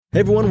Hey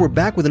everyone, we're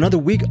back with another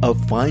week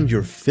of Find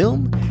Your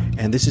Film,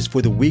 and this is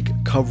for the week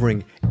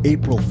covering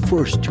April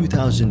 1st,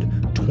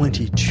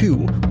 2022.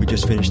 We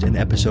just finished an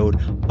episode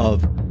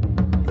of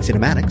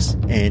Cinematics,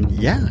 and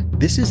yeah,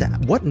 this is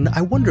what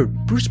I wonder,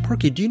 Bruce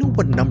Perky, do you know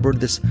what number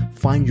this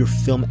Find Your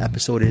Film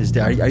episode is?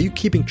 Are you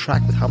keeping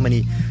track with how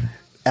many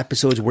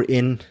episodes we're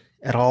in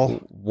at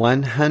all?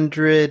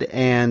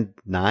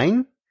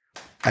 109?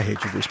 I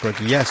hate you, Bruce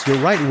Perky. Yes, you're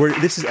right.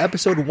 This is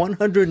episode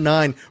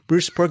 109.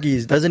 Bruce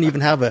Perky doesn't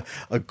even have a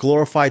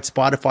glorified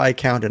Spotify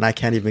account, and I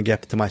can't even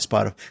get to my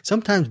Spotify.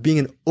 Sometimes being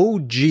an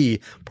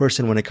OG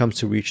person when it comes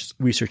to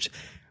research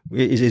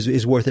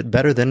is worth it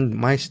better than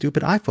my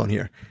stupid iPhone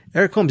here.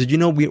 Eric Holmes, did you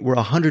know we're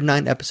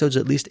 109 episodes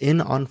at least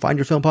in on Find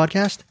Your Film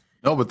podcast?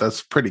 No, but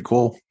that's pretty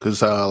cool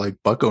because like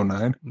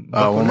Buck09,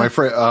 one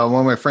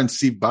of my friends,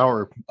 Steve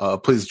Bauer,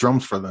 plays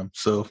drums for them.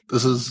 So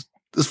this is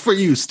for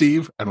you,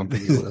 Steve. I don't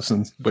think he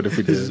listens, but if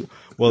he did.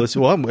 Well,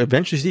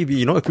 eventually, Steve,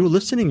 if you were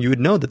listening, you would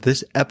know that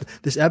this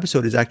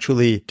episode is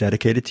actually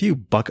dedicated to you,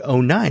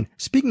 Buck09.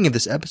 Speaking of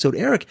this episode,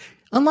 Eric,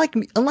 unlike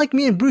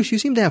me and Bruce, you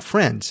seem to have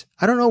friends.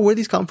 I don't know where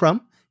these come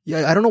from.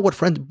 Yeah, I don't know what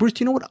friends. Bruce,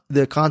 do you know what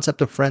the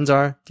concept of friends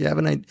are? Do you have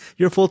an idea?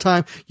 You're full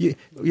time. You're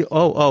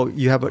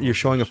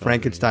showing a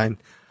Frankenstein.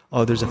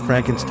 Oh, there's a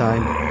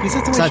Frankenstein. He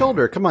sits on my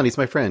shoulder. Come on, he's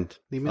my friend.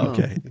 Leave me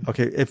alone.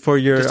 Okay. For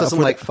your just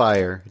doesn't like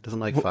fire. It doesn't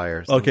like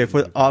fire. So okay,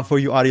 for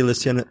you audio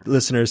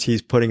listeners,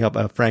 he's putting up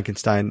a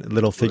Frankenstein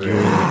little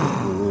figurine.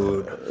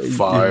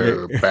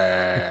 Fire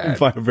bad.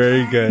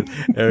 Very good.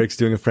 Eric's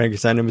doing a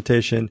Frankenstein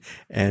imitation,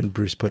 and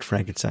Bruce put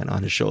Frankenstein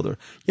on his shoulder.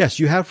 Yes,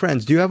 you have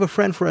friends. Do you have a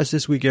friend for us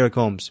this week, Eric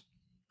Holmes?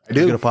 I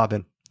do. Gonna pop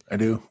in. I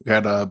do.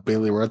 Got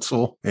Bailey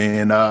Retzel,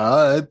 and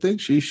I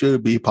think she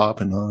should be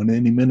popping on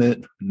any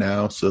minute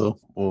now. So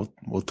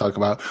we'll talk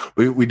about.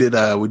 We did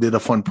a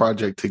fun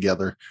project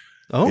together.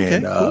 Oh, okay,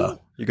 and,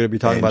 cool. You're going to be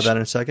talking about that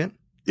in a second.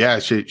 Yeah,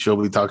 she'll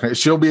be talking.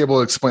 She'll be able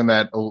to explain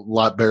that a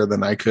lot better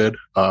than I could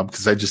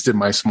because I just did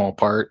my small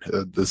part.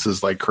 This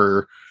is like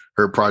her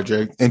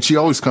project, and she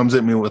always comes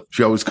at me with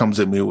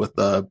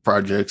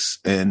projects,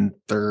 and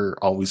they're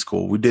always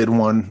cool. We did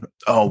one.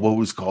 Oh, what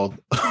was it called?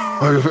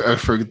 I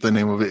forget the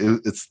name of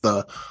it. It's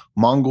the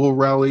Mongol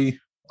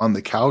Rally on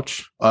the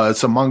couch.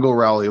 It's a Mongol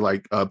rally,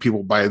 like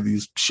people buy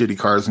these shitty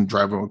cars and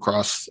drive them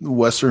across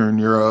Western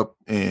Europe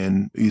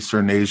and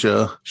Eastern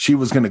Asia. She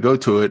was going to go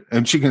to it,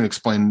 and she can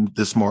explain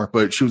this more,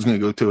 but she was going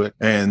to go to it,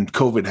 and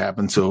COVID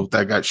happened, so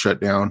that got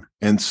shut down.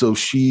 And so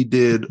she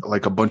did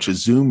like a bunch of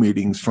Zoom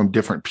meetings from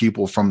different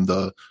people from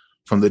the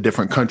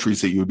different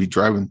countries that you would be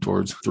driving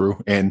through.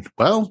 And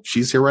well,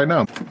 she's here right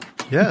now.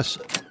 Yes.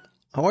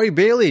 How are you,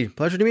 Bailey?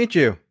 Pleasure to meet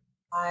you.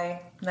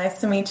 Hi, nice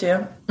to meet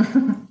you.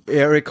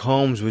 Eric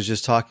Holmes was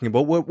just talking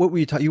about what were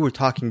you you were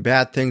talking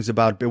bad things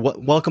about.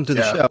 Welcome to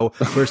the show.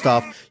 First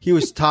off, he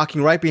was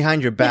talking right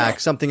behind your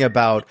back something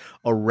about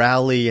a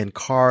rally and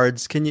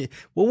cards.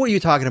 What were you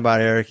talking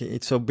about, Eric?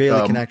 So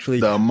Bailey can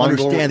actually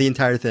understand the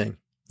entire thing.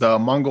 The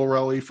Mongol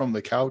rally from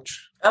the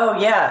couch. Oh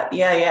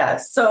yeah.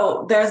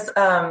 So there's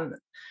a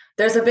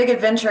big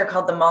adventure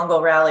called the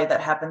Mongol Rally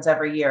that happens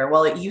every year.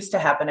 Well, it used to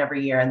happen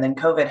every year, and then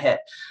COVID hit.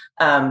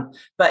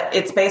 But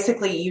it's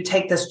basically you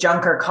take this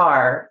junker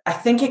car. I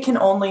think it can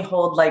only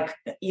hold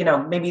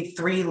maybe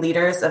 3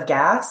 liters of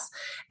gas,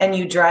 and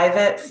you drive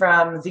it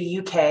from the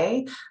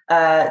UK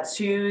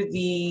to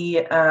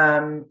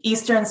the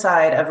eastern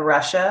side of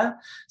Russia,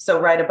 so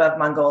right above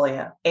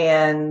Mongolia,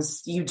 and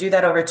you do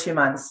that over 2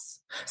 months.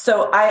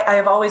 So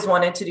I've always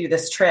wanted to do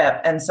this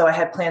trip. And so I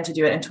had planned to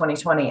do it in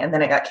 2020, and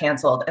then it got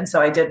canceled. And so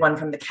I did one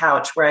from the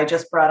couch where I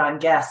just brought on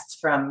guests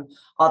from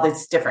all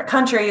these different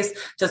countries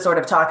to sort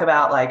of talk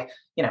about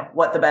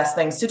what the best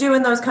things to do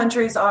in those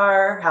countries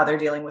are, how they're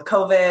dealing with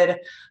COVID.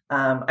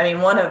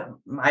 One of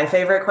my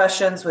favorite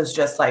questions was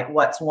just like,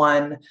 what's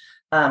one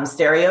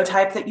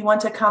stereotype that you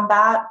want to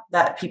combat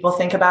that people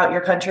think about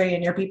your country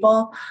and your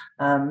people.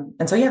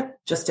 And so,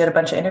 just did a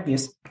bunch of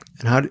interviews.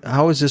 And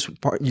how is this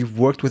part? You've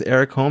worked with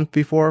Eric Holmes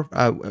before.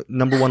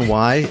 Number one,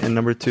 why? And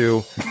number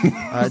two,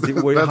 That's a big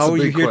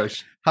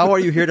question. How are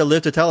you here to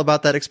live to tell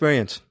about that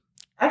experience?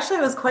 Actually,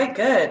 it was quite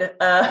good.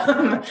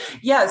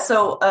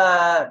 So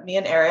me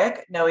and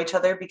Eric know each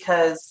other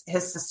because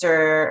his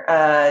sister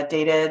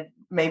dated,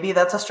 maybe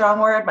that's a strong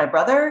word, my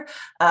brother.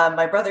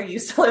 My brother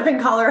used to live in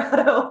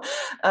Colorado.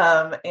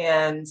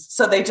 And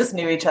so they just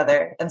knew each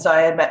other. And so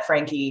I had met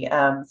Frankie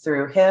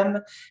through him.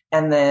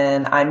 And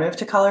then I moved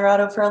to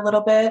Colorado for a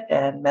little bit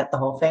and met the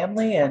whole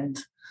family. And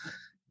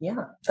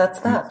that's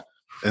that.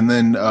 And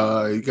then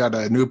you got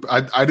a new,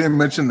 I didn't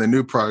mention the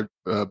new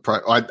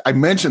I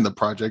mentioned the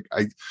project.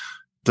 I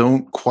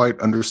don't quite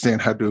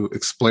understand how to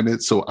explain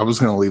it. So I was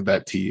going to leave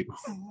that to you.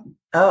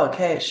 Oh,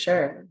 okay,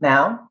 sure.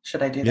 Now,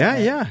 should I do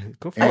that? Yeah.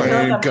 Go for it. I feel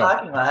like I'm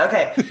talking about.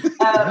 Okay.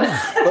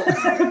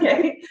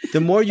 Okay. The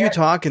more you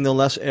talk and the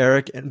less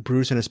Eric and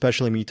Bruce and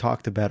especially me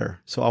talk, the better.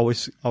 So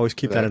always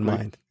keep that in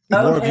mind.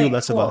 The more of you,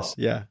 less of us.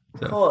 Yeah.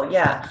 So. Cool.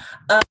 Yeah.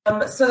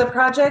 So the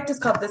project is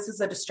called This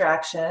Is a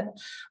Distraction.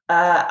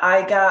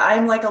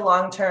 I'm like a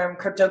long-term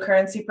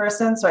cryptocurrency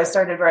person. So I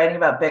started writing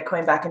about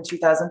Bitcoin back in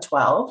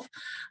 2012.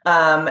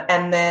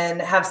 And then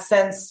have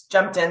since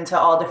jumped into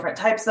all different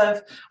types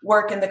of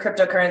work in the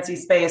cryptocurrency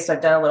space. So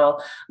I've done a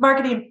little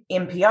marketing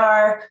in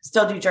PR,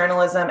 still do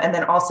journalism, and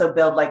then also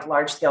build like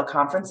large scale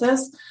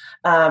conferences.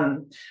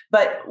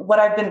 But what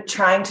I've been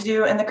trying to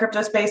do in the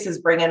crypto space is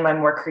bring in my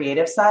more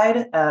creative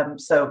side.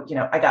 So,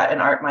 I got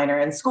an art minor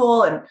in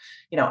school and,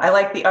 I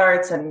like the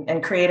arts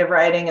and creative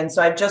writing. And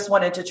so I just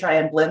wanted to try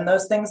and blend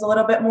those things a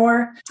little bit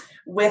more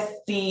with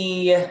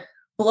the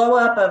blow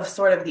up of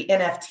sort of the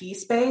NFT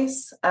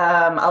space.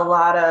 A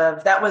lot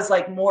of that was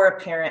like more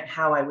apparent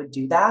how I would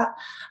do that.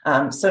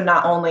 So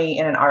not only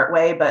in an art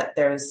way, but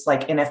there's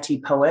like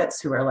NFT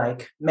poets who are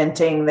like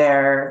minting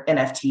their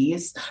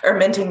NFTs or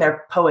minting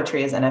their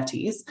poetry as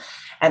NFTs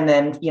and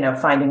then,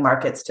 finding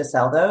markets to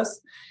sell those.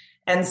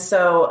 And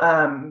so,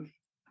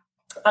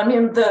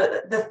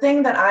 the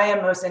thing that I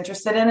am most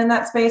interested in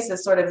that space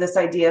is sort of this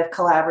idea of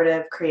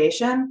collaborative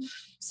creation.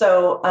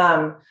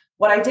 So,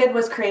 what I did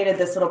was created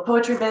this little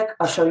poetry book.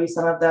 I'll show you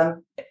some of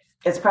them.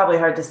 It's probably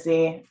hard to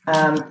see.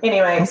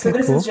 Okay, so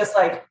this is just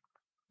like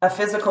a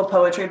physical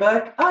poetry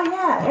book. Oh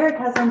yeah, Eric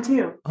has them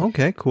too.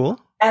 Okay, cool.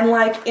 And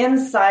like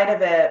inside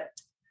of it,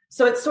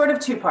 so it's sort of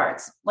two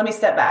parts. Let me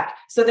step back.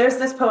 So there's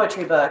this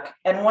poetry book.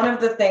 And one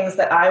of the things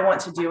that I want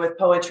to do with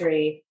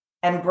poetry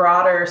and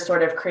broader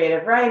sort of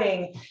creative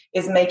writing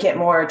is make it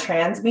more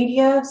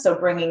transmedia. So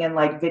bringing in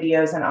like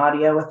videos and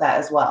audio with that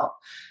as well.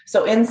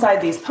 So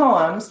inside these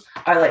poems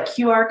are like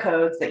QR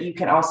codes that you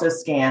can also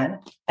scan,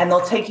 and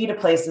they'll take you to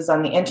places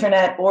on the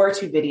internet or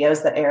to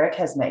videos that Eric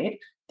has made.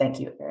 Thank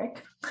you,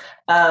 Eric.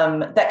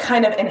 That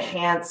kind of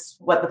enhance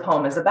what the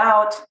poem is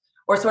about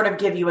or sort of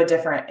give you a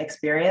different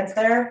experience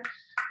there.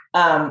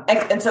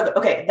 And so,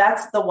 okay,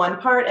 that's the one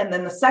part. And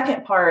then the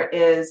second part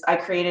is I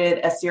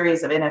created a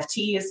series of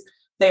NFTs.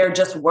 They are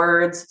just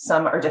words.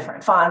 Some are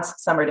different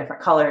fonts, some are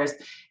different colors.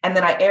 And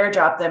then I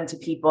airdrop them to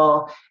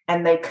people,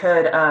 and they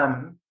could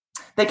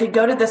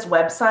go to this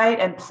website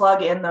and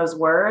plug in those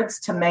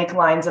words to make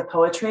lines of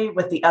poetry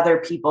with the other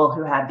people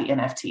who had the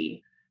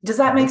NFT. Does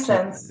that make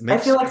sense? I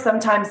feel like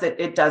sometimes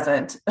it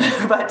doesn't,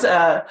 but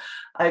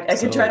I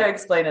can try to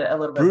explain it a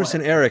little bit Bruce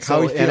more. And Eric,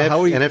 how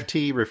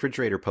NFT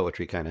refrigerator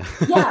poetry kind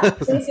of. Yeah,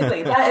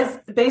 basically. That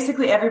is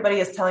basically everybody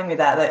is telling me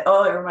that, it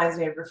reminds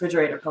me of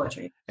refrigerator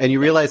poetry. And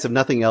you realize if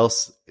nothing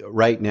else,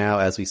 right now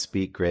as we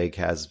speak, Greg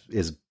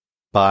is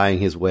buying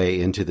his way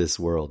into this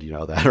world. You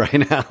know that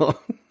right now.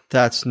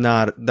 That's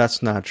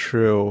not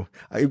true.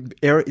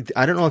 Eric,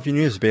 I don't know if you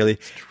knew this, Bailey.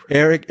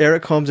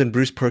 Eric Holmes and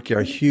Bruce Perky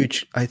are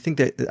huge. I think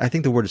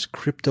the word is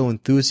crypto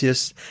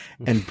enthusiasts,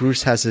 and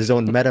Bruce has his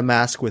own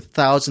MetaMask with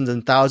thousands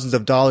and thousands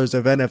of dollars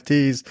of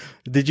NFTs.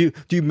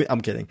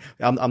 I'm kidding.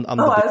 I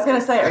was going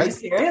to say, are you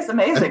serious?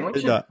 Amazing. We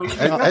should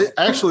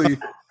actually,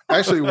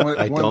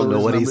 I don't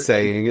know what he's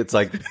saying. It's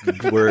like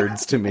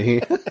words to me.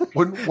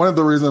 One of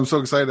the reasons I'm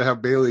so excited to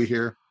have Bailey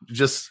here,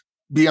 just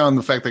beyond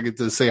the fact I get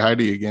to say hi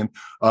to you again,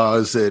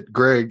 is that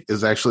Greg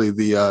is actually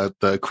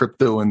the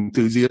crypto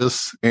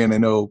enthusiast, and I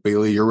know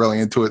Bailey, you're really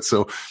into it.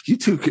 So you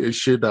two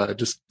should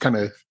just kind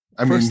of.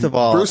 First of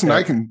all, Bruce and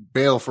I can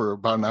bail for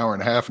about an hour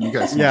and a half, and you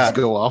guys can just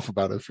go off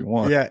about it if you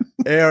want. Yeah,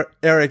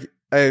 Eric.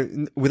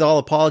 With all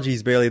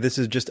apologies, Bailey, this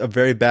is just a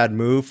very bad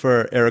move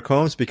for Eric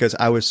Holmes because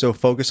I was so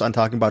focused on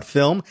talking about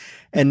film,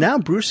 and now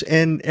Bruce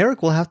and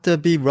Eric will have to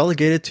be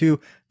relegated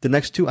to the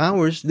next 2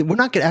 hours. We're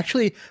not going to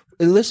actually.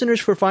 Listeners,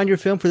 for Find Your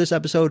Film for this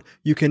episode,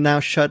 you can now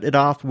shut it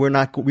off.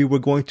 We were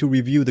going to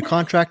review The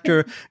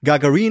Contractor,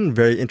 Gagarine,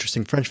 very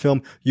interesting French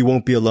film. You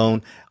Won't Be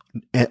Alone,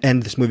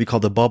 and this movie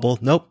called The Bubble.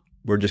 Nope.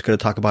 We're just going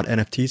to talk about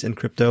NFTs and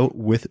crypto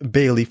with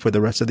Bailey for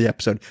the rest of the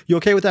episode. You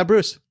okay with that,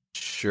 Bruce?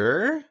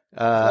 Sure.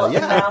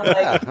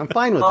 Yeah, I'm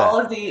fine with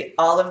all that.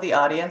 All of the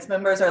audience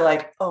members are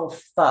like, oh,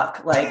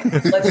 fuck. Like,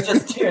 let's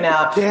just tune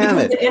out. Damn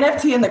because it. The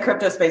NFT in the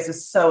crypto space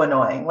is so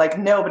annoying. Like,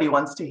 nobody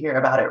wants to hear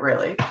about it,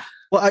 really.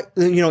 Well,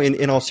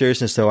 in all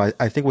seriousness, though,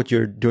 I think what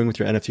you're doing with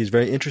your NFT is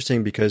very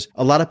interesting because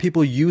a lot of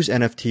people use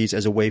NFTs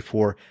as a way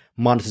for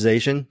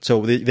monetization.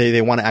 So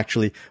they want to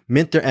actually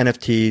mint their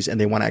NFTs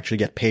and they want to actually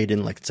get paid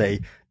in, like,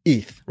 say,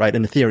 ETH, right?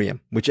 And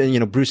Ethereum, which,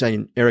 Bruce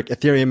and Eric,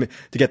 Ethereum,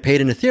 to get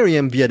paid in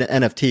Ethereum via the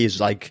NFT is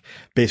like,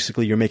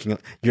 basically you're making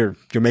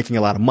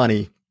a lot of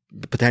money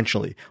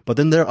potentially. But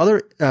then there are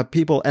other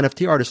people,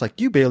 NFT artists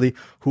like you, Bailey,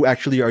 who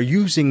actually are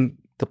using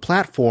the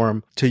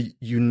platform to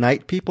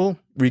unite people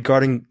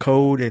regarding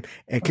code.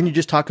 And can you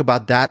just talk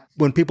about that?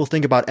 When people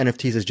think about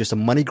NFTs as just a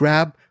money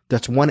grab,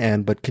 that's one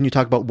end. But can you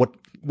talk about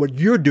what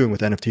you're doing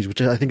with NFTs,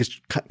 which I think is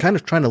kind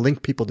of trying to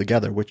link people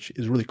together, which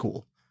is really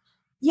cool.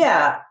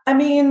 Yeah.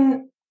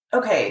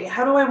 Okay.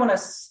 How do I want to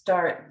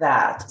start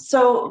that?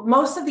 So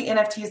most of the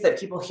NFTs that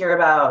people hear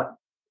about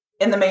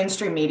in the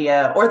mainstream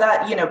media, or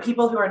that, you know,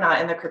 people who are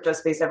not in the crypto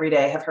space every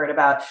day have heard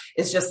about,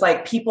 is just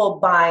like people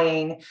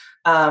buying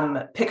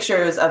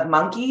pictures of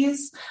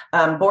monkeys.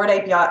 Bored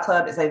Ape Yacht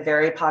Club is a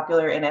very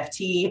popular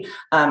NFT.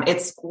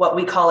 It's what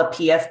we call a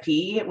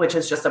PFP, which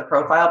is just a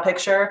profile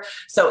picture.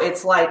 So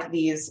it's like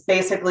these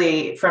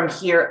basically from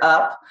here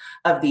up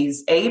of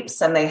these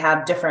apes, and they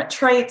have different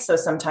traits. So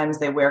sometimes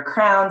they wear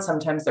crowns,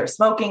 sometimes they're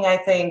smoking, I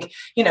think,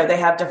 you know, they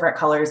have different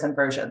colors and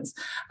versions.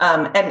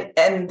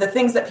 And the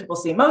things that people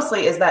see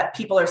mostly is that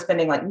people are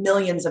spending like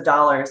millions of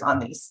dollars on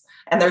these,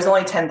 and there's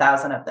only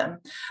 10,000 of them.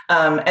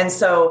 And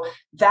so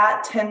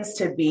that tends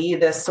to be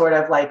this sort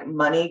of like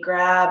money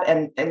grab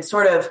and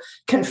sort of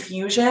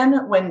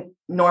confusion when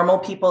normal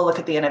people look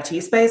at the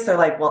NFT space. They're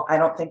like, well, I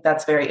don't think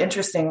that's very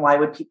interesting. Why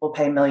would people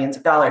pay millions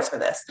of dollars for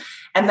this?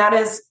 And that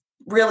is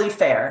really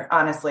fair,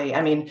 honestly.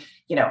 I mean,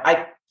 you know,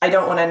 I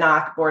don't want to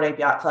knock Bored Ape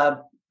Yacht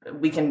Club.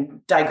 We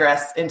can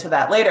digress into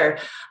that later.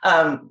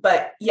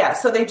 But yeah,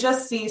 so they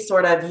just see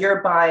sort of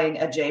you're buying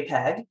a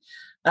JPEG.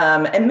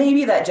 And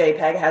maybe that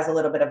JPEG has a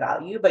little bit of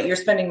value, but you're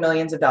spending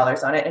millions of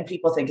dollars on it and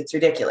people think it's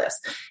ridiculous.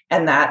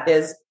 And that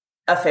is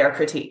a fair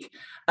critique.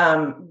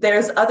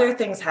 There's other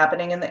things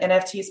happening in the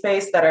NFT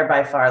space that are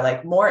by far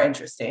like more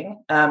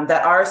interesting,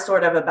 that are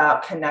sort of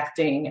about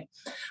connecting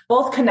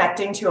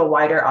to a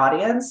wider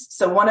audience.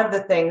 So one of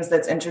the things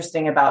that's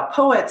interesting about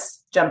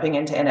poets jumping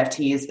into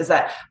NFTs is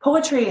that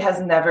poetry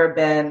has never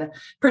been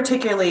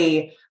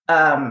particularly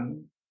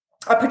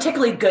a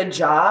particularly good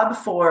job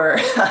for,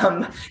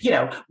 you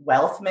know,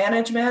 wealth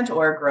management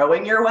or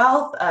growing your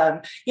wealth.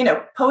 You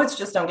know, poets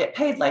just don't get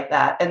paid like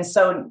that. And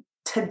so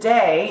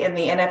today in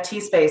the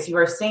NFT space, you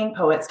are seeing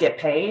poets get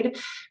paid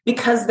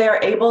because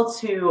they're able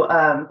to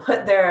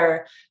put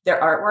their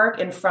artwork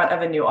in front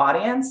of a new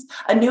audience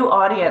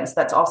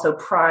that's also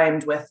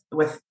primed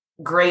with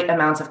great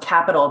amounts of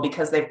capital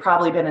because they've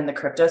probably been in the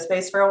crypto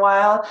space for a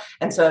while.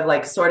 And so I've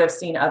like sort of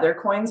seen other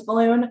coins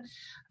balloon.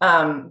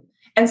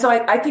 And so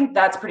I think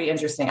that's pretty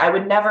interesting. I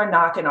would never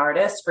knock an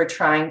artist for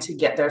trying to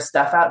get their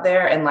stuff out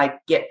there and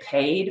like get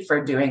paid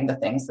for doing the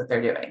things that they're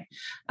doing.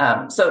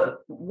 So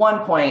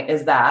one point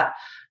is that.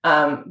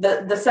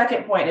 The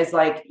second point is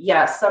like,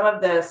 yeah, some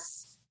of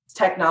this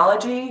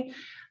technology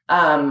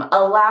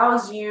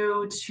allows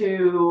you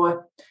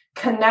to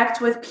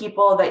connect with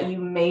people that you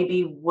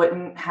maybe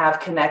wouldn't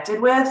have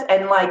connected with.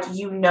 And like,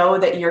 you know,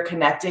 that you're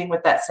connecting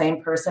with that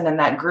same person in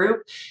that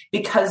group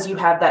because you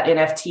have that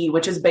NFT,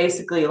 which is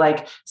basically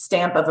like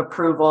stamp of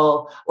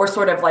approval or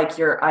sort of like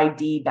your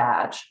ID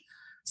badge.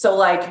 So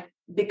like,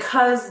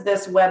 because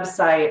this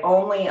website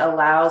only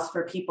allows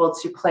for people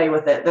to play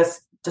with it, this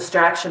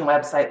distraction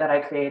website that I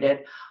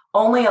created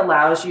only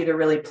allows you to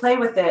really play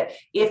with it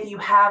if you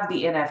have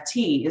the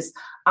NFTs.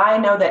 I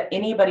know that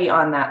anybody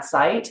on that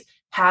site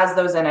has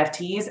those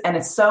NFTs, and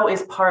it so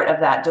is part of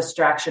that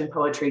distraction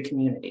poetry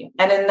community.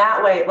 And in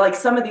that way, like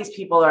some of these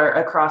people are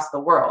across the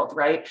world,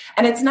 right?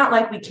 And it's not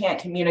like we can't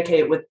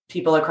communicate with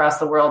people across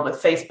the world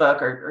with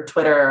Facebook or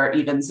Twitter or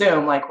even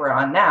Zoom like we're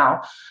on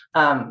now.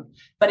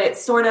 But it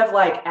sort of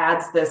like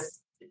adds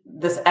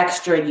this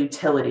extra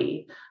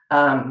utility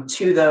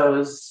to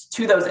those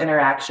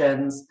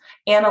interactions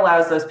and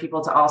allows those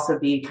people to also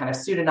be kind of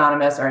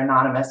pseudonymous or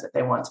anonymous if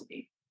they want to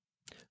be.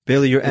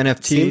 Bailey, your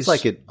NFTs seems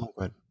like it.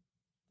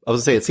 I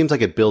was going to say, it seems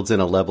like it builds in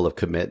a level of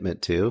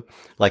commitment too.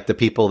 Like the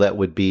people that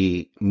would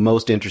be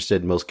most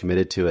interested, most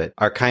committed to it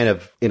are kind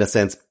of, in a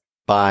sense,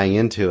 buying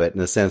into it in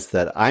the sense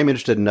that I'm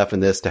interested enough in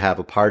this to have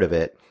a part of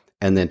it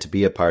and then to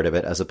be a part of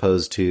it, as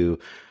opposed to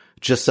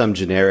just some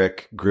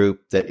generic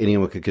group that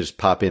anyone could just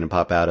pop in and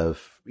pop out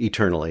of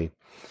eternally.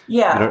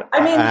 Yeah.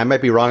 I mean, I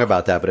might be wrong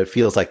about that, but it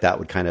feels like that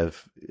would kind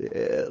of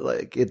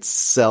like it's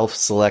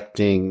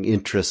self-selecting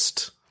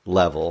interest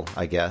level,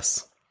 I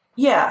guess.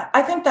 Yeah,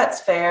 I think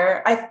that's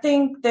fair. I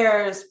think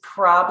there's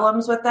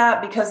problems with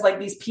that because like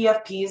these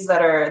PFPs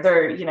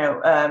they're, you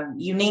know,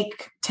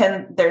 unique,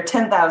 they're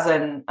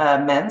 10,000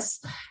 mints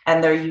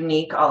and they're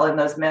unique all in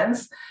those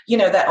mints, you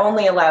know, that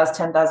only allows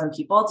 10,000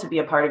 people to be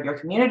a part of your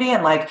community.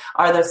 And like,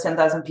 are those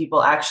 10,000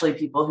 people actually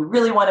people who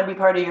really want to be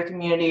part of your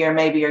community, or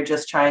maybe you're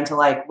just trying to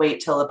like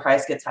wait till the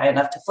price gets high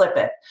enough to flip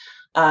it?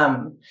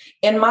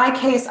 In my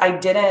case, I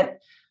didn't.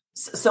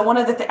 So one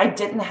of the things, I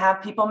didn't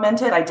have people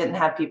mint it. I didn't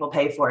have people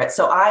pay for it.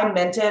 So I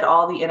minted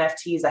all the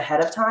NFTs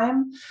ahead of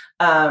time,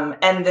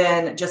 and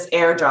then just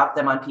airdrop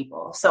them on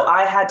people. So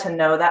I had to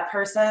know that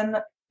person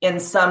in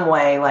some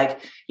way,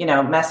 like, you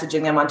know,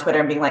 messaging them on Twitter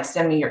and being like,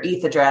 send me your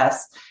ETH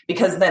address,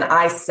 because then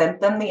I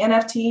sent them the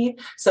NFT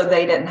so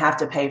they didn't have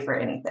to pay for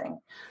anything.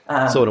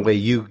 So in a way,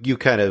 you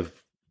kind of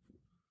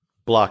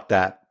blocked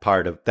that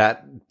part of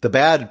that, the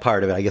bad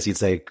part of it, I guess you'd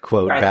say,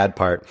 quote, right. Bad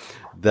part,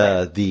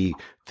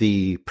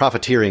 the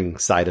profiteering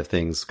side of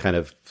things kind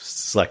of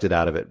selected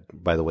out of it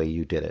by the way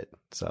you did it.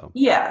 So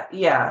yeah.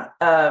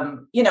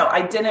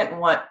 I didn't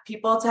want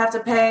people to have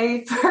to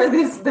pay for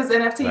this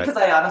NFT because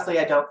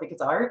I don't think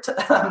it's art.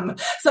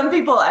 Some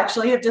people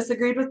actually have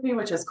disagreed with me,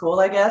 which is cool,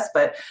 I guess.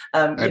 But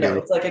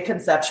it's like a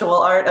conceptual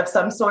art of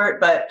some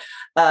sort. But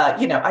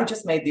I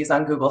just made these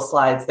on Google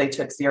Slides. They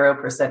took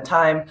 0%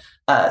 time,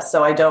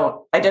 so I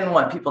didn't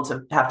want people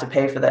to have to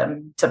pay for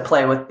them to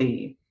play with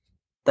the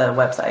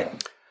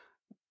website.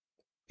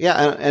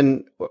 Yeah,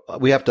 and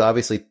we have to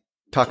obviously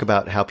talk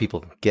about how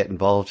people get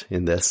involved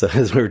in this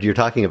as you're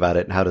talking about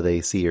it and how do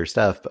they see your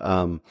stuff.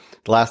 The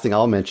last thing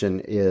I'll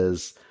mention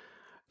is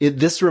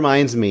this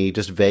reminds me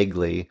just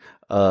vaguely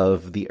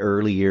of the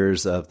early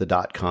years of the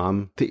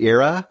 .com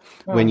era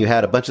when you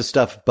had a bunch of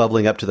stuff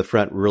bubbling up to the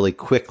front really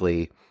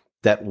quickly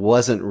that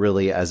wasn't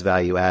really as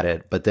value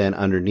added. But then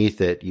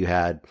underneath it, you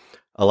had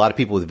a lot of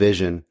people with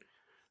vision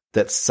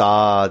that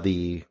saw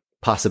the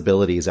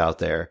possibilities out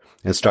there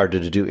and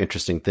started to do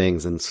interesting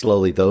things. And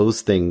slowly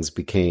those things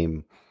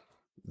became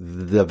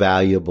the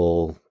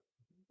valuable,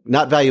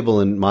 not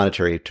valuable in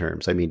monetary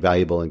terms. I mean,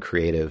 valuable in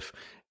creative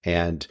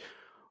and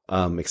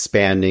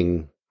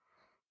expanding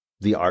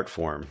the art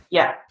form.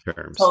 Yeah,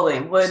 terms.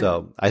 Totally.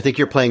 So I think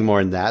you're playing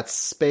more in that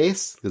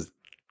space because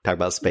talk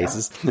about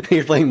spaces. Yeah.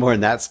 You're playing more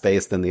in that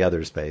space than the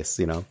other space,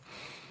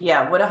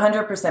 Yeah, would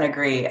 100%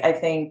 agree. I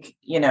think,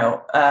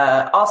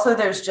 also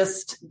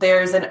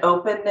there's an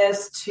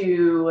openness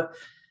to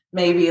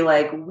maybe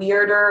like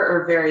weirder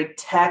or very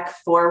tech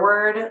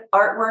forward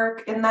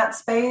artwork in that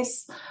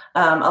space.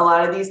 A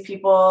lot of these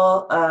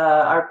people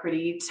are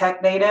pretty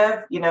tech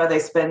native. They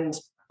spend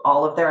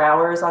all of their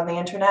hours on the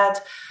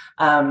internet.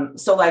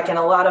 So like in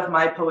a lot of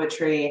my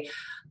poetry,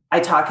 I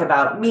talk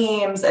about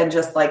memes and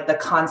just like the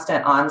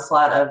constant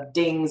onslaught of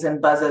dings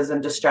and buzzes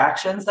and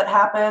distractions that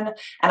happen.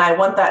 And I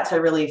want that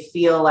to really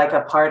feel like a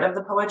part of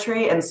the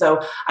poetry. And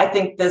so I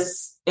think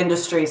this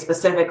industry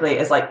specifically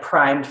is like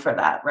primed for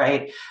that,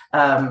 right?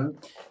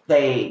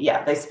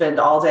 They spend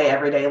all day,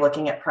 every day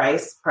looking at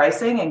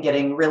pricing and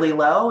getting really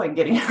low and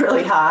getting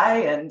really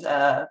high. And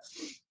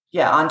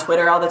on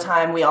Twitter all the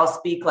time, we all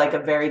speak like a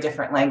very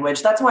different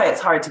language. That's why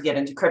it's hard to get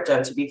into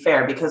crypto, to be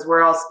fair, because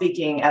we're all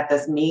speaking at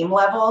this meme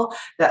level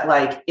that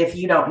like, if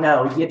you don't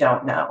know, you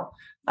don't know.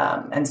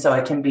 And so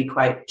it can be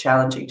quite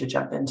challenging to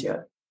jump into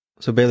it.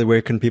 So Bailey,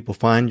 where can people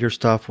find your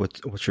stuff?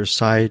 What's your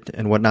site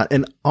and whatnot?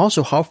 And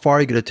also, how far are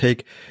you going to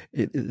take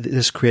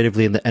this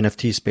creatively in the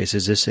NFT space?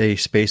 Is this a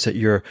space that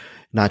you're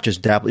not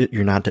just dabbling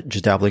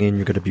in?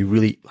 You're going to be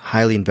really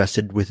highly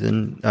invested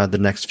within the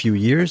next few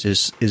years?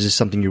 Is this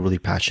something you're really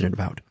passionate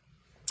about?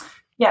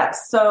 Yeah.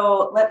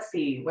 So let's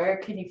see. Where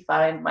can you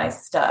find my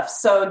stuff?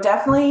 So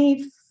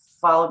definitely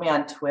follow me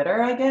on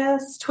Twitter, I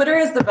guess. Twitter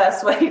is the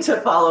best way to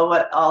follow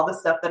all the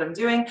stuff that I'm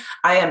doing.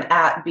 I am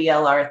at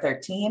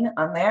BLR13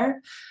 on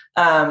there.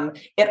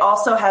 It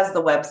also has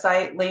the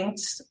website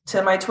linked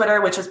to my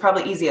Twitter, which is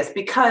probably easiest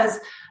because,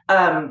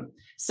 I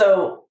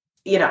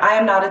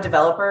am not a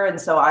developer. And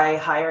so I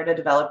hired a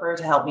developer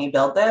to help me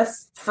build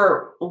this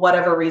for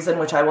whatever reason,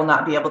 which I will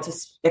not be able to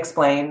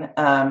explain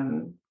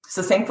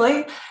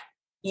succinctly.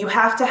 You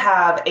have to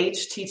have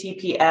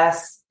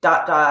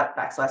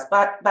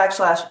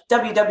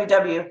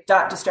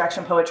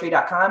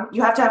https://www.distractionpoetry.com.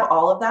 You have to have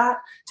all of that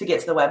to get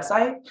to the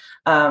website,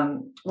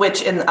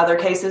 which in other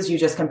cases, you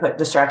just can put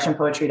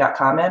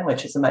distractionpoetry.com in,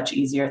 which is a much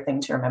easier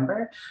thing to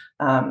remember.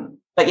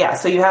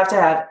 So you have to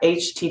have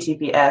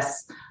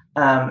https.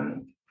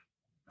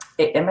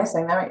 Am I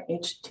saying that right?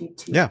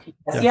 HTTPS?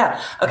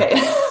 Yeah. Okay.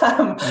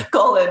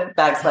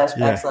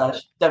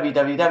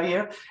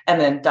 ://www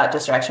and then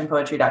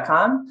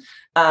 .distractionpoetry.com.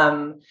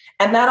 And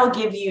that'll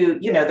give you,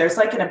 there's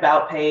like an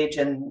about page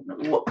and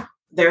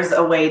there's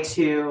a way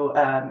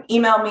to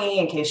email me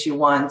in case you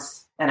want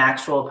an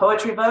actual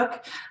poetry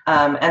book.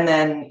 And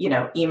then,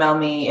 email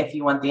me if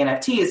you want the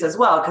NFTs as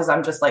well, because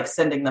I'm just like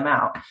sending them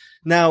out.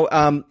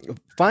 Now,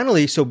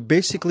 finally, so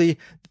basically,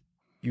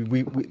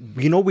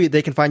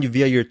 they can find you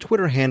via your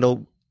Twitter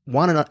handle.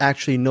 Want to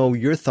actually know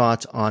your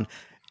thoughts on,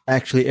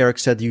 actually, Eric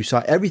said that you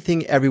saw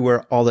Everything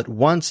Everywhere All at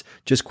Once.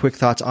 Just quick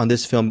thoughts on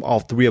this film.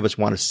 All three of us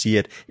want to see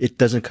it. It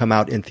doesn't come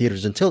out in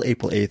theaters until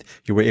April 8th.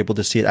 You were able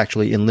to see it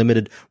actually in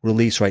limited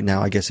release right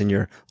now, I guess, in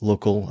your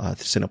local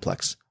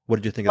Cineplex. What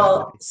did you think of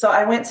that movie? So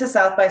I went to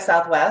South by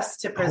Southwest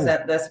to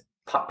present this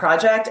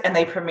project, and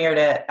they premiered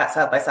it at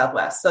South by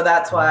Southwest. So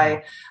that's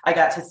why I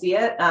got to see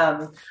it.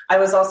 I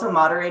was also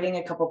moderating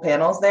a couple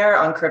panels there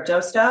on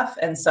crypto stuff.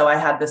 And so I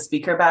had the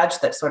speaker badge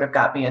that sort of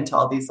got me into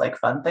all these like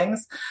fun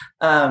things.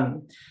 I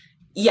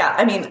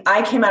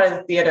came out of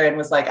the theater and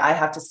was like, I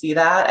have to see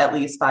that at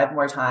least 5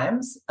 more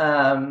times.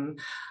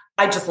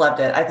 I just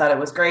loved it. I thought it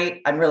was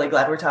great. I'm really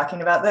glad we're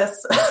talking about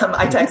this.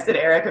 I texted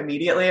Eric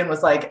immediately and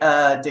was like,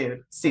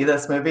 dude, see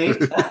this movie.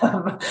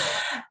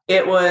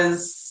 It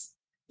was,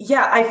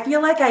 I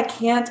feel like I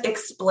can't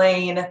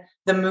explain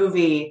the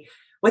movie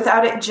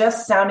without it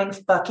just sounding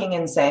fucking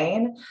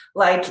insane.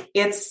 Like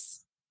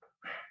it's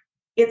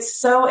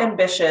so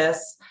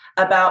ambitious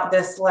about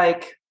this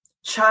like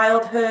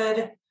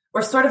childhood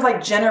or sort of like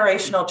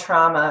generational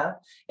trauma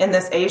in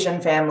this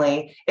Asian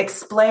family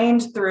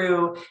explained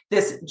through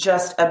this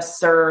just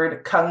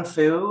absurd kung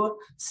fu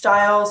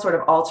style sort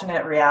of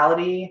alternate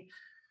reality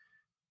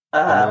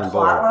plot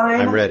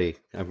line. I'm ready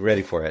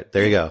for it.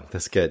 There you go.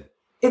 That's good.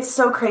 It's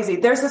so crazy.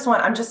 There's this one,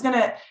 I'm just going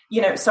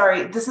to,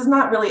 sorry, this is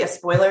not really a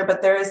spoiler,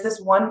 but there is this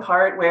one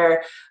part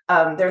where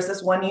there's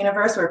this one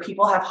universe where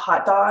people have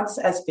hot dogs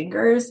as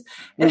fingers.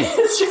 And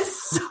it's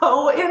just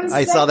so insane.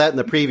 I saw that in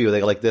the preview. They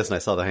go like this, and I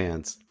saw the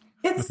hands.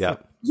 Yeah.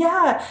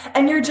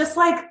 And you're just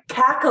like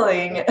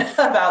cackling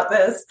about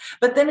this.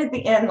 But then at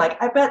the end, like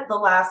I bet the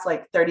last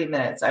like 30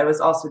 minutes, I was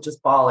also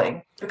just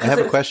bawling. I have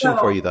a question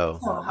for you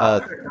though.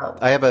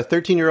 I have a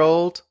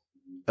 13-year-old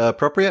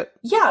appropriate?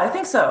 Yeah, I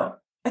think so.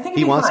 I think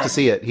he wants to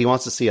see it. He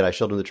wants to see it. I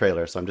showed him the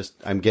trailer. So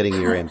I'm getting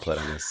your input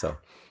on this. So,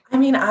 I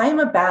mean, I'm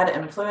a bad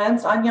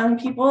influence on young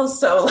people.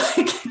 So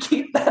like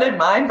keep that in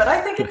mind, but I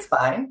think it's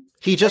fine.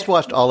 He just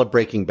watched all of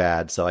Breaking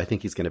Bad. So I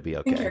think he's going to be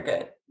okay. I think you're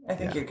good. I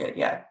think you're good.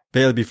 Yeah.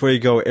 Bailey, before you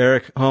go,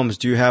 Eric Holmes,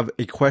 do you have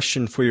a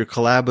question for your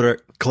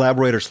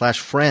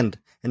collaborator/friend?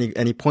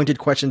 Any pointed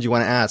questions you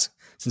want to ask?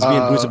 Since me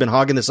and Bruce have been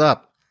hogging this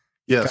up.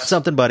 Yes. Got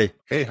something, buddy.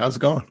 Hey, how's it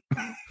going?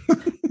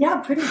 Yeah,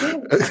 pretty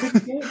good.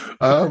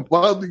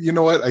 Well, you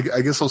know what?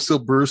 I guess I'll steal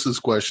Bruce's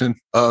question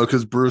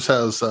because Bruce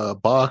has a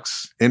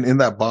box, and in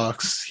that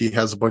box, he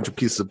has a bunch of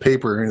pieces of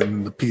paper,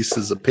 and the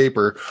pieces of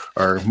paper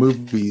are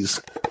movies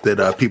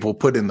that people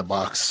put in the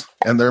box,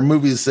 and they're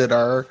movies that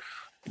are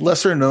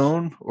lesser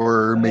known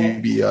or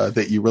maybe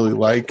that you really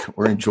like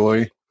or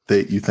enjoy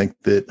that you think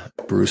that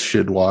Bruce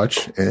should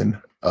watch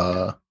and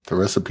the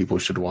rest of people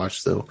should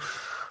watch. So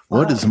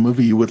what is a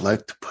movie you would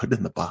like to put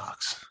in the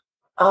box?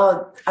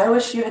 Oh, I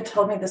wish you had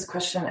told me this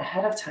question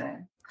ahead of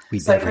time.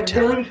 So I could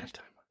really...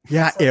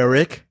 Yeah,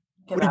 Eric,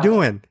 what are you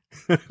doing?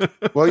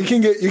 Well, you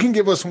can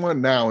give us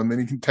one now, and then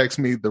you can text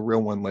me the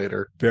real one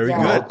later. Very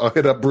good. I'll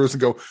hit up Bruce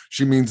and go,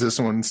 she means this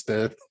one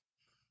instead.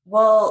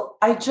 Well,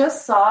 I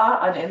just saw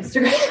on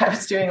Instagram, I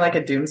was doing like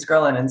a doom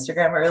scroll on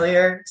Instagram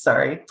earlier.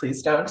 Sorry,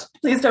 please don't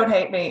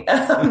hate me.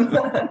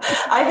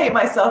 I hate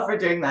myself for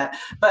doing that.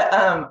 But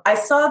I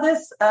saw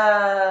this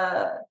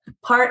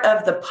part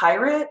of The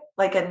Pirate,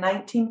 like a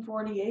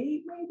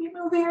 1948 maybe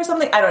movie or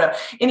something. I don't know.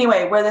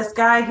 Anyway, where this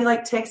guy, he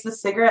like takes the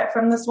cigarette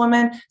from this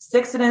woman,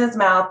 sticks it in his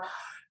mouth,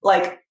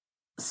 like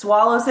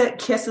swallows it,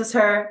 kisses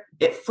her,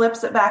 it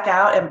flips it back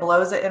out and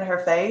blows it in her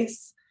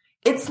face.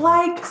 It's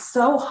like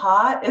so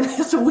hot in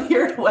this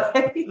weird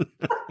way.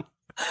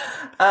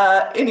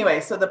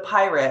 Anyway, so The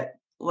Pirate,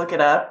 look it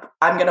up.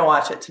 I'm going to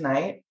watch it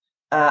tonight.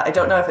 I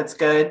don't know if it's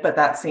good, but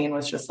that scene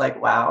was just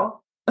like, wow,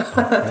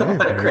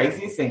 what a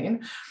crazy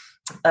scene.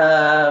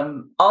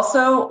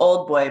 Also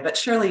Old Boy, but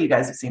surely you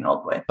guys have seen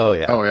Old Boy. Oh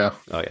yeah.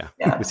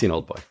 Yeah. We've seen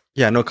Old Boy.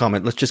 Yeah, no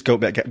comment. Let's just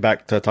get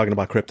back to talking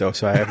about crypto.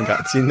 So I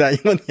haven't seen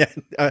that one yet.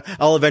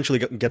 I'll eventually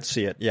get to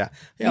see it. Yeah,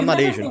 I'm not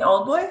Asian. Seen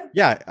Old Boy?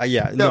 Yeah.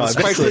 No,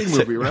 Spike Lee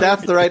movie, right?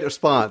 That's the right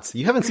response.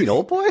 You haven't seen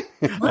Old Boy?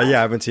 Yeah, I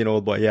haven't seen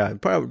Old Boy. Yeah,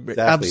 probably.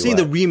 I've seen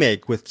the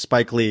remake with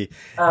Spike Lee.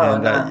 Oh,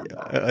 and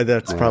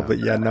that's probably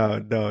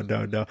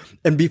no.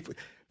 And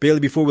Bailey,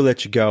 before we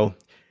let you go,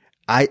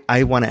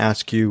 I want to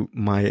ask you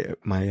my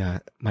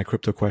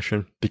crypto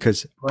question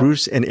because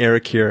Bruce and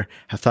Eric here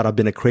have thought I've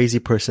been a crazy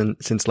person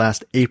since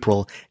last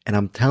April, and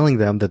I'm telling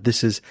them that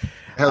this is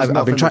has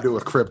nothing to do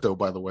with crypto,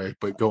 by the way.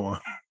 But go on.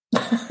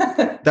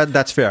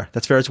 That's fair.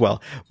 That's fair as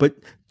well. But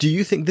do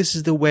you think this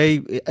is the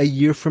way a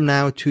year from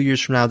now, 2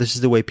 years from now, this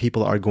is the way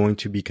people are going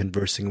to be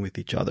conversing with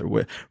each other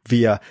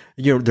via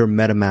their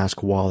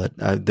MetaMask wallet,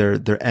 their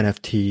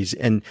NFTs,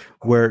 and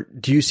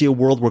do you see a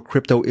world where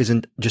crypto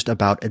isn't just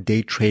about a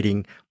day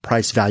trading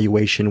price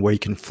valuation where you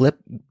can flip?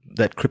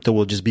 That crypto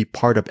will just be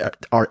part of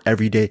our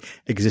everyday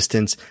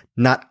existence,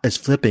 not as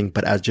flipping,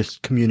 but as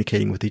just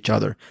communicating with each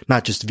other,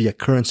 not just via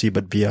currency,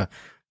 but via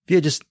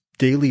just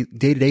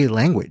day-to-day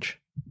language.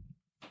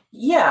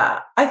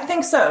 Yeah, I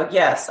think so.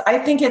 Yes. I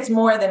think it's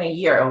more than a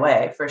year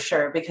away for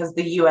sure, because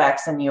the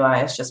UX and UI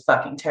is just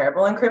fucking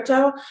terrible in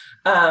crypto.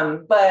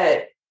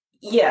 But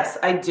yes,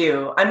 I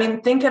do. I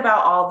mean, think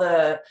about all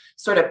the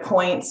sort of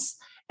points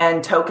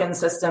and token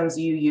systems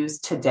you use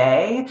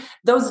today.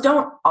 Those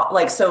don't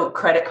so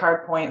credit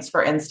card points,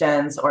 for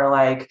instance, or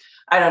like,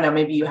 I don't know,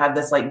 maybe you have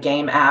this like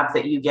game app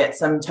that you get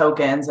some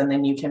tokens and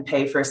then you can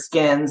pay for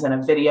skins in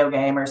a video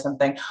game or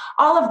something.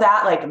 All of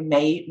that like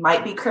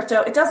might be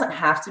crypto. It doesn't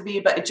have to be,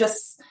 but it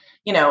just,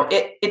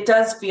 it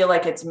does feel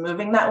like it's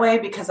moving that way,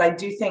 because I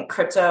do think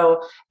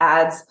crypto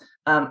adds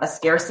a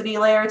scarcity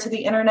layer to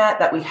the internet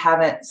that we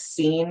haven't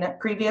seen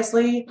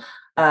previously,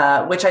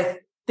 which I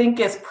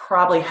think is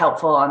probably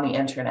helpful on the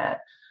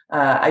internet.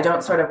 I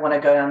don't sort of want to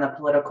go down the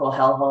political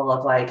hellhole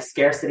of like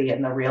scarcity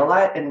in the real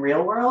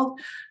world,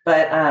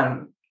 but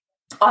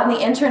on the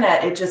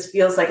internet, it just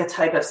feels like a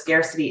type of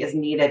scarcity is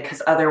needed,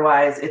 because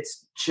otherwise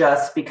it's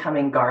just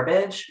becoming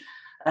garbage.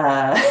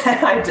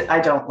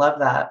 I don't love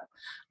that.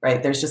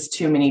 Right. There's just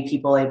too many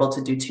people able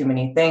to do too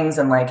many things.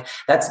 And like,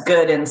 that's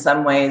good in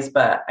some ways,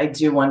 but I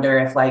do wonder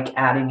if like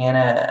adding in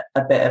a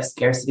bit of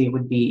scarcity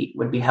would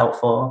be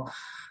helpful.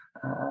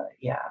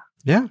 Yeah.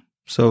 Yeah.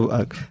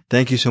 So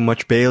thank you so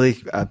much,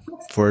 Bailey,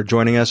 for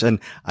joining us. And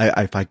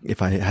if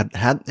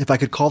I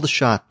could call the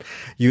shot,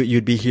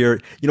 you'd be here.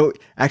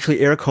 Actually,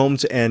 Eric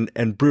Holmes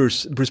and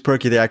Bruce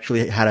Perky, they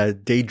actually had a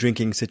day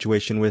drinking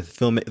situation with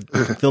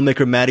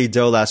filmmaker Matty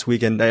Doe last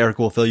week, and Eric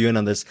will fill you in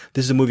on this.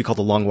 This is a movie called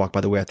The Long Walk,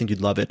 by the way. I think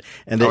you'd love it.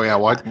 And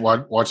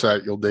watch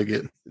that. You'll dig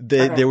it.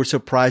 They were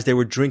surprised. They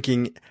were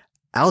drinking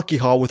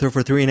alcohol with her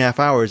for 3.5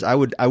 hours. I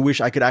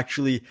wish I could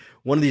actually,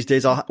 one of these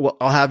days I'll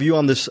have you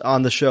on the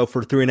show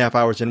for 3.5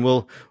 hours, and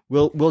we'll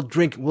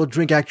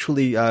drink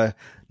actually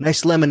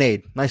nice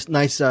lemonade,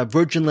 nice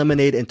virgin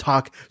lemonade, and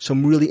talk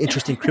some really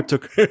interesting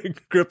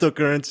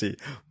cryptocurrency.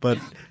 But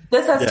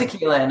this has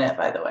tequila in it,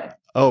 by the way.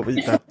 Oh,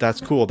 that's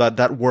cool.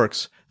 That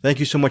works. Thank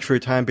you so much for your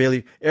time,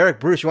 Bailey.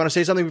 Eric, Bruce, you want to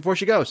say something before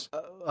she goes?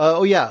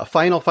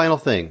 Final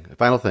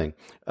thing.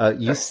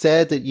 You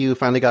said that you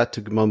finally got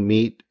to go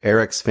meet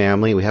Eric's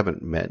family. We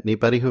haven't met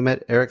anybody who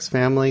met Eric's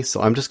family,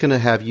 so I'm just going to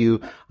have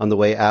you on the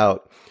way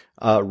out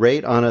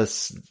rate on a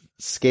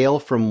scale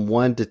from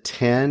 1 to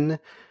 10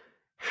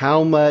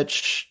 how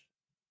much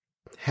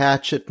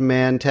Hatchet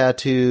Man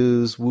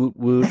tattoos, woot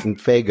woot, and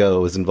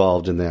Fago is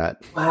involved in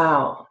that.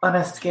 Wow, on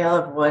a scale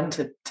of 1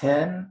 to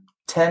 10,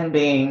 10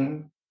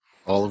 being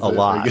all of a it,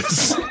 lot. I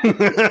guess.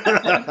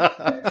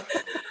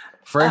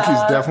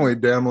 Frenchie's definitely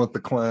down with the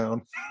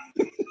clown.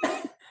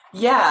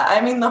 Yeah,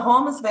 I mean, the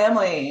Holmes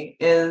family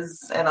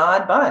is an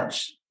odd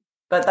bunch,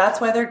 but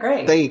that's why they're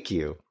great. Thank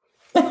you.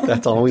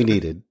 That's all we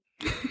needed.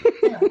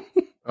 Yeah.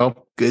 Oh,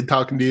 good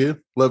talking to you.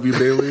 Love you,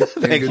 Bailey.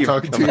 Thank good you.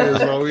 talking to you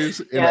as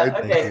always. And Yeah,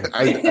 okay.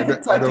 I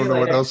Talk to don't you know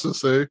what later. else to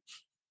say.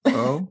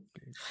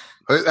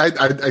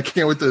 I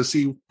can't wait to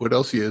see what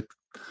else you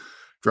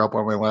drop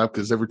on my lap,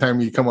 because every time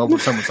you come up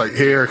with something, it's like,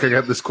 hey, Eric, I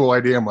got this cool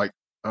idea. I'm like,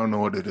 I don't know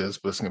what it is,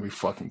 but it's going to be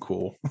fucking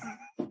cool.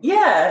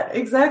 Yeah,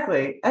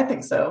 exactly. I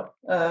think so.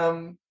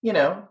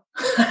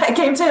 I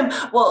came to him.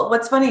 Well,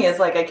 what's funny is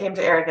I came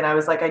to Eric and I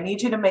was like, I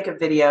need you to make a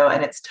video,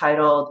 and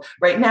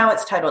right now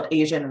it's titled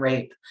Asian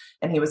Rape.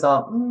 And he was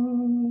all,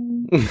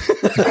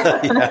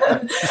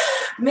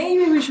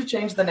 maybe we should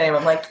change the name.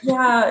 I'm like,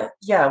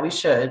 yeah, we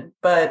should.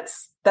 But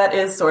that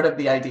is sort of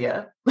the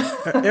idea.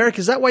 Eric,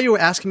 is that why you were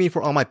asking me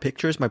for all my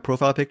pictures, my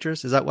profile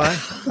pictures? Is that why?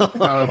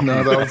 No,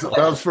 that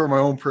was for my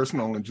own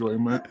personal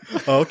enjoyment.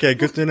 Oh, okay,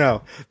 good to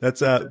know.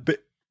 That's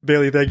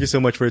Bailey, thank you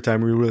so much for your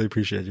time. We really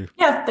appreciate you.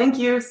 Yeah, thank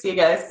you. See you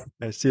guys.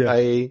 I see you.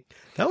 Bye.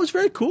 That was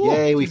very cool.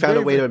 Yay, we found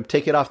a way to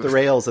take it off the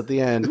rails at the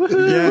end.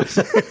 Yes.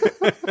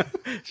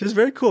 She's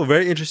very cool.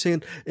 Very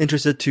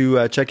interested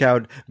to check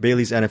out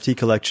Bailey's NFT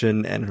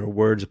collection and her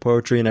words of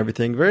poetry and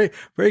everything. Very,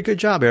 very good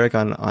job, Eric,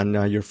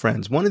 on your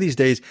friends. One of these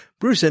days,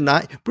 Bruce, you and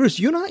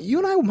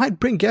I might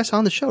bring guests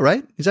on the show,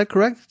 right? Is that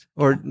correct?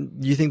 Or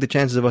do you think the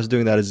chances of us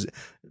doing that is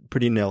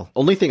pretty nil?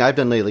 Only thing I've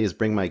done lately is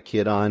bring my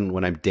kid on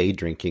when I'm day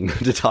drinking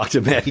to talk to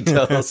Matty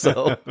Doe.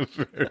 So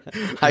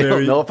I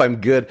don't know if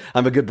I'm good.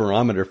 I'm a good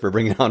barometer for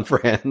bringing on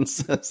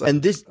friends. So,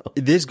 and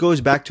this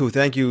goes back to,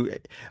 thank you.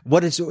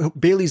 What is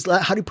Bailey's?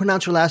 How do you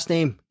pronounce her last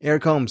name?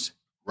 Eric Holmes.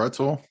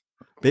 Retzel.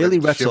 Bailey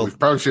Retzel. We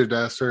probably should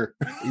have asked her.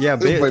 Yeah,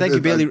 thank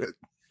you, Bailey.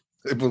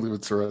 I believe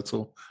it's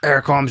Retzel.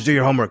 Eric Holmes, do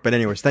your homework. But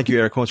anyways, thank you,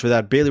 Eric Holmes, for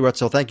that. Bailey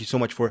Retzel, thank you so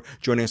much for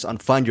joining us on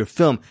Find Your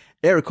Film.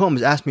 Eric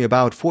Holmes asked me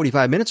about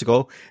 45 minutes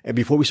ago, and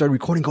before we started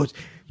recording, goes,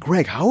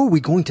 Greg, how are we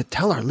going to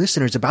tell our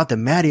listeners about the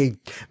Matty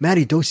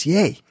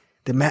dossier?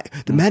 The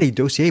Matty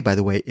dossier, by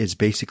the way, is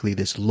basically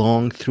this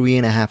long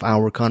 3.5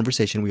 hour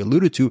conversation we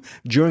alluded to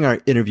during our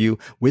interview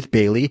with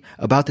Bailey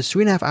about the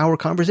 3.5 hour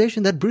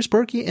conversation that Bruce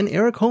Perky and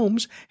Eric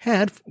Holmes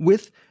had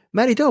with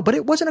Matty Doe. But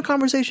it wasn't a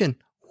conversation.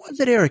 What was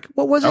it, Eric?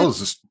 What was it? It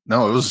was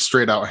a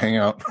straight out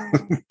hangout.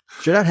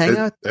 Straight out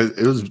hangout?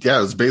 It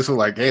was basically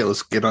like, hey,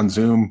 let's get on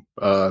Zoom,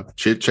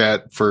 chit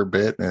chat for a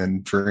bit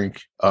and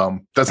drink.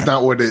 That's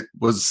not what it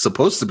was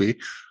supposed to be,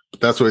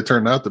 but that's what it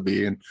turned out to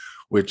be, and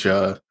which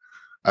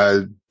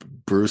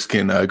Bruce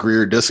can agree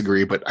or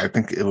disagree, but I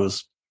think it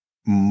was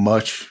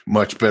much,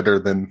 much better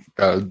than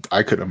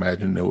I could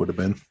imagine it would have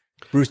been.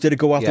 Bruce, did it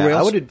go off the rails?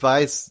 I would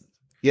advise,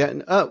 I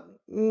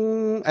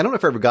don't know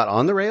if I ever got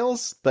on the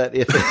rails, but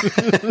if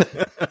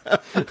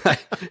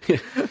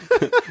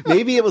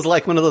maybe it was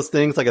like one of those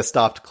things, like a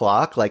stopped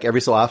clock, like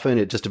every so often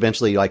it just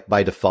eventually, like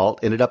by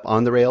default, ended up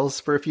on the rails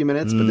for a few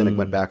minutes, but then it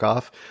went back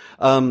off.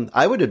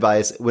 I would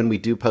advise when we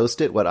do post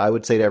it, what I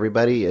would say to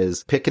everybody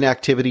is pick an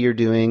activity you're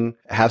doing,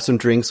 have some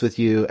drinks with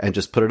you, and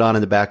just put it on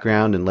in the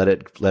background and let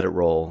it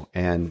roll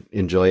and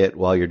enjoy it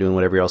while you're doing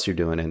whatever else you're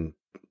doing, and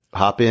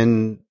hop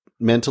in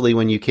mentally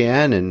when you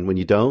can, and when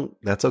you don't,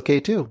 that's okay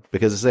too,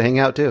 because it's a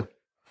hangout too.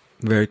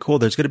 Very cool.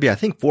 There's going to be, I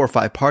think, 4 or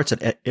 5 parts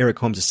that Eric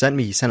Holmes has sent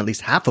me. He sent at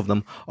least half of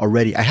them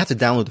already. I have to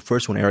download the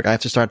first one, Eric. I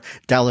have to start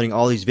downloading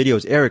all these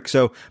videos. Eric,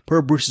 so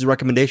per Bruce's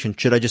recommendation,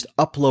 should I just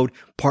upload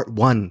part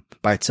 1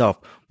 by itself,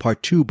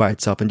 part 2 by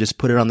itself, and just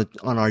put it on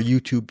our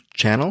YouTube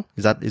channel?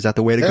 Is that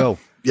the way to go?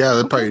 Yeah,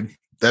 that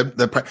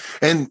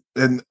probably,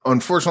 and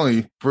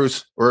unfortunately,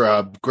 Bruce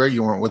or Greg,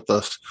 you weren't with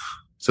us.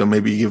 So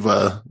maybe give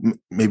a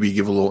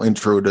little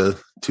intro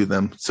to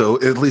them, so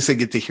at least they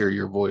get to hear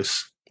your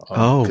voice.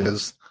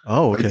 Because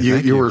Oh, okay.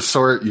 You were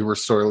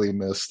sorely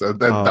missed.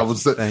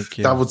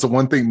 That was the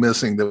one thing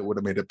missing that would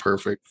have made it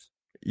perfect.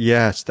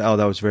 Yes. Oh,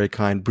 that was very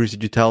kind. Bruce,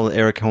 did you tell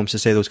Eric Holmes to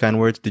say those kind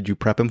words? Did you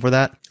prep him for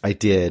that? I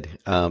did.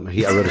 I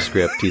wrote a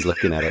script. He's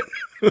looking at it.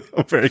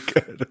 Oh, very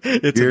good.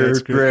 It's Dear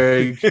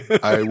Greg,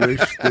 I wish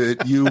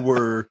that you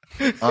were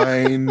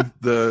in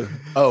the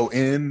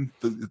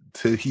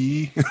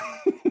he.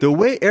 The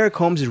way Eric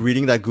Holmes is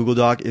reading that Google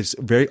Doc is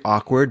very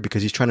awkward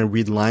because he's trying to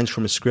read lines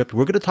from a script.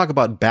 We're going to talk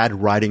about bad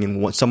writing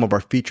in some of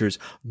our features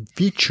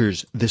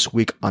this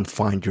week on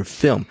Find Your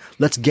Film.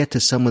 Let's get to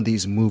some of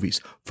these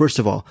movies. First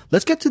of all,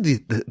 let's get to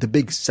the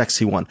big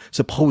sexy one.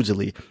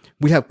 Supposedly,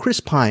 we have Chris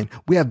Pine.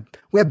 We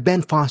have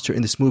Ben Foster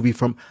in this movie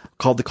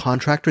called The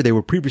Contractor. They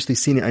were previously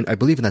seen in, I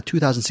believe, in that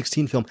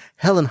 2016 film,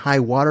 Hell and High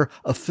Water,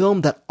 a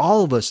film that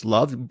all of us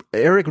loved.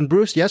 Eric and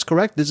Bruce, yes,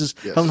 correct? This is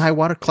Hell and High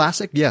Water,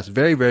 classic. Yes,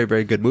 very, very,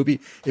 very good movie.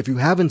 If you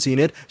haven't seen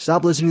it,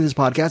 stop listening to this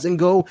podcast and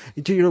go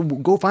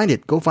find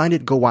it. Go find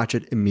it. Go watch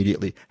it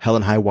immediately. Hell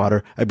and High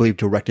Water, I believe,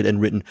 directed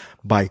and written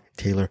by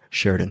Taylor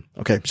Sheridan.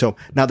 Okay, so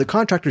now The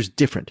Contractor is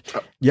different.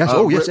 Yes.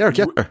 Yes, Eric.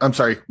 Yes, sir. I'm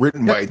sorry.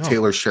 Written by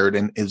Taylor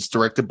Sheridan, is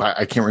directed by,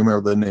 I can't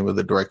remember the name of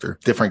the director.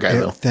 Different guy,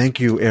 though. Thank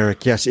you,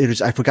 Eric. Yes, it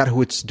is. I forgot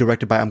who it's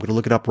directed by. I'm going to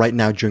look it up right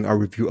now during our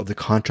review of The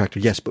Contractor.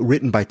 Yes, but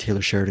written by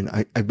Taylor Sheridan.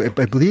 I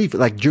believe,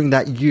 like, during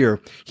that year,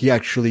 he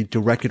actually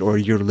directed, or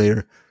a year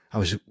later, I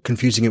was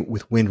confusing it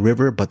with Wind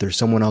River, but there's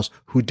someone else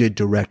who did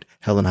direct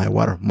Hell and High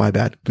Water. My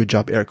bad. Good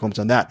job, Eric Holmes,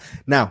 on that.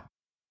 Now,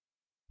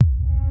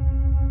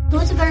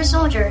 who's a better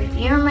soldier,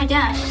 you or my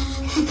dad?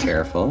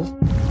 Careful.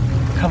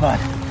 Come on,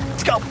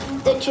 let's go.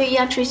 Did you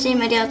actually see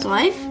my dad's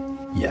wife?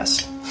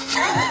 Yes.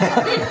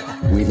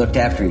 We looked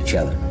after each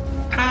other.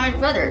 Kind of like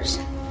brothers.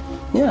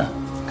 Yeah,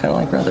 kind of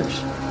like brothers.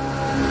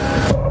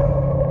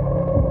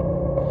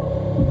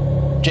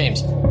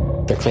 James,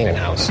 they're cleaning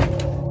house.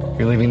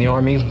 You're leaving the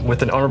Army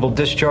with an honorable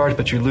discharge,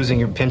 but you're losing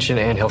your pension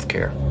and health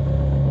care.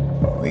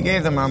 We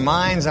gave them our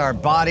minds, our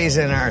bodies,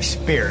 and our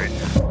spirit.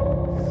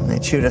 And they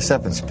chewed us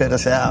up and spit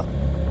us out.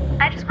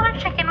 I just want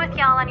to check in with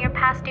y'all on your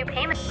past due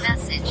payment.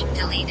 Message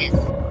deleted.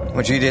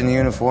 What you did in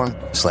uniform?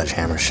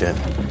 Sledgehammer shit.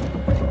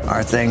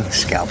 Our thing,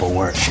 scalpel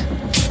work.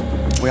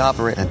 We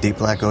operate a deep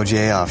black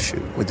OGA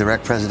offshoot with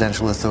direct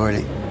presidential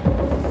authority.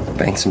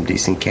 Bank some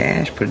decent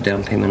cash, put a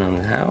down payment on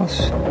the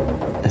house.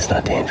 It's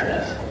not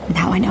dangerous.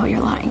 Now I know you're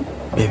lying.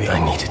 Baby,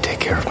 I need to take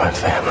care of my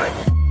family.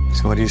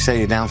 So what do you say,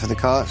 you down for the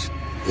cause?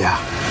 Yeah.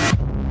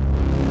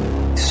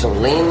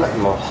 Salim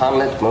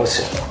Mohammed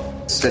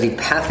Mohsen studied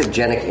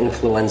pathogenic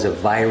influenza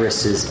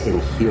viruses in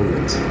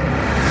humans.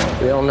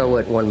 We all know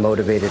what one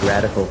motivated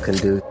radical can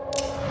do.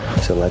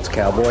 So let's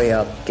cowboy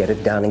up, get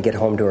it done, and get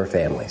home to our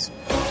families.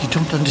 You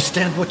don't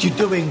understand what you're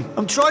doing.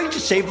 I'm trying to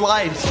save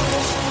lives.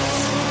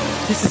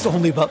 This is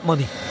only about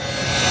money.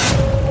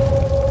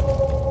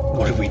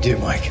 What do we do,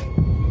 Mike?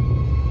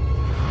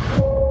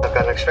 I've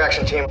got an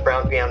extraction team,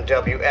 Brown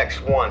BMW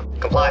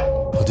X1. Comply.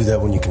 I'll do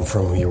that when you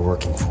confirm who you're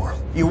working for.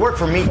 You work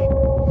for me.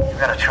 You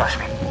gotta trust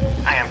me.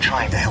 I am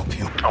trying to help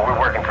you. Oh, we're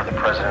working for the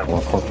president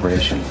Or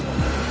corporation.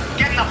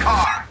 Get in the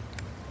car!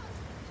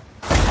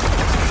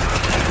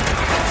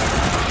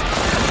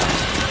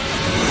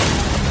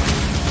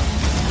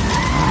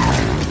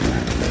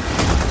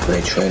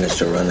 They train us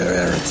to run their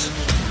errands.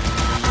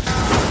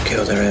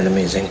 Kill their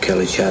enemies and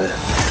kill each other.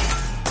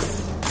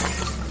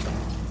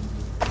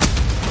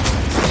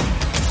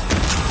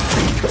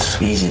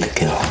 It's easy to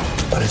kill,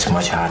 but it's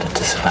much harder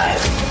to survive.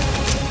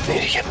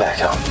 Need to get back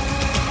home.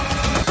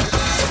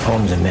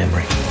 Home's a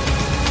memory.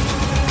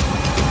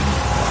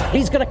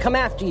 He's gonna come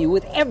after you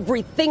with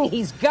everything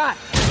he's got.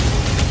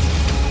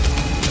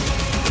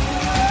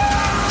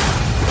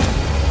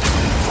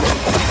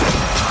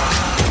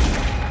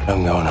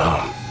 I'm going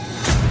home.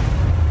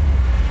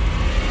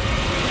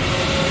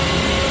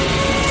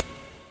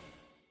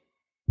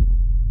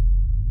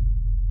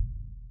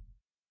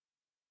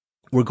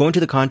 we're going to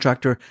The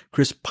Contractor.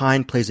 Chris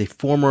Pine plays a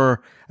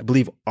former, I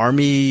believe,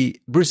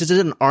 Army. Bruce, is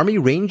it an Army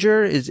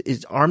Ranger?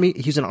 Is Army?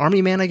 He's an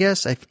Army man, I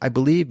guess. I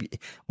believe.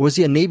 Was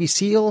he a Navy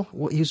SEAL?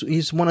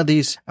 He's one of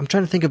these. I'm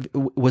trying to think of.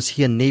 Was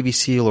he a Navy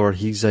SEAL or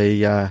he's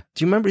a?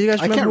 Do you remember? You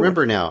guys remember? I can't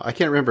remember now. I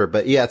can't remember,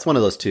 but yeah, it's one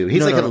of those two.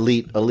 He's an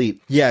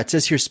elite. Yeah, it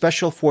says here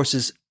Special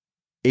Forces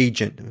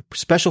agent,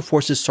 Special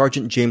Forces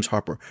Sergeant James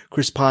Harper.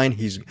 Chris Pine,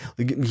 he's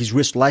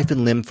risked life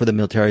and limb for the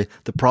military.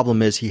 The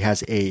problem is he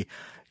has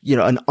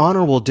an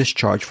honorable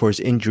discharge for his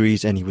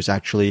injuries, and he was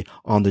actually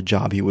on the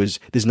job. This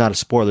is not a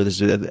spoiler. This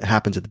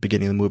happens at the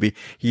beginning of the movie.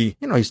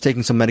 He's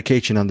taking some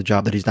medication on the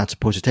job that he's not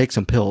supposed to take,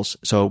 some pills.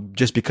 So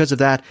just because of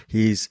that,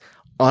 he's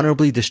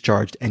honorably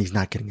discharged and he's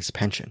not getting his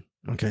pension.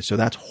 Okay. So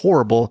that's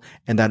horrible.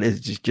 And that is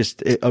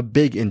just a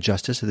big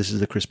injustice. So this is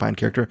the Chris Pine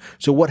character.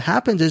 So what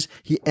happens is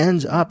he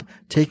ends up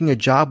taking a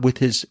job with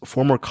his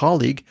former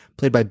colleague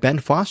played by Ben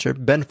Foster.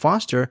 Ben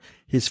Foster,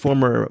 his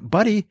former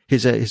buddy,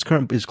 his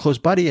close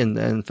buddy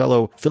and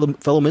fellow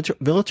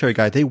military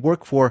guy. They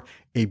work for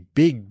a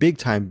big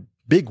time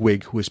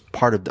bigwig who is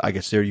part of, I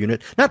guess, their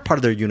unit. Not part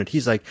of their unit.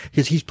 He's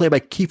played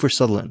by Kiefer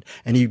Sutherland,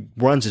 and he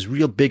runs this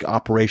real big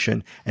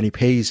operation, and he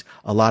pays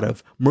a lot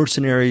of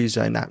mercenaries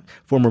and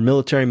former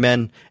military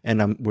men,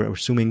 and we're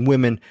assuming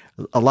women,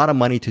 a lot of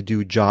money to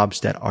do jobs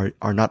that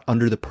are not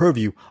under the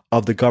purview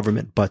of the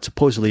government, but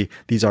supposedly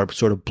these are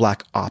sort of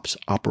black ops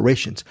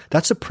operations.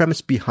 That's the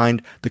premise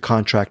behind The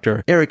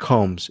Contractor. Eric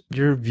Holmes,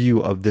 your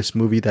view of this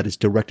movie that is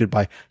directed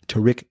by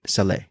Tariq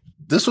Saleh.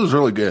 This was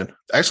really good.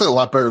 Actually, a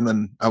lot better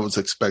than I was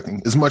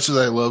expecting. As much as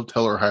I loved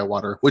Hell or High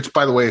Water, which,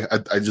 by the way,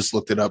 I just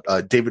looked it up.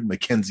 David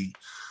Mackenzie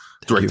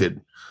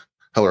directed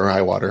Hell or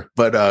High Water.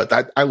 But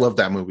I love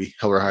that movie,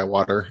 Hell or High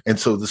Water. And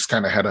so this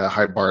kind of had a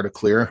high bar to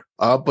clear.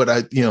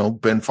 But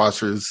Ben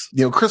Foster's,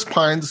 Chris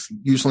Pine's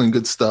usually in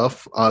good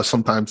stuff.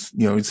 Sometimes,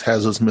 he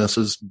has his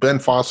misses. Ben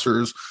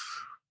Foster's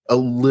a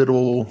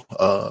little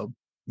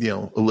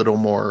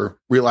more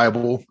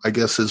reliable, I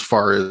guess, as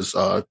far as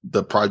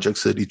the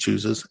projects that he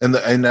chooses. And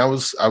I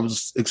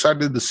was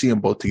excited to see them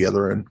both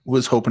together and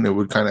was hoping it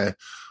would kind of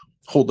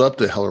hold up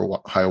to Hell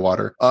or High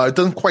Water. It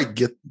doesn't quite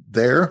get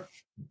there,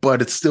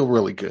 but it's still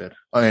really good.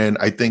 And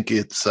I think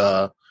it's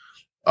it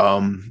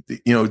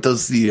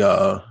does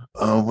the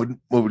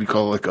what would you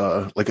call it?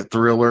 like a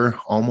thriller,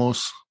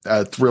 almost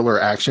a thriller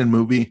action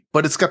movie,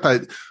 but it's got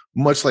that,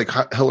 much like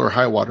Hell or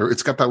High Water,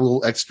 it's got that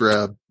little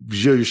extra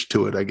zhuzh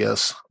to it, I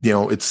guess.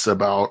 It's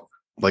about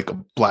like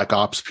black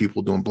ops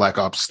people doing black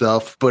ops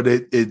stuff, but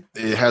it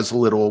has a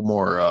little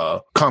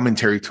more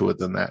commentary to it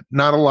than that.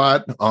 Not a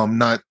lot,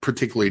 not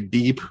particularly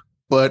deep,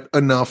 but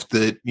enough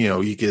that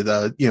you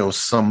get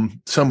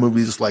some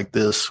movies like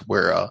this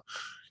where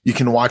you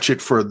can watch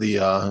it for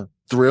the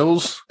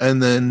thrills,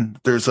 and then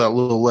there's a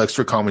little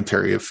extra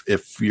commentary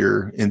if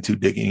you're into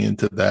digging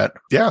into that.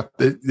 Yeah,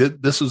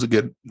 this was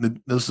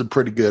a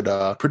pretty good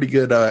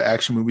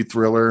action movie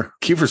thriller.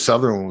 Kiefer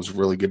Sutherland was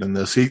really good in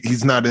this.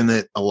 He's not in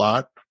it a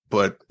lot,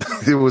 but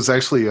it was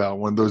actually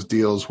one of those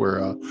deals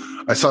where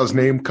I saw his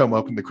name come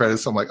up in the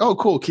credits. I'm like, oh,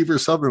 cool, Kiefer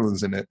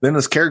Sutherland's in it. Then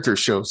his character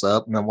shows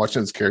up, and I'm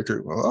watching his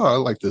character. Oh, I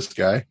like this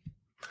guy.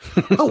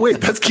 Oh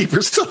wait, that's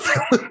Kiefer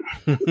Sutherland.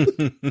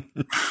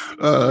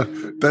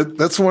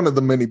 That's one of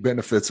the many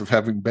benefits of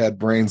having bad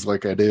brains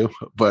like I do.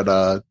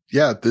 But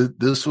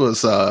this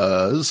was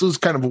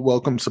kind of a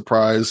welcome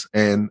surprise.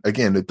 And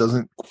again, it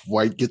doesn't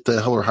quite get the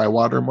Hell or High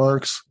Water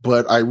marks,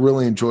 but I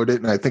really enjoyed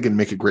it, and I think it'd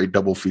make a great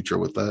double feature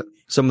with that.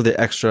 Some of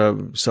the extra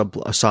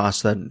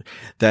sauce that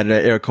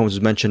Eric Holmes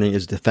was mentioning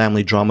is the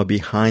family drama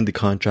behind The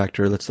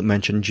Contractor. Let's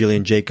mention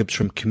Jillian Jacobs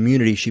from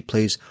Community. She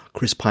plays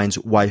Chris Pine's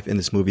wife in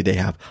this movie. They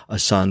have a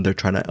son. They're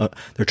trying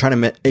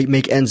to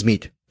make ends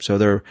meet. So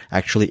they're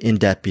actually in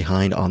debt,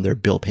 behind on their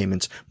bill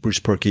payments. Bruce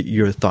Perky,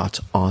 your thoughts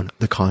on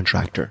The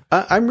Contractor?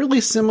 I'm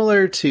really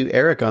similar to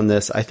Eric on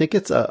this. I think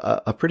it's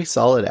a pretty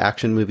solid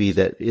action movie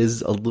that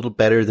is a little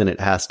better than it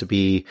has to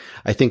be.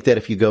 I think that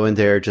if you go in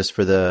there just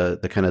for the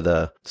kind of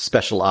the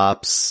special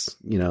ops,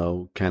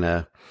 kind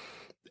of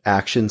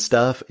action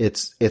stuff,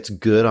 it's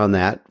good on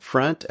that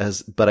front.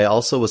 But I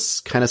also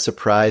was kind of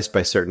surprised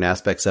by certain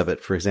aspects of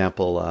it. For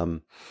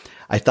example,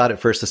 I thought at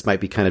first this might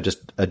be kind of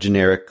just a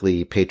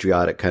generically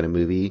patriotic kind of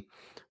movie,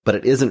 but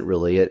it isn't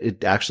really.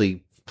 It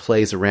actually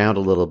plays around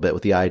a little bit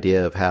with the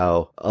idea of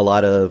how a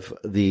lot of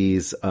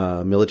these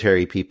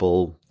military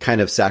people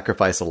kind of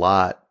sacrifice a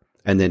lot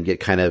and then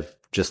get kind of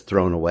just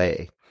thrown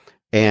away.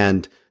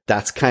 And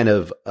that's kind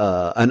of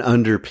an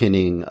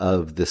underpinning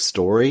of the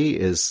story,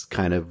 is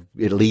kind of,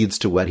 it leads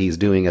to what he's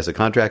doing as a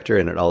contractor,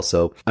 and it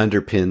also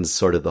underpins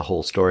sort of the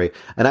whole story.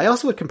 And I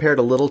also would compare it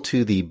a little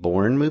to the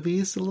Bourne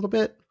movies a little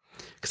bit,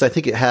 because I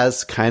think it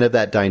has kind of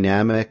that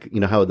dynamic,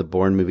 how the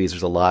Bourne movies,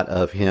 there's a lot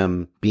of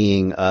him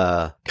being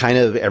kind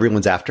of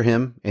everyone's after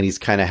him, and he's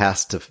kind of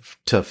has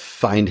to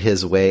find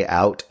his way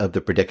out of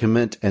the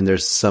predicament. And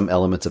there's some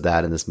elements of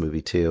that in this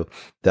movie too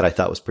that I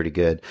thought was pretty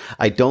good.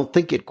 I don't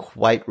think it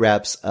quite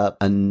wraps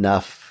up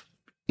enough.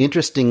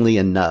 Interestingly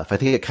enough, I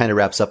think it kind of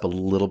wraps up a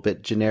little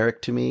bit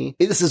generic to me.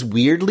 This is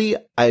weirdly,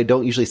 I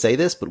don't usually say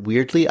this, but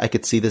weirdly, I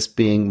could see this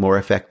being more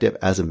effective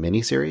as a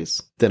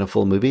miniseries than a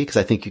full movie, because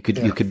I think you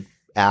could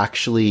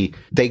actually,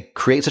 they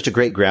create such a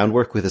great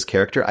groundwork with his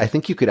character. I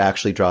think you could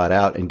actually draw it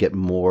out and get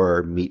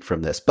more meat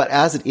from this. But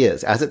as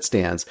it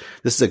stands,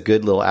 this is a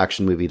good little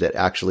action movie that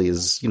actually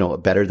is,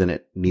 better than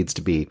it needs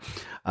to be.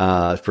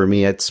 For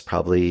me, it's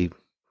probably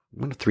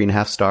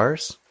 3.5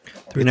 stars.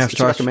 3.5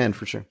 stars. Recommend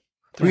for sure.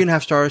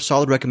 3.5 stars.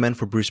 Solid recommend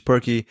for Bruce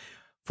Perky.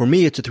 For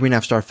me, it's a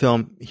 3.5 star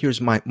film.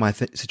 Here's my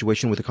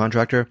situation with The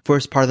Contractor.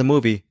 First part of the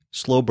movie,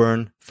 slow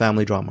burn,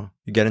 family drama.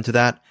 You get into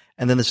that.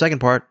 And then the second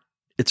part,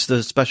 it's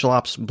the special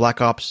ops, black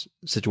ops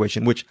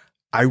situation, which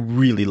I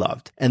really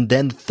loved. And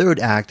then the third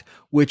act,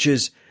 which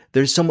is,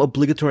 there's some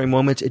obligatory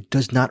moments. It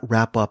does not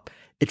wrap up.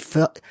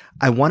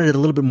 I wanted a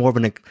little bit more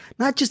of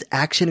not just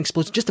action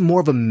explosion, just more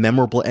of a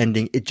memorable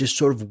ending. It just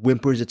sort of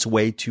whimpers its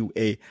way to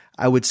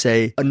I would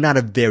say, not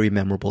a very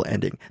memorable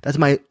ending. That's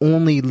my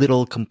only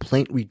little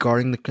complaint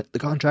regarding the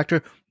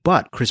Contractor.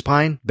 But Chris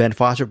Pine, Ben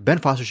Foster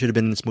should have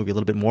been in this movie a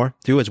little bit more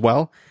too as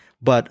well.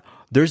 But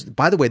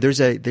By the way, there's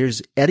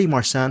Eddie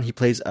Marsan. He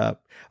plays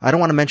I don't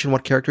want to mention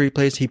what character he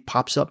plays. He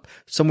pops up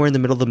somewhere in the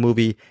middle of the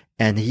movie,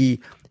 and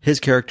his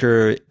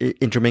character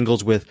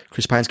intermingles with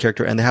Chris Pine's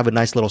character, and they have a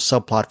nice little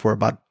subplot for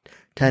about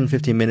 10,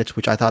 15 minutes,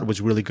 which I thought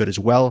was really good as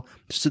well.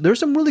 So there's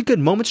some really good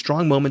moments,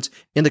 strong moments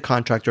in The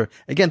Contractor.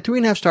 Again,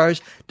 3.5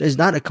 stars is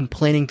not a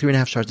complaining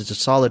 3.5 stars. It's a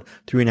solid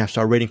 3.5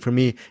 star rating for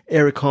me.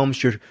 Eric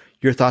Holmes,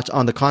 your thoughts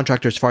on The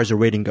Contractor as far as the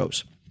rating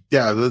goes?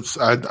 Yeah,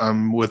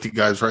 I'm with you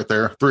guys right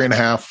there.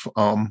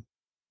 3.5.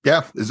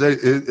 Yeah,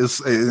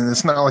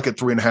 it's not like a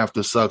 3.5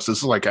 that sucks.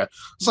 It's like a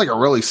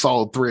really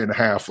solid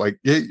 3.5. Like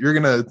you're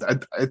gonna,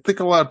 I think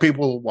a lot of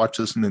people will watch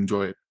this and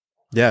enjoy it.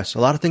 Yes, a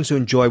lot of things to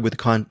enjoy with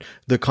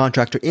The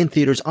Contractor in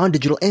theaters, on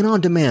digital, and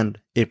on demand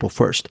April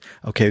 1st.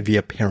 Okay,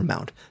 via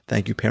Paramount.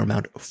 Thank you,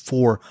 Paramount,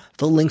 for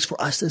the links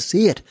for us to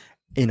see it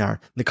in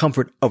the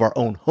comfort of our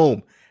own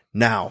home.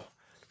 Now,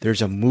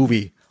 there's a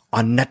movie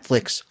on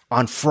Netflix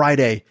on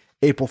Friday,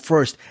 April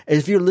 1st.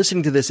 If you're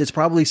listening to this, it's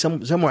probably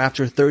somewhere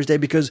after Thursday,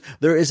 because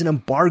there is an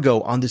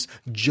embargo on this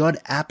Judd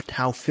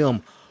Apatow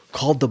film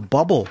called The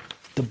Bubble.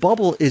 The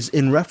Bubble is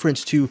in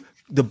reference to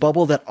the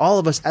bubble that all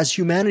of us as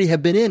humanity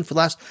have been in for the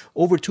last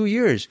over 2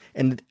 years.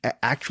 And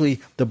actually,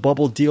 The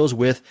Bubble deals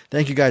with,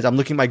 thank you guys, I'm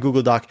looking at my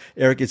Google Doc.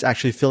 Eric is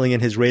actually filling in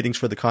his ratings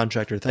for The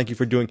Contractor. Thank you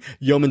for doing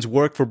yeoman's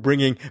work for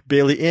bringing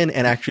Bailey in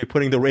and actually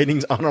putting the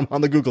ratings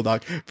on the Google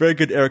Doc. Very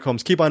good, Eric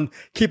Holmes. Keep on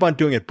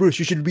doing it. Bruce,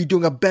 you should be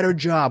doing a better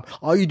job.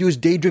 All you do is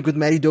day drink with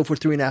Matty Doe for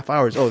 3.5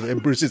 hours. Oh,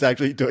 and Bruce is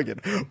actually doing it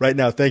right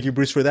now. Thank you,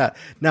 Bruce, for that.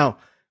 Now,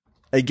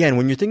 again,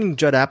 when you're thinking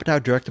Judd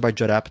Apatow, directed by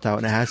Judd Apatow,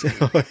 and it has,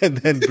 and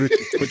then Bruce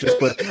would just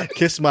put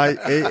 "kiss my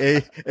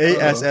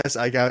ASS."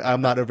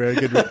 I'm not a very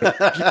good.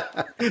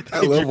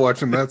 I love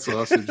watching that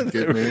sausage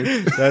get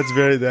made.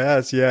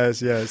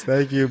 Yes.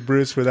 Thank you,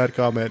 Bruce, for that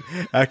comment.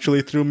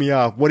 Actually threw me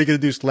off. What are you gonna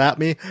do? Slap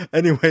me?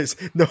 Anyways,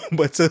 no.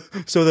 But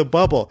so The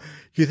Bubble.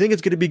 You think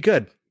it's gonna be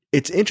good?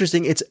 It's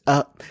interesting.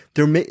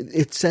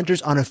 It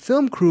centers on a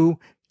film crew,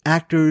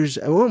 actors,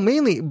 well,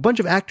 mainly a bunch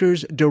of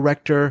actors,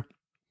 director,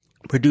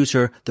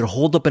 producer. They're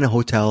holed up in a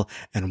hotel,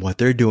 and what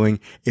they're doing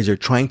is they're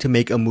trying to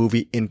make a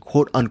movie in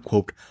quote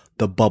unquote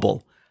The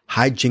Bubble.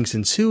 Hijinks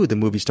ensue. The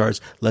movie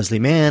stars Leslie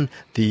Mann,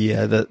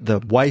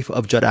 the wife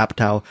of Judd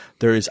Apatow.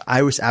 There is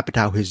Iris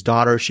Apatow, his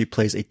daughter. She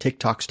plays a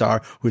TikTok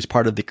star who is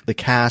part of the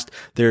cast.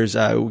 There's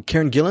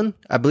Karen Gillan,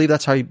 I believe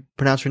that's how you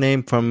pronounce her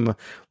name. From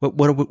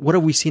what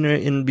have we seen her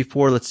in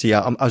before? Let's see.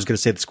 I was going to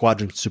say The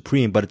Squadron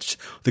Supreme, but it's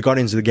the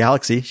Guardians of the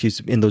Galaxy.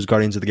 She's in those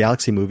Guardians of the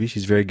Galaxy movies.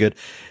 She's very good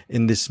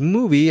in this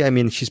movie. I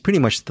mean, she's pretty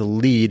much the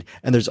lead.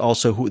 And there's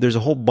a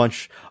whole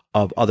bunch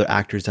of other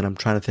actors that I'm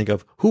trying to think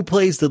of. Who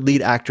plays the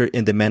lead actor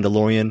in The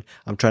Mandalorian?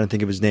 I'm trying to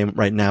think of his name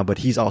right now, but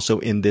he's also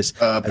in this.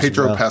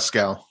 Pedro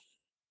Pascal.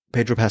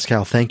 Pedro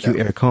Pascal. Thank you,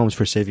 Eric Holmes,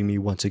 for saving me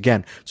once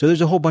again. So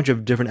there's a whole bunch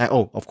of different,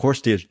 of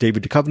course, there's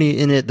David Duchovny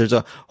in it. There's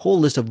a whole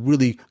list of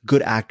really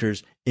good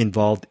actors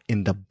involved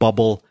in The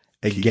Bubble.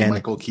 Again,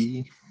 Keegan-Michael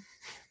Key.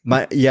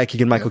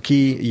 Keegan-Michael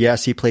Key.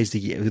 Yes, he plays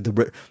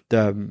the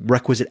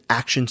requisite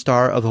action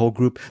star of the whole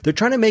group. They're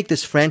trying to make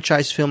this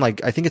franchise film,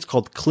 like, I think it's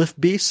called Cliff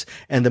Beasts,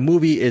 and the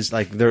movie is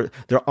like, they're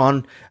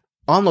on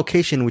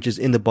location, which is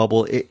in the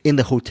bubble, in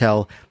the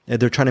hotel.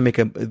 They're trying to make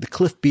the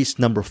Cliff Beast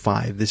number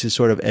 5. This is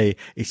sort of a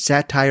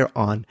satire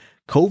on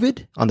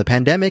COVID, on the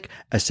pandemic,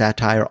 a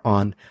satire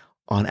on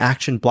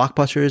action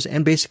blockbusters,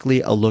 and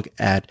basically a look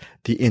at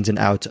the ins and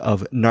outs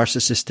of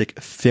narcissistic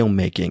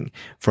filmmaking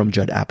from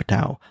Judd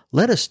Apatow.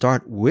 Let us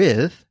start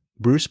with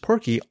Bruce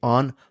Perky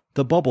on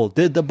The Bubble.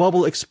 Did The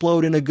Bubble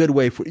explode in a good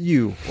way for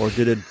you, or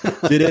did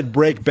it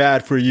break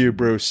bad for you,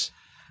 Bruce?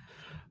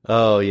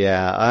 Oh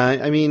yeah,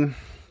 I mean,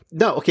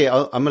 no. Okay,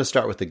 I'm going to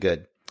start with the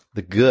good.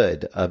 The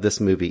good of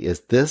this movie is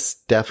this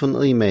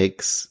definitely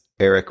makes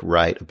Eric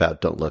right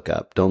about Don't Look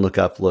Up. Don't Look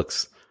Up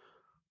looks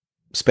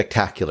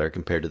spectacular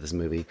compared to this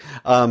movie.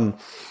 I'm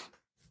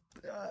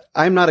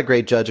not a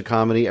great judge of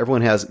comedy.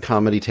 Everyone has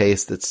comedy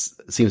taste that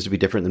seems to be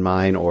different than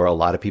mine, or a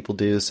lot of people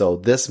do. So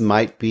this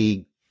might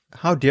be.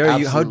 How dare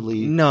you?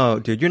 No,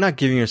 dude, you're not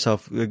giving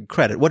yourself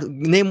credit. What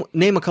name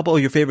a couple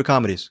of your favorite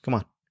comedies?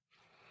 Come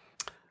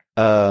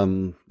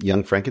on.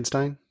 Young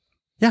Frankenstein.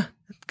 Yeah,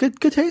 good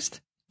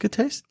taste. Good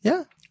taste.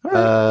 Yeah.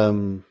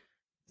 All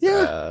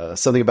right.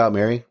 Something About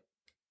Mary.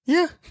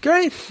 Yeah,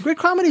 great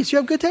comedies. You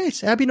have good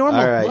taste. Abby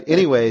Normal. All right.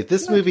 Anyway,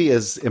 this movie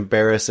is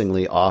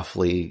embarrassingly,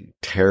 awfully,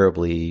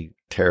 terribly,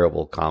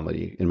 terrible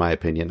comedy, in my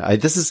opinion. I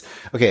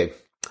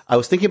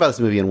was thinking about this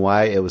movie and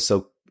why it was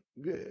so.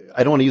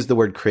 I don't want to use the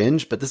word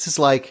cringe, but this is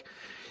like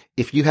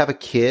if you have a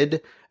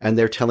kid and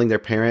they're telling their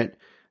parent,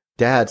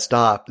 "Dad,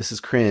 stop. This is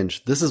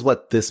cringe." This is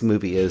what this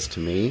movie is to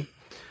me.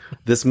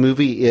 This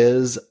movie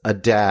is a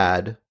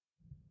dad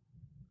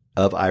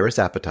of Iris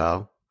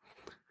Apatow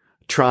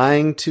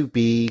trying to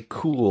be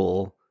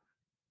cool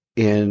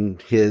in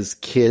his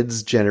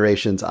kids'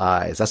 generation's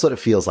eyes. That's what it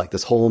feels like.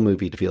 This whole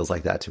movie feels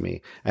like that to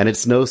me. And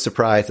it's no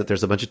surprise that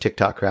there's a bunch of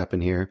TikTok crap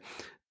in here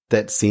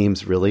that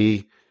seems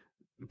really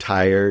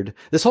tired.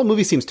 This whole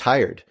movie seems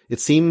tired. It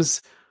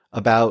seems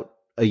about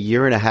a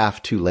year and a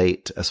half too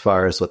late as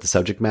far as what the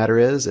subject matter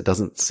is. It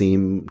doesn't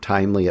seem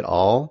timely at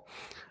all.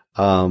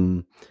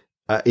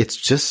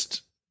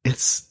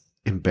 It's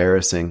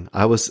embarrassing.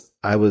 It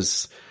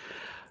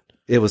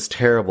was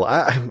terrible.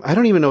 I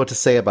don't even know what to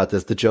say about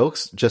this. The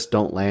jokes just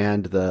don't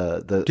land.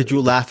 Did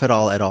you laugh at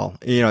all? At all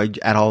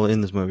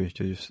in this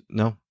movie?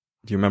 No?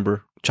 Do you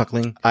remember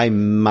chuckling? I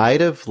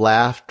might have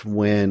laughed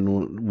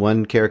when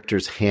one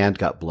character's hand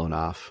got blown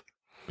off.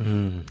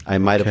 I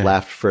might have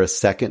laughed for a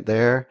second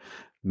there.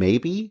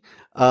 Maybe.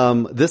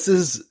 This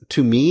is,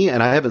 to me,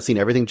 and I haven't seen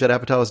everything Judd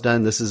Apatow has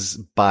done, this is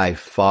by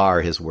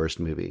far his worst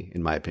movie,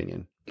 in my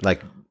opinion.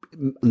 Like,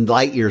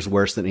 light years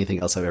worse than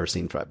anything else I've ever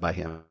seen by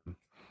him.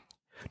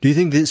 Do you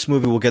think this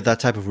movie will get that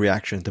type of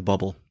reaction, The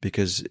Bubble?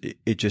 Because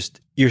it just,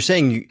 you're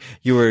saying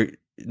you were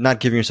not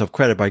giving yourself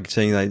credit by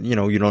saying that,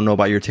 you don't know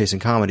about your taste in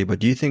comedy, but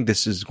do you think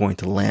this is going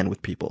to land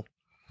with people?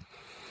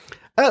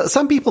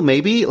 Some people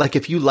maybe. Like,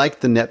 if you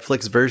like the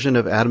Netflix version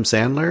of Adam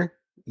Sandler,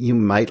 you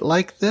might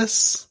like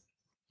this.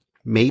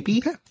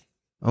 Maybe.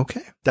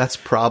 Okay. That's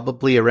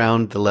probably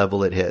around the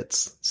level it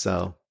hits.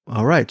 So.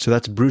 All right. So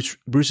that's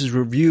Bruce's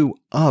review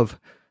of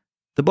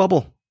The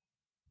Bubble.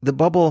 The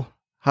Bubble.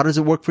 How does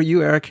it work for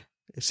you, Eric?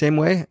 Same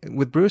way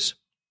with Bruce?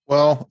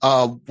 Well,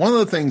 one of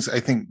the things I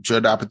think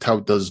Judd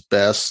Apatow does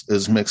best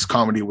is mix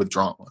comedy with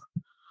drama.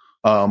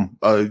 In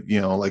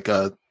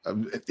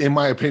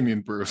my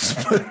opinion, Bruce.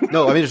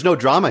 No, I mean, there's no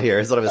drama here,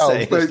 is what I was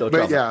saying.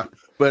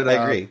 But I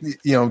agree.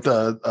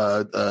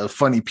 The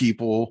funny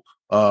people,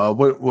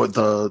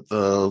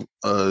 the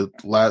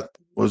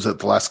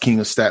Last King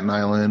of Staten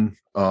Island,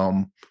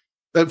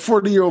 that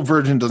 40-Year-Old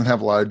Virgin doesn't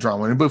have a lot of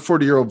drama in it, but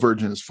 40-Year-Old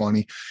Virgin is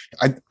funny.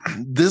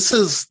 This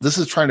is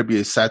trying to be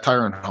a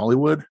satire on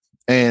Hollywood,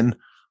 and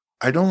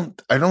I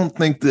don't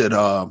think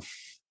that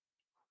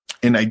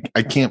and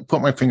I can't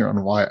put my finger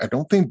on why. I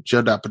don't think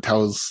Judd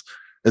Apatow is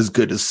as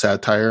good as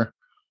satire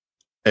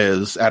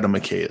as Adam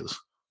McKay is.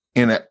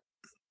 And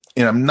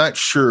I'm not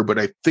sure, but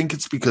I think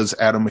it's because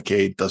Adam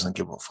McKay doesn't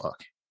give a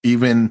fuck.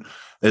 Even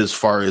as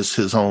far as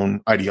his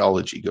own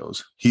ideology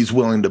goes, he's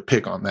willing to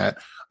pick on that.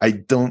 I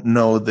don't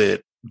know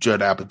that Judd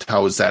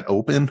Apatow is that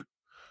open.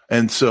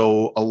 And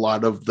so a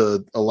lot of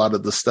the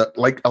stuff,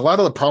 like a lot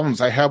of the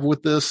problems I have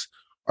with this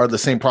are the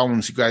same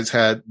problems you guys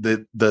had,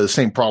 the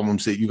same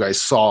problems that you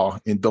guys saw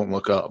in Don't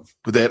Look Up.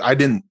 But that I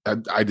didn't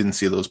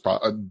see those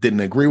didn't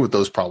agree with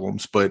those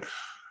problems. But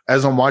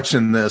as I'm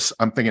watching this,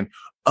 I'm thinking,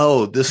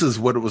 oh, this is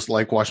what it was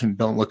like watching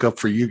Don't Look Up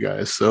for you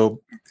guys.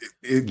 So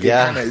it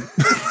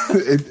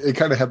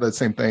kind of had that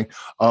same thing.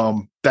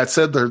 That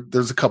said,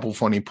 there's a couple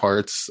funny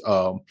parts.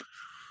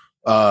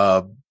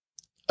 Pedro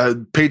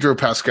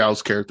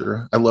Pascal's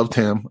character, I loved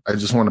him. I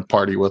just want to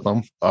party with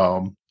him.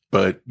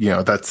 But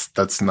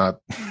that's not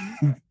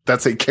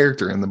that's a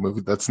character in the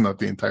movie. That's not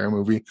the entire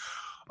movie.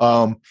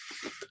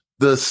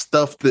 The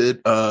stuff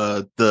that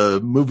the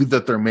movie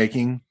that they're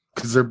making,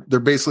 because they're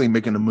basically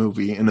making a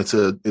movie, and it's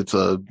a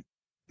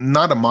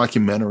not a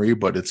mockumentary,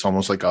 but it's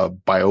almost like a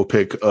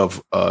biopic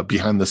of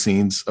behind the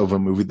scenes of a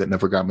movie that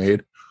never got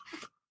made.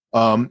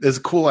 It's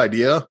a cool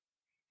idea.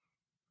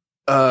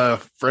 A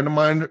friend of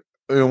mine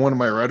in one of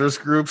my writers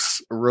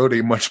groups wrote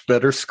a much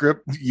better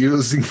script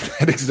using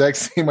that exact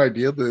same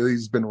idea that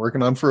he's been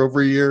working on for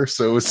over a year.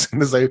 So as soon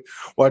as I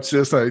watch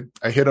this, I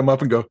hit him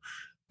up and go,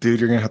 dude,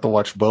 you're going to have to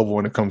watch Bubble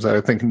when it comes out.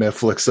 I think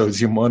Netflix owes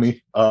you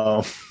money.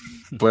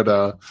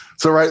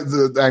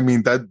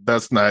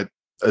 That's not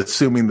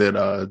assuming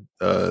that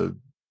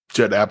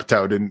Judd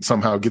Apatow didn't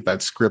somehow get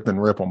that script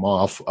and rip him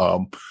off.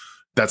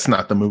 That's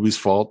not the movie's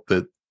fault.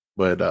 This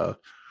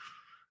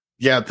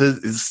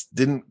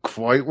didn't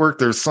quite work.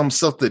 There's some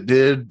stuff that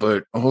did,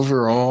 but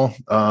overall,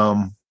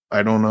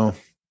 I don't know.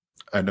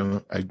 I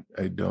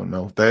don't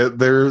know.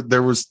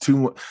 There was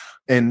too,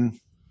 and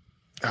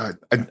I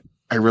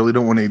really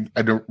don't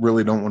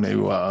want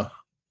to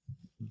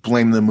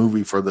blame the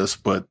movie for this,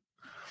 but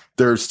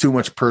there's too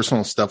much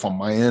personal stuff on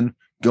my end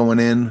going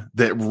in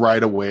that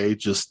right away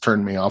just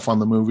turned me off on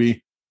the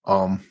movie.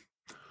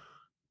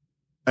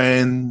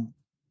 And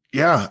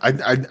yeah,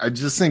 I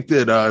just think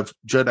that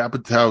Judd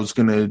Apatow is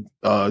going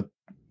to,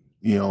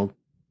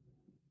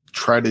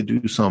 try to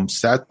do some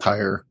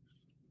satire.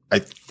 I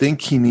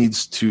think he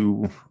needs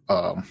to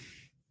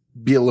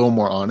be a little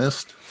more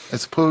honest, I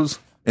suppose,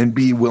 and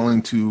be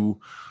willing to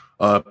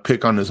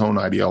pick on his own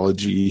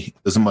ideology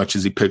as much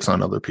as he picks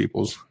on other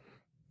people's.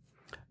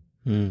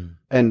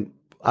 And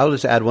I'll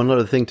just add one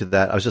other thing to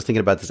that. I was just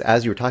thinking about this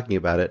as you were talking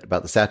about it,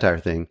 about the satire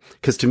thing.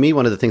 Because to me,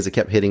 one of the things that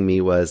kept hitting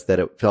me was that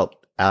it felt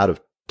out of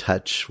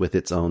touch with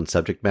its own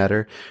subject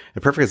matter.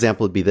 A perfect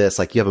example would be this,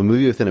 like you have a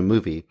movie within a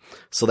movie.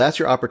 So that's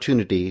your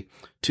opportunity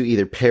to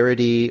either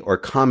parody or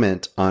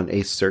comment on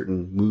a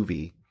certain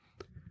movie.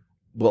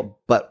 Well,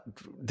 but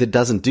it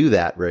doesn't do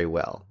that very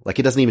well. Like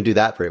it doesn't even do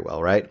that very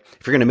well, right?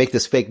 If you're going to make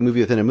this fake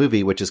movie within a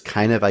movie, which is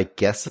kind of, I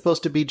guess,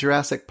 supposed to be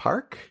Jurassic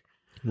Park.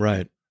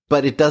 Right.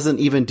 But it doesn't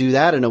even do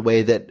that in a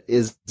way that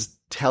is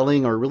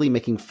telling or really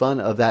making fun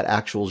of that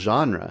actual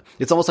genre.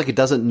 It's almost like it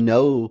doesn't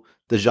know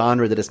the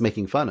genre that it's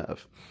making fun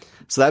of.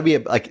 So that'd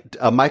be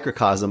a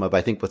microcosm of,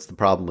 I think, what's the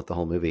problem with the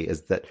whole movie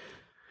is that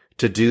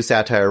to do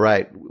satire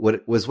right,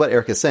 what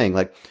Eric is saying,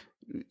 like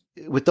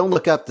with Don't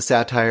Look Up, the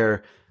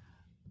satire,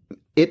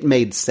 it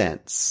made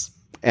sense.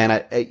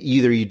 And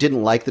either you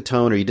didn't like the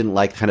tone or you didn't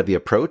like kind of the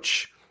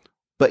approach,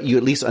 but you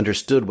at least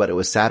understood what it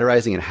was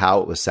satirizing and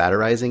how it was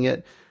satirizing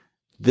it.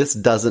 This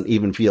doesn't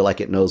even feel like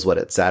it knows what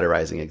it's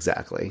satirizing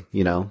exactly,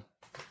 you know?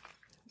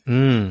 I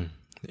mean,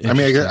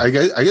 I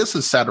guess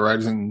it's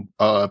satirizing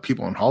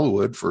people in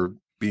Hollywood for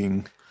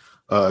being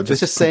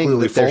just saying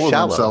that they're full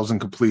of themselves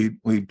and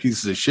completely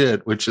pieces of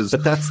shit, which is...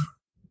 But that's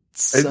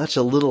such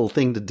a little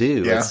thing to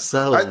do. Yeah. It's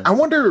so... I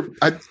wonder...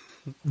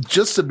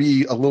 just to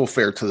be a little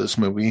fair to this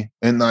movie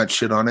and not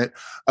shit on it,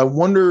 I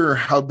wonder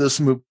how this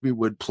movie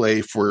would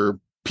play for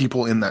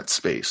people in that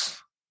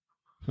space.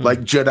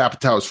 Like Judd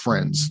Apatow's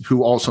friends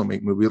who also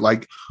make movies.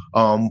 Like,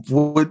 what's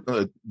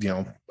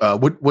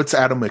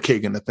Adam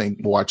McKay gonna think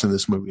watching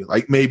this movie?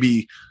 Like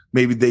maybe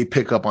they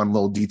pick up on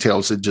little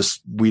details that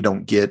just we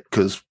don't get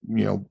because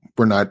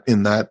we're not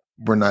in that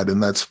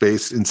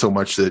space in so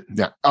much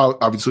that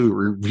obviously we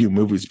review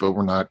movies, but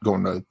we're not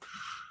going to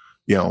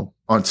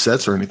on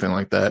sets or anything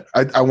like that.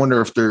 I wonder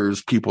if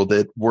there's people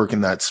that work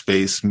in that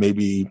space.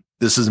 Maybe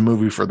this is a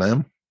movie for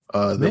them.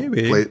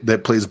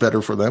 That plays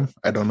better for them.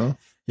 I don't know.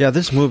 Yeah,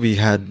 this movie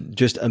had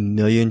just a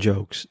million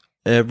jokes.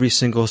 Every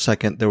single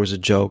second there was a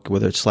joke,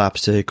 whether it's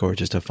slapstick or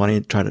just a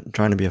funny, trying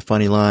to be a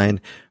funny line.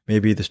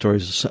 Maybe the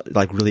story's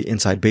like really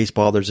inside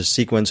baseball. There's a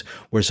sequence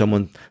where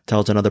someone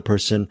tells another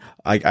person,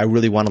 I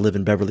really want to live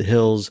in Beverly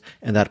Hills.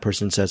 And that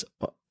person says,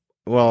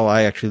 well,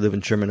 I actually live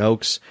in Sherman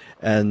Oaks.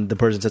 And the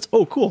person says,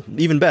 oh, cool,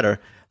 even better.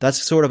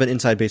 That's sort of an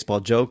inside baseball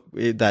joke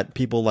that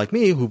people like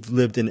me who've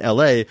lived in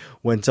LA,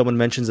 when someone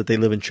mentions that they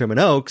live in Sherman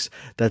Oaks,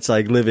 that's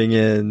like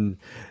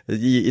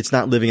it's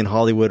not living in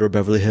Hollywood or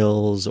Beverly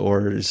Hills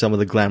or some of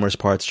the glamorous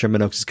parts.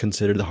 Sherman Oaks is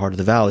considered the heart of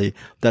the valley.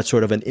 That's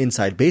sort of an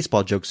inside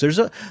baseball joke. So there's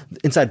a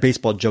inside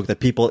baseball joke that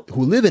people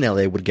who live in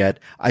LA would get.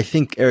 I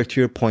think, Eric, to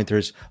your point,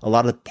 there's a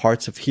lot of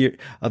parts of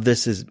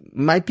this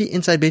might be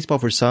inside baseball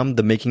for some,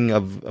 the making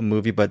of a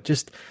movie, but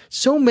just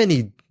so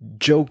many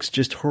jokes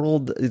just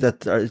hurled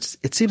that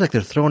it seems like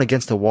they're thrown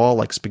against the wall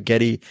like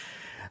spaghetti,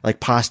 like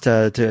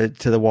pasta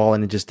to the wall,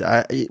 and it just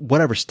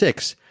whatever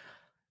sticks,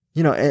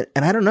 and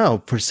I don't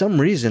know, for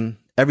some reason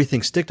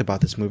everything sticked about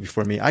this movie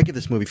for me. I give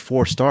this movie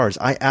 4 stars.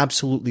 I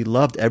absolutely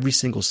loved every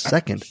single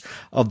second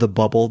of The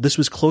Bubble. This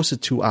was close to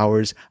 2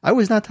 hours. I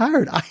was not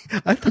tired. I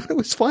thought it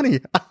was funny.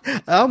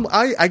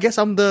 I guess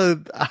I'm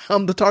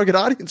the target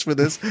audience for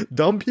this.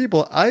 Dumb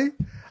people. I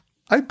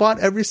bought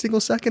every single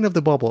second of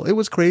The Bubble. It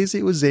was crazy.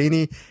 It was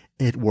zany.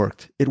 It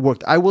worked.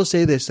 I will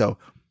say this, though.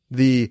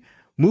 The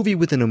movie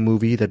within a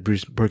movie that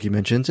Bruce Berkey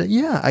mentions,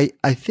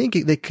 I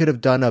think they could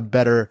have done a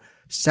better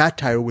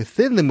satire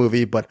within the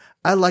movie, but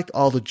I liked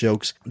all the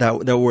jokes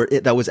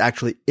that was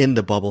actually in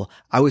The Bubble.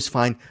 I was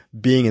fine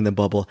being in The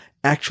Bubble.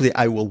 Actually,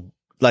 I will...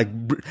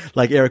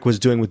 Like Eric was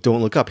doing with Don't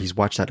Look Up. He's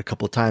watched that a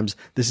couple of times.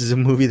 This is a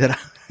movie that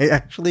I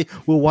actually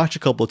will watch a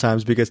couple of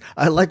times because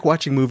I like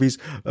watching movies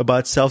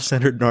about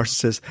self-centered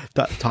narcissists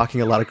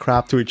talking a lot of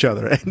crap to each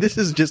other. And this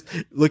is just,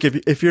 look,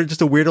 if you're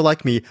just a weirdo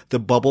like me, The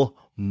Bubble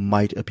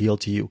might appeal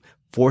to you.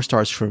 4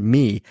 stars for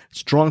me.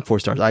 Strong 4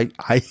 stars.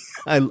 I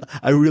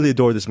really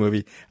adore this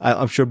movie.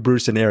 I'm sure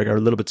Bruce and Eric are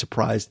a little bit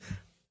surprised.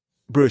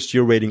 Bruce,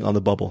 your rating on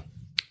The Bubble?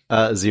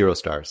 0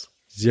 stars.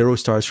 0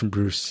 stars from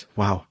Bruce.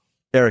 Wow.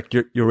 Eric,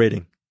 your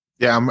rating?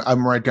 Yeah,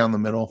 I'm right down the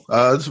middle.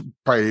 It's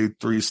probably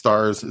 3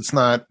 stars. It's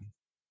not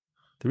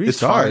 3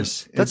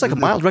 stars. Fine. That's like a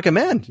mild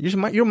recommend.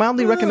 You're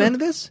mildly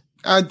recommended this?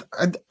 I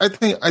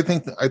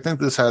think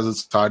this has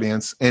its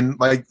audience, and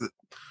like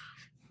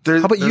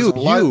how about you?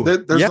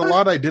 There's a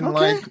lot I didn't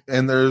like,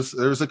 and there's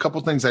a couple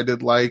things I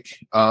did like.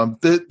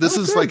 This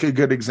is like a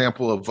good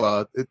example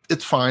of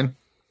it's fine.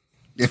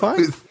 It's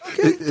fine.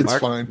 Okay. It's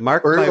fine.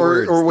 Mark my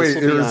words. Or wait,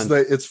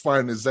 it's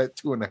fine. Is that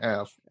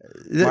 2.5?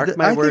 Mark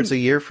my words. A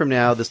year from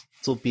now, this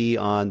will be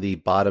on the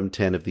bottom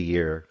 10 of the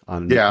year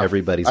on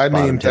everybody's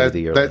bottom 10 of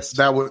the year list.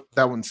 That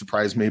wouldn't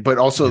surprise me. But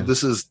also,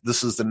 this is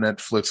the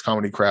Netflix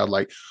comedy crowd.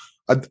 Like,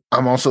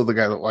 I'm also the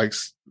guy that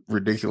likes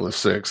Ridiculous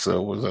 6.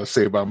 So what does that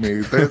say about me?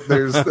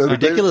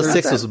 Ridiculous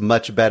 6 was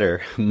much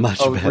better.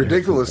 Better.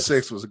 Ridiculous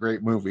 6 was a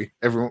great movie.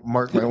 Everyone,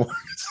 mark my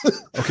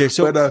words. Okay,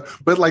 so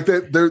but like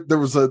there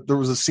was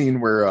a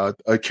scene where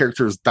a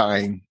character is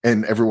dying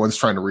and everyone's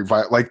trying to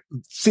revive. Like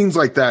scenes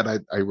like that,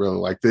 I really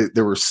liked.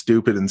 They were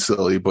stupid and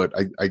silly, but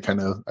I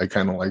kind of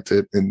liked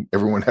it. And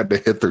everyone had to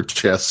hit their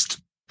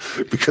chest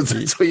because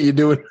that's what you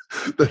do.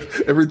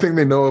 Everything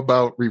they know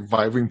about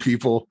reviving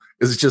people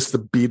is just to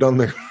beat on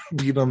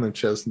their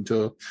chest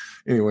until.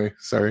 Anyway,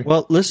 sorry.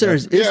 Well,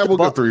 listeners, we'll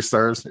go 3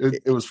 stars.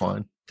 It was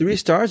fine. 3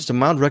 stars. It's a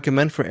mild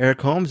recommend for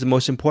Eric Holmes. The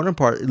most important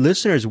part,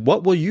 listeners,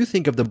 what will you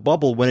think of The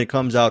Bubble when it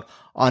comes out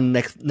on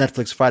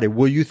Netflix Friday.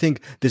 Will you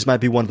think this might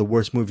be one of the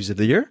worst movies of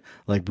the year?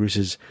 Like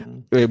Bruce's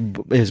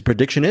his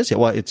prediction is?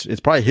 Well, it's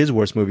probably his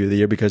worst movie of the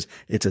year because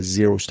it's a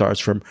 0 stars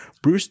from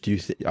Bruce. Do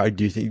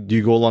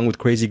you go along with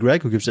Crazy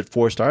Greg, who gives it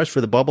 4 stars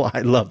for The Bubble?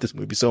 I love this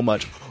movie so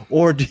much.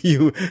 Or do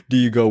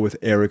you go with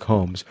Eric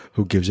Holmes,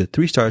 who gives it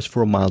 3 stars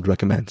for a mild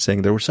recommend,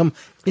 saying there were some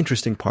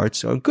interesting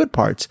parts or good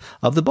parts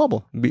of The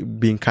Bubble,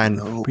 being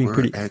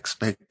pretty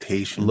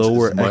expectations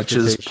lower as much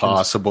as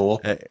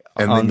possible, and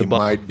then you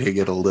might dig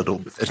it a little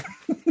bit.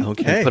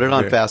 Okay, put it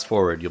on fast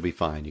forward. You'll be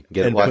fine. You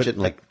can watch it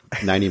in like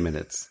 90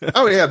 minutes.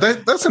 Oh yeah,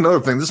 that's another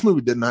thing. This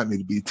movie did not need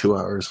to be 2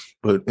 hours,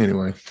 but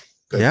anyway.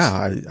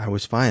 Yeah, I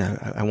was fine.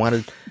 I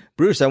wanted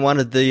Bruce. I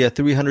wanted the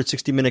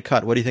 360-minute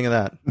cut. What do you think of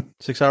that?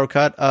 6-hour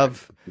cut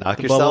of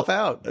knock yourself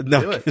out.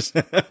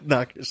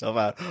 Knock yourself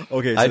out.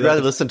 Okay, I'd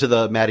rather listen to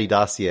the Maddie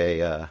Dossier.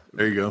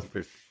 There you go.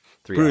 For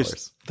 3 Bruce,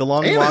 hours. The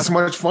Long Walk. It's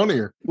much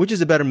funnier. Which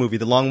is a better movie,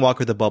 The Long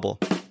Walk or The Bubble?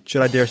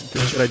 Should I dare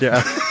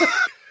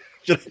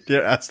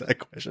ask that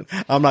question?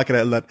 I'm not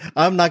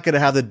gonna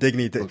have the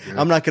dignity. Okay.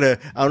 I'm not gonna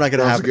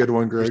have a good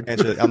one, Greg.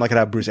 I'm not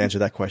gonna have Bruce answer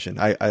that question.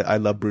 I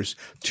love Bruce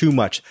too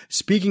much.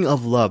 Speaking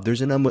of love,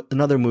 there's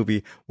another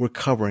movie we're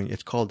covering.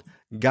 It's called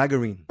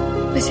Gagarine.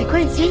 C'est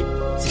quoi ici?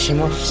 C'est chez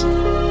moi.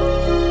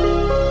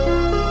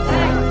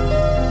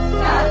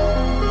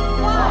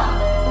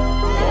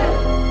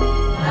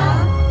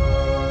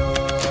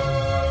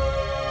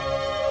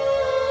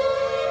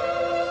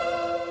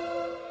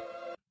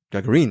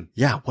 Gagarine.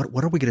 Yeah.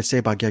 What are we going to say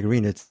about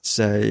Gagarine? It's,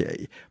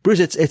 Bruce,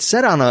 it's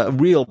set on a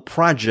real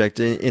project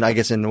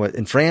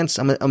in France,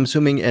 I'm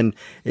assuming. And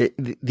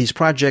these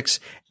projects,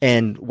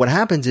 and what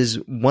happens is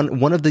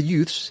one of the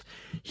youths,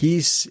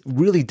 he's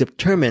really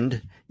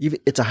determined.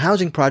 It's a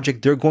housing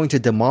project. They're going to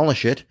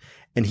demolish it.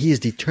 And he is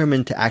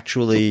determined to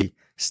actually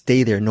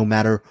stay there no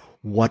matter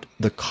what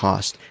the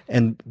cost.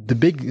 And the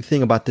big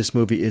thing about this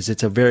movie is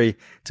it's a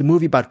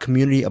movie about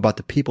community, about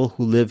the people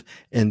who live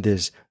in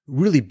this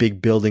really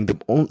big building.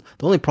 The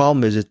only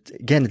problem is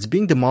it's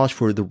being demolished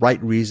for the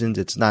right reasons.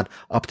 It's not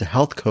up to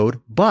health code,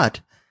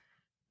 but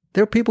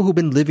there are people who've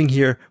been living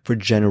here for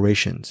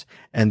generations.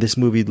 And this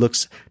movie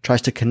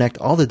tries to connect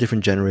all the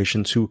different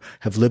generations who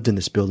have lived in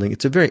this building.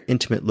 It's a very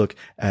intimate look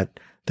at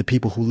the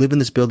people who live in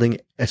this building,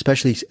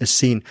 especially as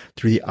seen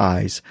through the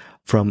eyes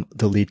from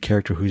the lead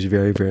character, who's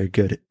very, very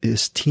good.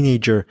 This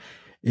teenager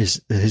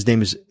his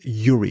name is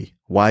Yuri,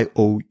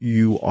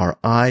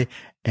 Youri,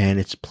 and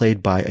it's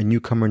played by a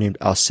newcomer named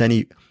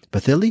Alseni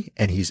Bathily,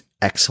 and he's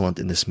excellent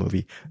in this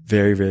movie.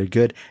 Very, very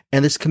good.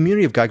 And this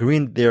community of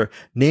Gagarine, they're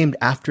named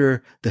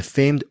after the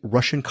famed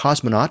Russian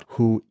cosmonaut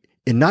who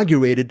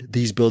inaugurated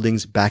these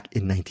buildings back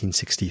in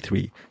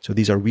 1963. So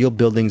these are real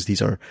buildings.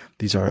 These are,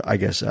 I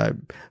guess,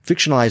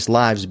 fictionalized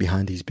lives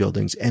behind these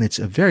buildings. And it's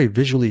a very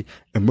visually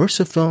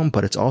immersive film,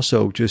 but it's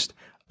also just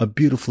a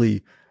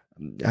beautifully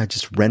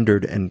just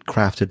rendered and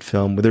crafted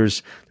film.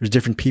 There's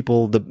different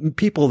people. The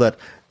people that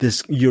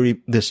this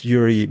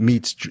Yuri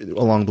meets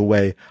along the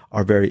way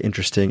are very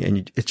interesting,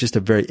 and it's just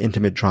a very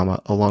intimate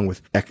drama along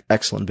with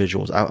excellent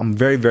visuals. I'm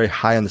very, very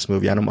high on this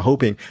movie, and I'm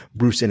hoping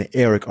Bruce and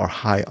Eric are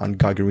high on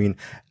Gagarine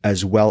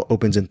as well.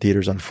 Opens in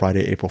theaters on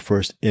Friday, April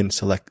 1st in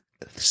select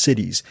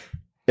cities.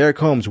 Eric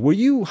Holmes, were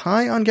you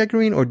high on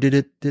Gagarine, or did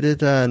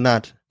it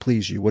not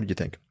please you? What did you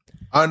think?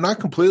 Not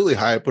completely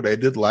high, but I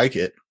did like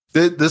it.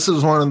 This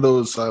is one of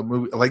those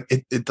movies, like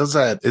it does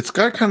that. It's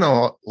got kind of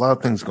a lot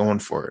of things going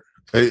for it.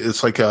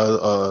 It's like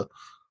I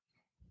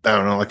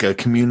don't know, like a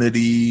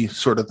community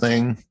sort of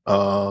thing.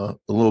 A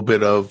little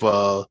bit of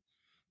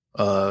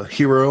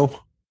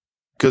hero,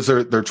 because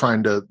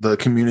the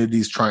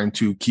community's trying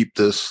to keep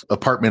this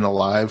apartment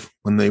alive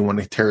when they want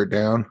to tear it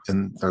down,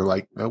 and they're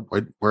like, oh,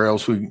 where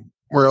else we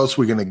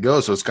going to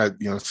go? So it's got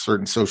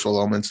certain social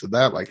elements to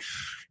that, like.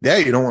 Yeah,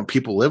 you don't want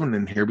people living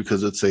in here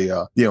because it's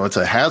it's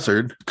a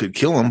hazard, could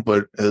kill them.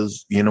 But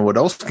as you know, what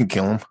else can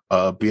kill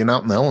them? Being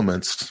out in the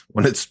elements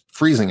when it's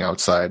freezing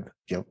outside,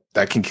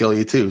 that can kill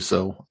you too.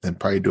 So and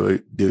probably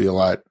do you a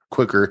lot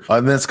quicker.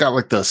 And then it's got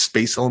like the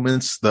space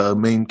elements. The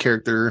main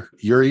character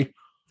Yuri,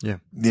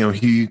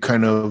 he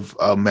kind of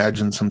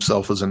imagines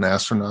himself as an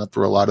astronaut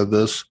through a lot of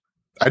this.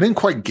 I didn't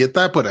quite get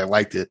that, but I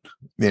liked it.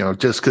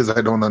 Just because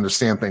I don't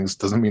understand things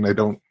doesn't mean I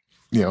don't.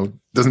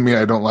 Doesn't mean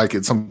I don't like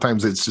it.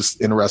 Sometimes it's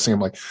just interesting. I'm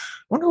like, I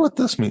wonder what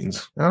this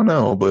means. I don't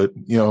know, but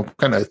I'm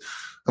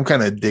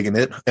kind of digging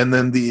it. And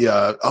then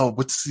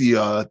what's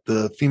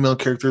the female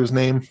character's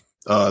name?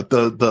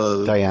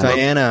 The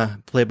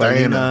Diana, played by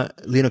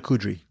Lena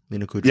Kudry.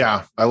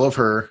 Yeah, I love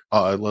her.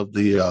 I love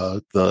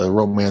the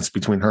romance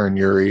between her and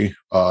Yuri.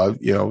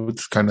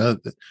 It's kind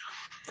of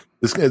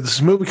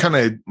this movie kind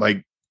of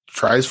like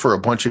tries for a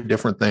bunch of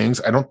different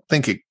things. I don't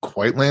think it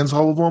quite lands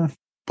all of them.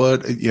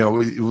 But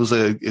it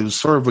was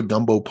sort of a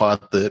gumbo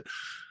pot that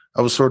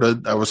I was sort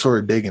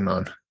of digging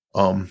on.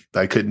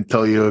 I couldn't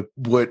tell you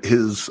what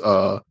his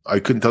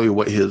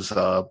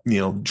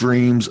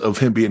dreams of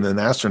him being an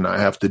astronaut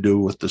have to do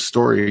with the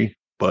story,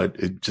 but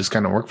it just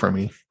kind of worked for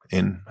me.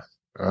 And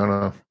I don't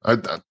know,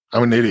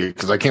 I'm an idiot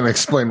because I can't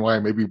explain why.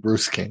 Maybe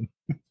Bruce can.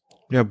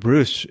 Yeah,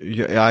 Bruce,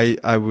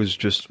 I was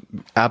just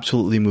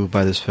absolutely moved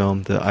by this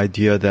film. The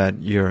idea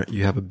that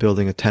you have a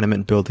building, a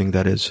tenement building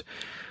that is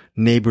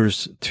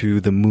neighbors to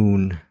the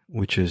moon,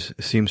 which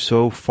seems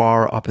so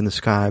far up in the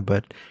sky,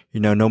 but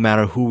no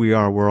matter who we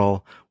are, we're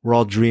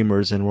all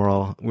dreamers, and we're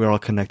all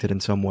connected in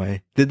some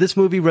way. Did this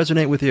movie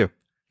resonate with you?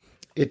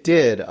 It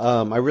did.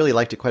 I really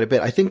liked it quite a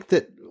bit. I think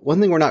that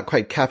one thing we're not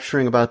quite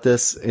capturing about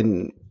this,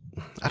 and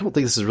I don't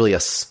think this is really a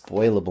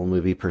spoilable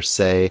movie per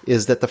se,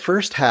 is that the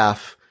first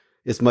half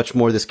is much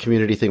more this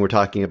community thing we're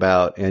talking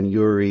about, and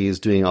Yuri is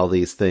doing all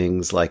these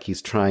things, like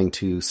he's trying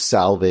to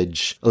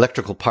salvage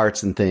electrical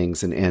parts and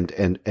things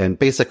and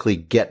basically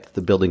get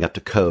the building up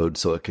to code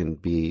so it can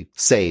be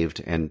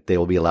saved and they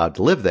will be allowed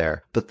to live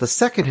there. But the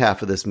second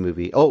half of this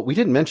movie, we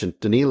didn't mention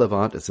Denis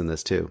Lavant is in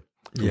this too.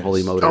 From Yes.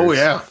 Holy Motors. Oh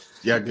yeah.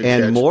 Yeah. Good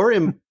And catch.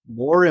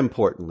 more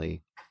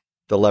importantly,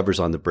 the lovers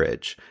on the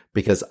bridge,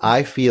 because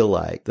I feel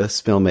like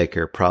this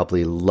filmmaker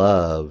probably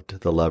loved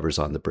the lovers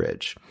on the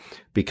bridge,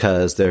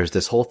 because there's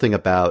this whole thing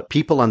about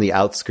people on the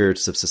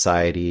outskirts of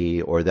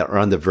society, or that are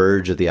on the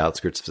verge of the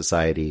outskirts of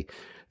society,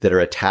 that are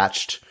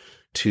attached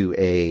to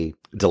a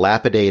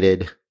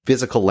dilapidated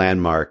physical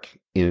landmark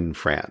in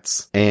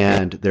France.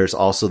 And there's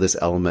also this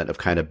element of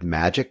kind of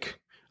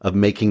magic, of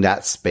making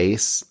that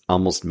space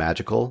almost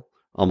magical,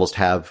 almost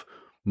have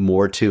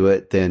more to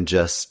it than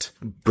just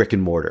brick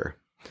and mortar.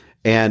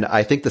 And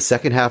I think the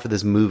second half of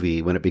this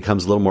movie, when it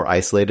becomes a little more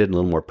isolated and a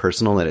little more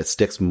personal, and it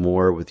sticks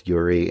more with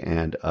Yuri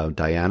and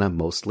Diana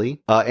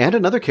mostly, and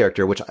another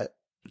character, which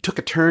took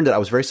a turn that I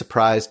was very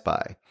surprised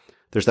by.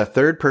 There's that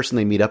third person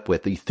they meet up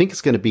with that you think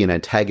is going to be an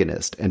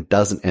antagonist and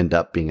doesn't end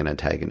up being an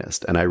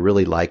antagonist. And I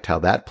really liked how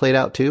that played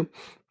out too.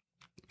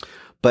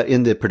 But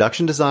in the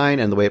production design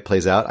and the way it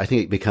plays out, I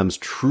think it becomes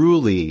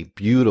truly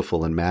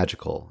beautiful and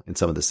magical in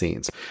some of the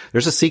scenes.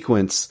 There's a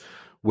sequence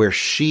where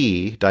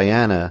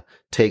Diana,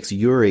 takes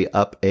Yuri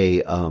up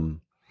a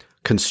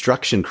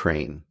construction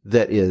crane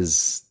that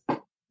is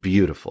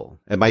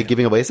beautiful. Am I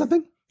giving away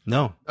something?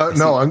 No.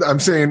 No, I'm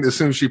saying as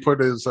soon as she put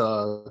his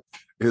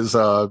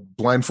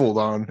blindfold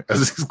on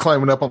as he's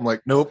climbing up, I'm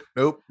like, nope.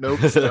 Stop.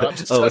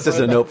 Oh, it's just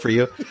a note for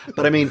you.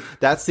 But I mean,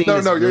 that scene.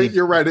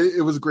 You're right.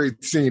 It was a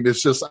great scene.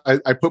 It's just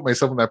I put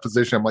myself in that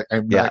position. I'm like,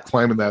 I'm not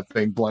climbing that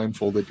thing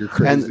blindfolded. You're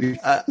crazy.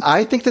 And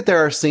I think that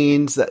there are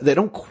scenes that they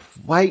don't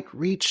quite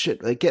reach it.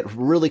 They get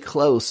really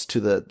close to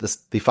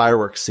the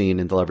fireworks scene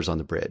in The Lovers on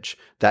the Bridge.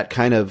 That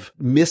kind of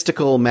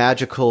mystical,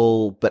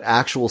 magical, but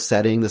actual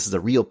setting. This is a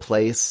real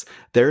place.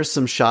 There's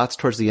some shots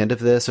towards the end of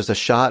this. There's a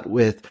shot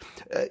with.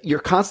 You're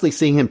constantly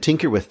seeing him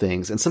tinker with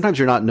things, and sometimes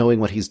you're not knowing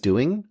what he's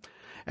doing.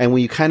 And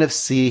when you kind of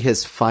see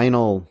his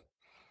final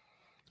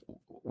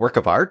work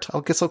of art,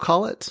 I guess I'll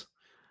call it,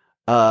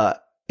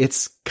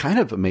 it's kind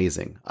of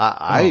amazing.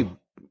 I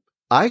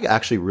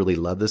actually really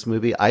love this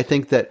movie. I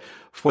think that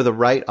for the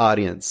right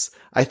audience,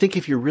 I think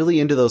if you're really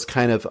into those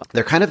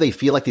they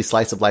feel like these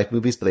slice of life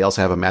movies, but they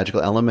also have a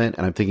magical element.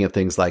 And I'm thinking of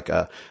things like,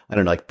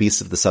 like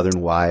Beasts of the Southern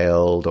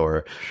Wild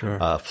or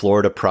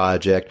Florida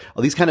Project,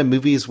 all these kind of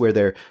movies where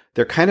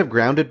they're kind of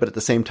grounded, but at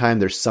the same time,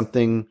 there's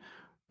something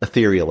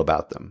ethereal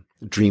about them,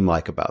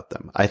 dreamlike about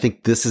them. I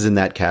think this is in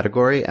that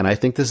category. And I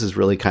think this is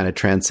really kind of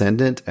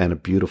transcendent and a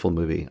beautiful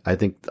movie. I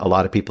think a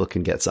lot of people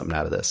can get something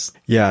out of this.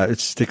 Yeah, it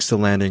sticks to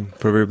landing,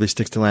 proverbially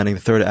sticks to landing.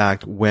 The third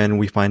act, when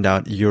we find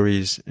out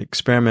Yuri's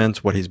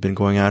experiments, what he's been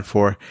going out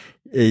for,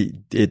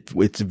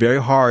 it's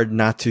very hard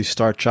not to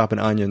start chopping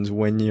onions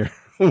when you're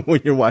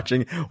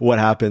watching what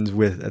happens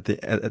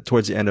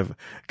towards the end of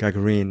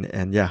Gagarine.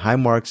 And yeah, high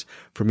marks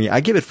for me.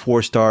 I give it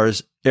 4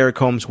 stars. Eric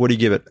Holmes, what do you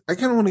give it? I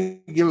kind of want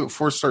to give it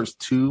 4 stars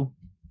too,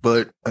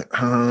 but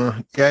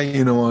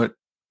you know what?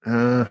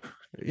 Go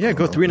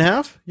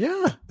 3.5.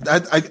 Yeah, I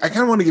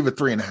kind of want to give it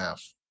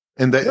 3.5,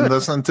 and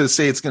that's not to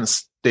say it's going to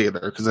stay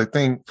there, because I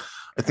think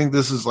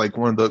this is like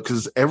one of the,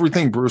 because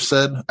everything Bruce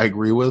said I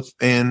agree with,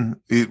 and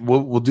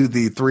we'll do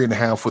the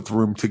 3.5 with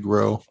room to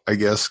grow, I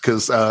guess,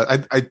 because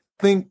I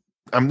think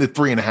I'm at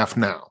 3.5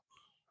 now.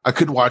 I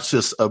could watch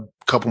this a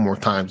couple more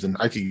times and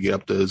I could get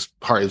up to as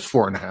high as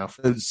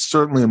 4.5. It's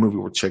certainly a movie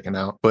worth checking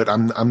out, but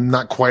I'm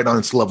not quite on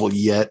its level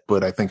yet,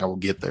 but I think I will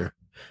get there.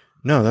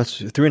 No, that's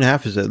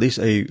 3.5 is at least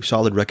a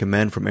solid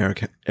recommend from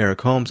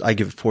Eric Holmes. I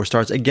give it 4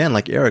 stars. Again,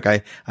 like Eric,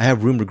 I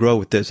have room to grow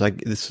with this.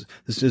 This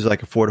is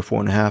like a 4 to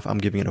 4.5. I'm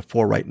giving it a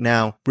 4 right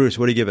now. Bruce,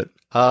 what do you give it?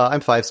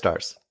 I'm 5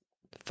 stars.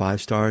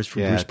 5 stars for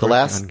Bruce.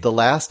 The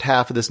last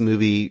half of this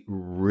movie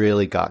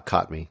really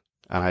caught me.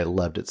 And I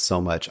loved it so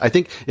much. I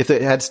think if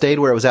it had stayed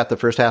where it was at the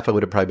first half, I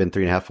would have probably been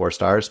 3.5, 4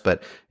 stars.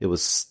 But it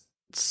was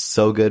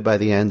so good by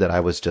the end that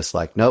I was just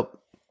like,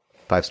 nope,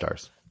 5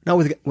 stars.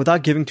 Now,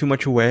 without giving too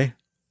much away,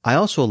 I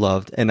also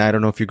loved, and I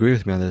don't know if you agree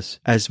with me on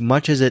this, as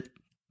much as it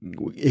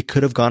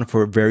could have gone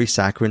for very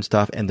saccharine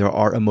stuff, and there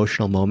are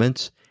emotional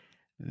moments,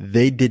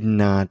 they did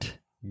not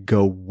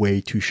go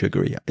way too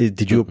sugary.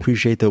 Did you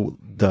appreciate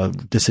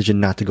the decision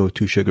not to go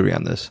too sugary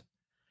on this?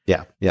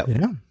 Yeah.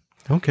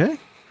 Okay.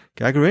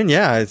 Gagarine,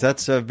 yeah,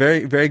 that's a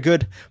very, very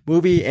good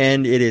movie,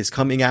 and it is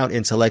coming out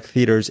in select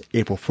theaters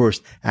April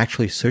 1st.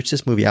 Actually, search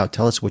this movie out.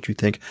 Tell us what you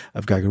think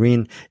of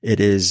Gagarine. It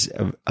is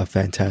a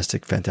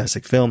fantastic,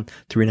 fantastic film.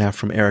 3.5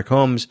 from Eric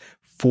Holmes,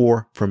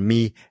 4 from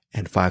me,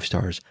 and 5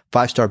 stars.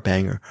 5-star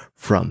banger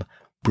from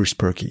Bruce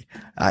Perky.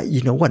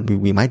 You know what?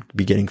 We might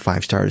be getting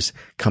 5 stars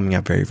coming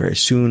up very, very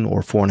soon,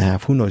 or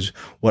 4.5. Who knows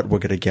what we're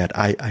going to get?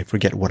 I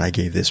forget what I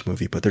gave this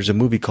movie, but there's a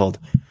movie called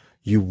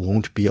You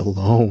Won't Be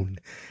Alone.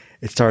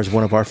 It stars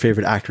one of our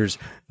favorite actors,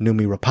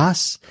 Noomi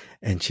Rapace,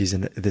 and she's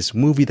in this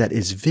movie that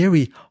is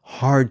very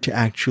hard to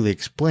actually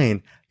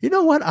explain. You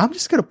know what? I'm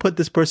just going to put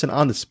this person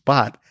on the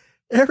spot.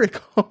 Eric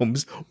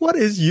Holmes, what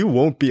is You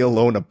Won't Be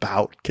Alone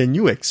about? Can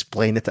you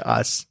explain it to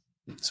us?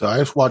 So I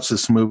just watched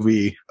this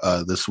movie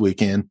this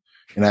weekend,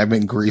 and I've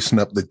been greasing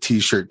up the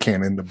t-shirt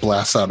cannon to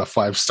blast out a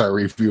 5-star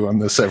review on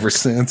this ever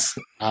since.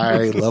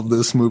 I love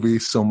this movie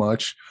so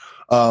much.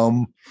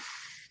 What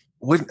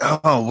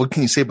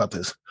can you say about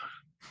this?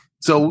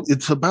 So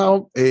it's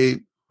about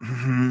a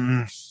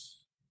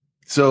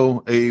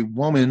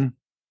woman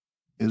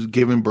is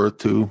giving birth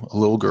to a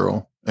little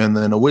girl, and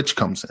then a witch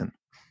comes in,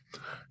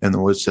 and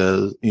the witch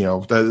says,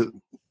 that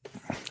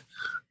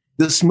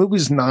this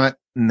movie's not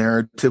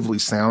narratively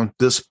sound.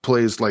 This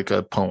plays like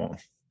a poem.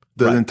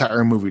 The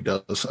entire movie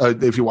does.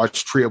 If you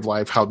watch Tree of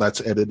Life, how that's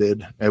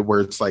edited,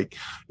 where it's like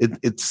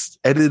it's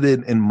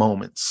edited in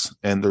moments,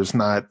 and there's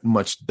not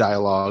much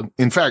dialogue.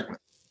 In fact,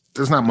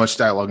 there's not much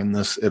dialogue in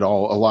this at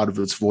all. A lot of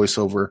it's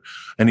voiceover,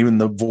 and even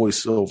the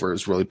voiceover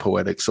is really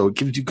poetic. So it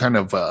gives you kind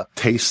of a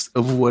taste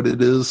of what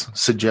it is,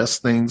 suggests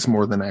things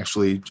more than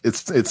actually.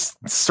 It's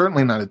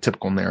certainly not a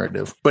typical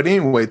narrative. But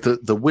anyway,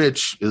 the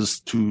witch is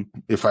to,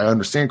 if I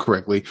understand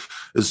correctly,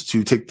 is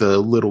to take the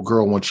little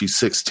girl when she's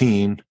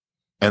 16,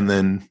 and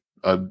then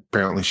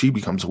apparently she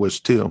becomes a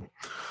witch too.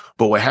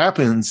 But what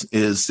happens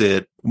is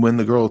that when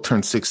the girl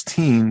turns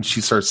 16, she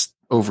starts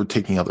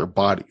overtaking other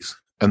bodies.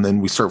 And then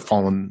we start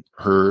following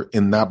her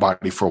in that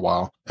body for a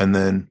while, and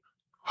then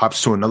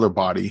hops to another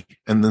body,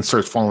 and then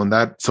starts following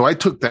that. So I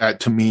took that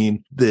to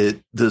mean that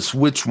this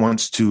witch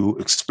wants to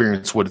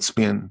experience what it's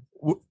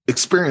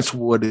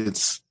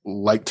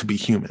like to be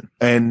human.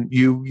 And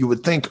you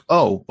would think,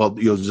 oh, well,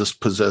 you'll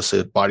just possess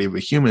a body of a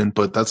human,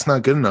 but that's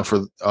not good enough.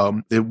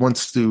 It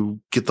wants to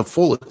get the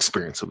full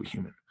experience of a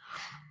human.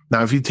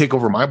 Now, if you take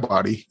over my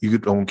body, you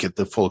don't get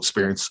the full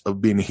experience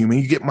of being a human.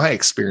 You get my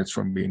experience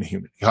from being a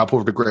human. You hop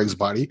over to Greg's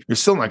body, you're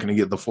still not going to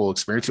get the full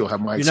experience. You'll have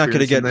my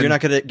experience. You're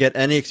not going to get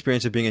any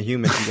experience of being a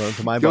human if you go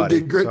into my body.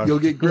 You'll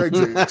get Greg's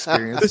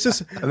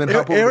experience. And then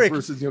hop over Eric, to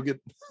versus you'll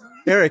get.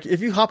 Eric, if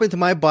you hop into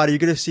my body, you're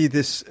going to see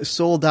this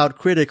sold out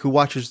critic who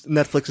watches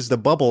Netflix's The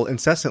Bubble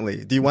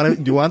incessantly. Do you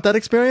want that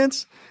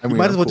experience? I mean,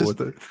 might as well just.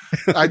 But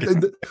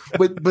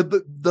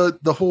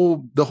the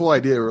whole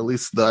idea, or at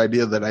least the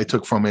idea that I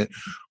took from it,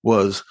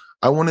 was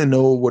I want to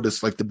know what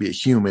it's like to be a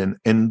human,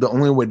 and the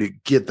only way to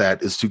get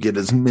that is to get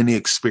as many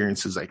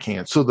experiences as I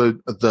can. So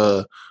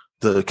the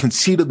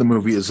conceit of the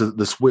movie is that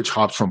this witch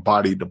hops from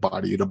body to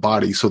body to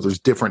body. So there's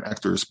different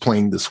actors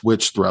playing this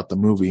witch throughout the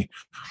movie,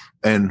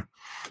 and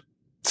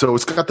so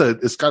it's got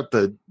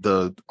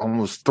the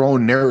almost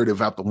throwing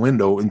narrative out the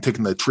window and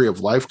taking the Tree of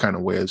Life kind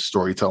of way of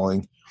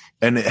storytelling.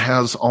 And it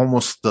has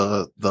almost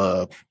I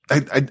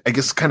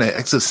guess kind of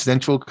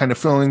existential kind of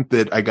feeling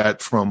that I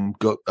got from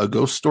a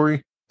Ghost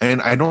Story.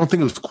 And I don't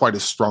think it was quite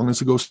as strong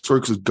as a Ghost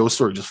Story, because Ghost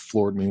Story just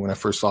floored me when I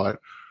first saw it.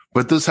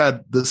 But this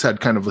had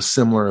kind of a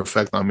similar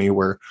effect on me,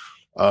 where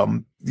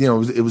it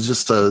was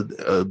just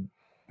it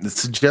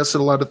suggested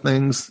a lot of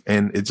things,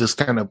 and it just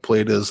kind of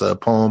played as a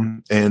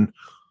poem. And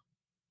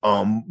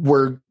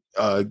where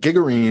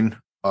Gagarine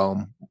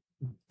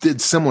did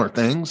similar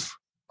things,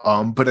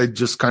 but I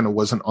just kind of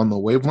wasn't on the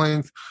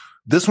wavelength.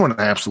 This one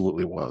I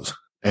absolutely was.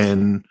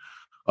 And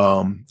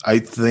I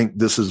think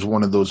this is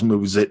one of those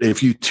movies that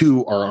if you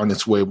two are on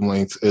its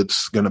wavelength,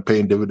 it's going to pay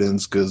in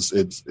dividends, because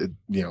this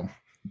might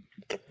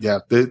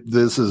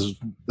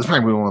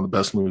be one of the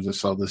best movies I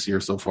saw this year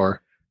so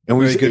far. And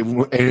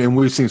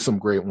we've seen some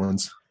great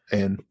ones.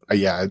 And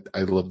I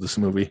love this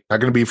movie. Not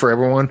going to be for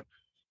everyone.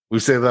 We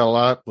say that a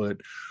lot, but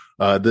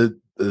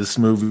this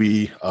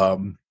movie,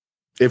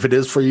 if it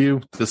is for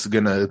you, this is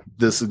gonna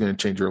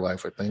change your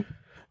life, I think.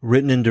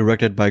 Written and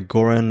directed by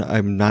Goran.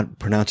 I'm not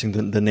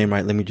pronouncing the name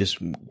right.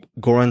 Goran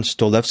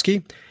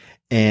Stolevsky.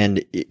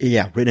 And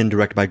written and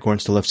directed by Goran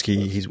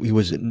Stolevsky.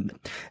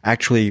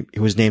 He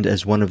was named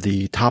as one of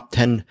the top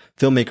 10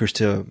 filmmakers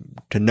to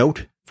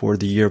note for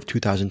the year of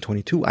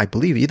 2022. I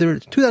believe either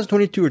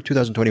 2022 or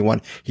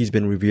 2021. He's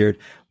been revered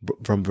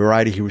from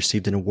Variety. He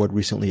received an award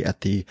recently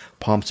at the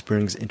Palm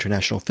Springs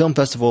International Film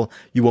Festival.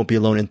 You Won't Be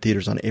Alone in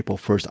theaters on April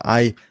 1st.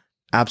 I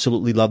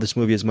absolutely love this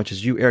movie as much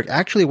as you, Eric.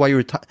 Actually, while you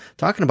were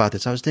talking about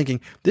this, I was thinking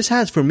this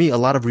has for me a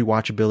lot of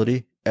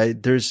rewatchability.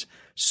 There's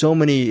so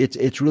many.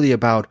 It's really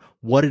about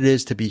what it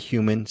is to be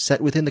human,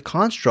 set within the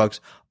constructs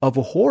of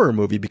a horror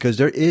movie, because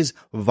there is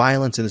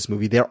violence in this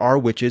movie. There are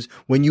witches.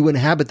 When you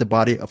inhabit the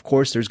body, of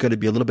course, there's going to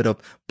be a little bit of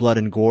blood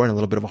and gore and a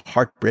little bit of a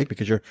heartbreak,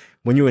 because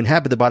when you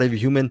inhabit the body of a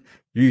human,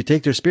 you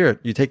take their spirit,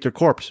 you take their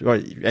corpse,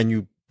 and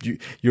you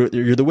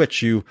you're the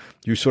witch. You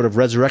sort of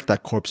resurrect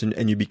that corpse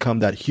and you become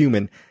that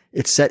human.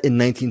 It's set in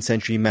 19th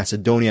century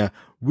Macedonia.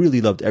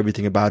 Really loved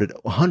everything about it.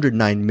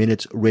 109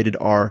 minutes, rated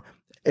R.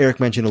 Eric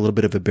mentioned a little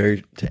bit of a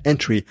barrier to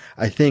entry.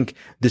 I think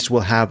this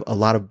will have a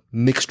lot of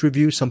mixed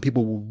reviews. Some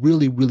people will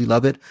really, really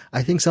love it.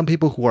 I think some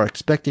people who are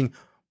expecting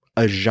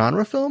a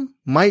genre film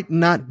might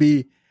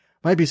be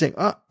saying,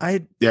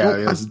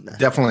 it's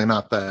definitely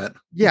not that.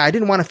 Yeah, I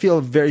didn't want to feel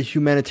very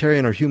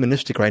humanitarian or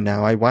humanistic right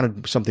now. I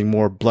wanted something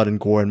more blood and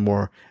gore and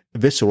more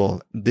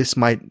visceral. This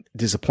might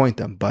disappoint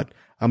them, but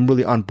I'm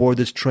really on board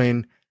this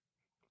train.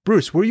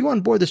 Bruce, were you on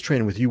board this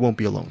train with You Won't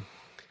Be Alone?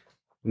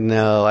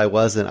 No, I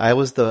wasn't. I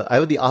was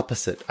the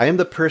opposite. I am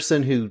the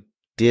person who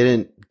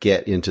didn't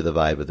get into the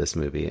vibe of this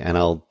movie, and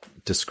I'll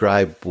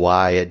describe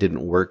why it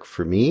didn't work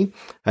for me.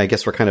 I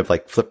guess we're kind of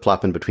like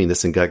flip-flopping between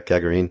this and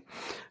Gagarine.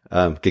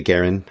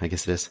 Gagarine, I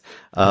guess it is.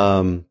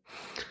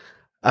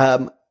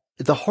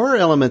 The horror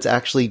elements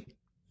actually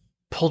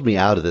pulled me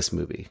out of this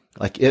movie.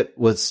 Like, it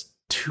was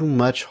too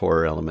much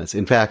horror elements.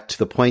 In fact, to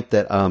the point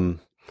that,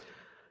 when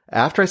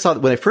I first saw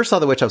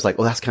The Witch, I was like,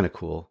 well, that's kind of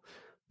cool.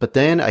 But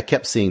then I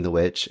kept seeing The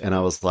Witch and I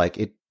was like,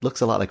 it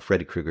looks a lot like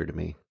Freddy Krueger to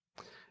me.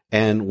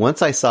 And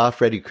once I saw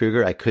Freddy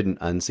Krueger, I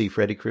couldn't unsee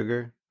Freddy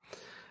Krueger.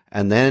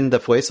 And then the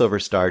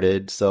voiceover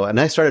started.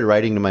 And I started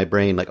writing to my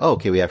brain like, oh,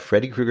 okay, we have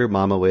Freddy Krueger,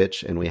 Mama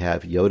Witch, and we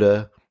have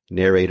Yoda,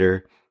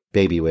 narrator,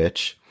 Baby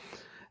Witch.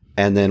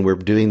 And then we're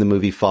doing the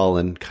movie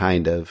Fallen,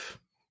 kind of,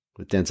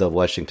 with Denzel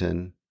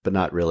Washington, but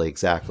not really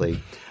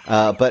exactly.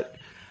 But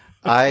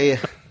I'm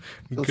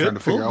trying to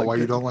figure out why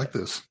you don't like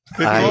this.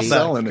 I'm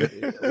selling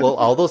it. Well,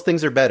 all those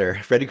things are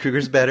better. Freddy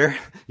Krueger's better,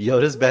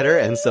 Yoda's better,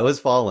 and so is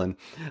Fallen.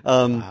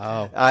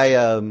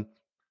 Wow.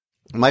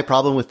 My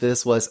problem with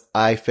this was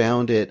I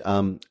found it,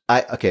 on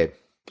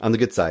the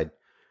good side,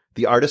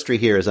 the artistry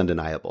here is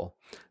undeniable.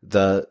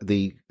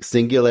 The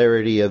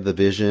singularity of the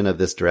vision of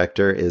this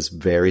director is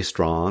very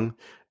strong.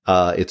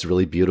 It's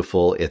really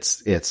beautiful.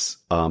 It's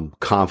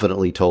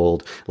confidently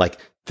told. Like,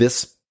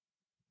 this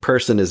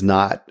person is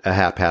not a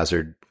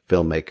haphazard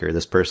filmmaker.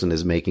 This person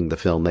is making the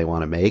film they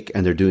want to make,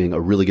 and they're doing a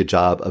really good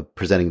job of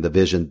presenting the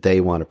vision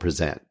they want to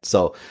present.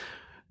 So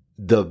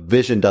the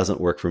vision doesn't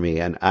work for me.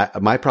 And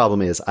my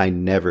problem is I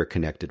never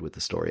connected with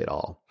the story at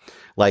all.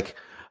 Like,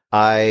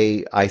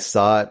 I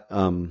saw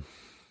it,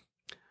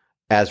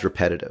 as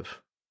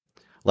repetitive.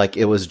 Like,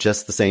 it was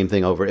just the same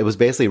thing over. It was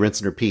basically rinse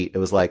and repeat. It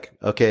was like,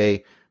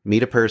 okay,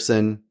 meet a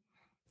person,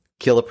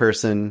 kill a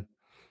person,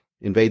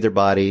 invade their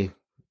body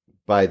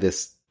by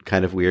this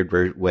kind of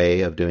weird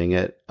way of doing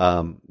it.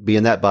 Be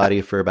in that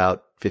body for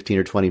about 15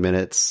 or 20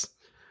 minutes.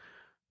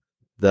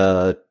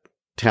 The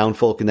town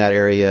folk in that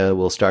area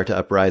will start to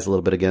uprise a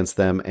little bit against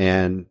them,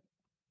 and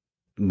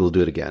we'll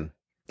do it again.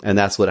 And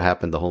that's what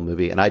happened the whole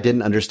movie. And I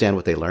didn't understand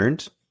what they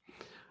learned.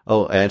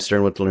 Oh, I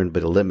understand what to learn, but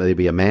to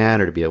be a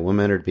man or to be a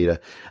woman or to be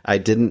I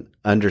didn't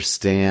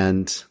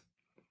understand.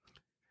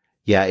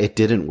 Yeah, it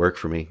didn't work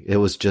for me. It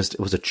was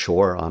a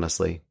chore,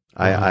 honestly.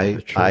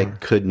 I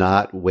could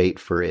not wait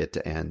for it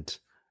to end.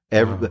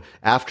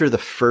 After the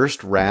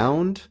first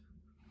round,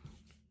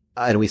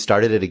 and we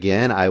started it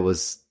again, I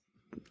was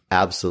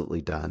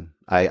absolutely done.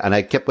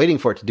 I kept waiting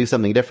for it to do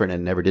something different,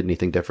 and never did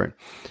anything different.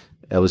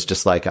 It was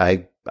just like,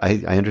 I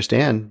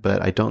understand,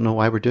 but I don't know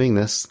why we're doing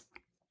this.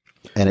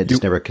 And it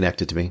just never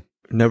connected to me.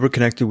 Never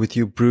connected with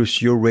you.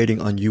 Bruce, your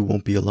rating on You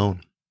Won't Be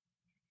Alone.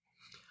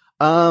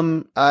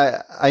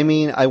 I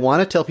mean, I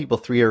want to tell people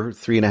 3 or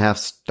 3.5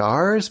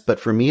 stars, but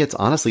for me, it's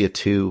honestly a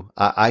 2.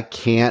 I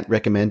can't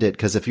recommend it,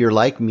 because if you're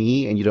like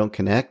me and you don't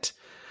connect,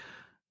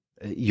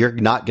 you're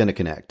not going to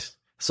connect.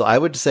 So I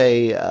would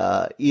say,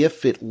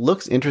 if it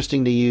looks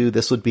interesting to you,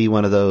 this would be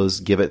one of those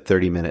give it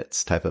 30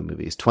 minutes type of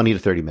movies, 20 to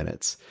 30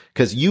 minutes,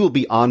 because you will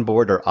be on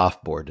board or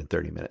off board in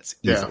 30 minutes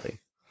easily.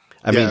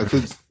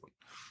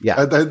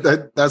 Yeah.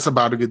 That's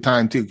about a good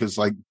time too. Cause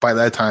like by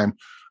that time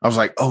I was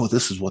like, oh,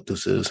 this is what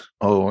this is.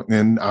 Oh,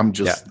 and I'm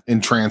just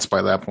entranced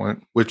by that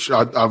point, which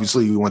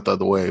obviously we went the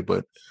other way,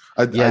 but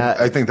I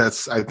think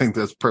that's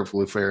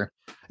perfectly fair.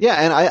 Yeah.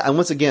 And I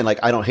once again, like,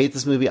 I don't hate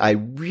this movie. I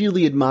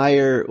really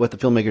admire what the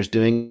filmmaker's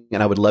doing,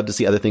 and I would love to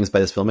see other things by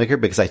this filmmaker,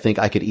 because I think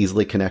I could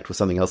easily connect with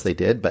something else they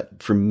did.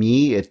 But for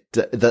me, it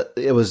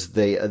was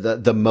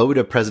the mode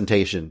of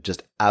presentation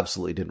just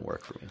absolutely didn't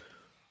work for me.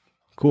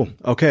 Cool.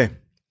 Okay.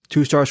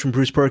 2 stars from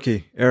Bruce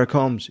Perky. Eric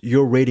Holmes,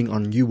 your rating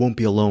on You Won't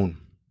Be Alone.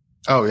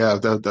 Oh yeah,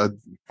 that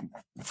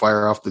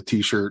fire off the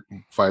t-shirt,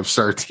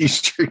 5-star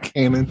t-shirt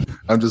cannon.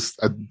 I'm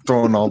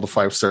throwing all the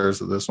 5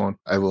 stars of this one.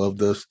 I love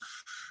this,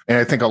 and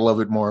I think I'll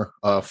love it more.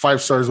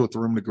 5 stars with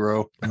room to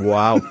grow.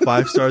 Wow,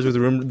 5 stars with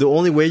room. The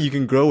only way you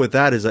can grow with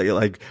that is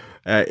like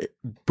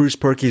Bruce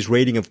Perky's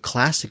rating of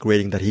classic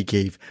rating that he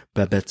gave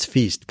Babette's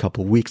Feast a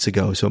couple weeks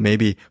ago. So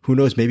maybe, who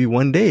knows, maybe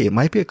one day it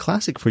might be a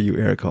classic for you,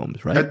 Eric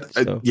Holmes, right?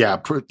 Yeah,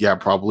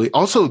 probably.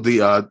 Also,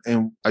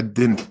 and I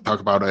didn't talk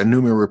about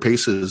Numi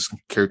Rapace's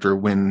character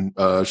when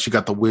she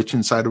got the witch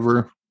inside of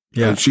her.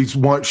 Yeah, she's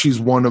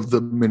one of the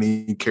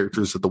many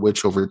characters that the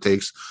witch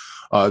overtakes.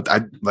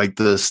 I like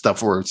the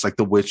stuff where it's like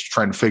the witch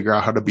trying to figure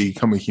out how to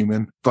become a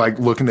human, like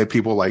looking at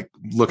people, like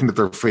looking at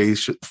their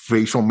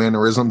facial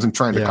mannerisms and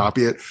trying to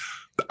copy it.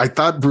 I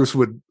thought Bruce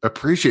would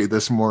appreciate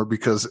this more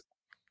because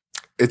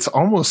it's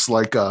almost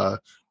like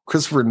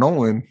Christopher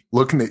Nolan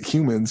looking at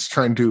humans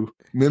trying to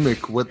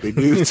mimic what they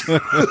do.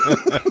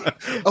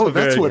 Oh,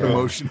 that's what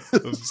emotion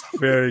is.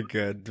 Very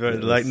good.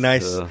 Like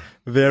nice,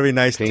 very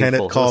nice Tenet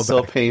callback.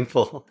 So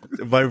painful.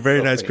 Very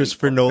so nice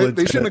Christopher painful. Nolan.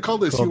 They shouldn't have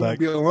called this "You Won't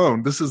Be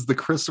Alone." This is the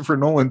Christopher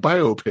Nolan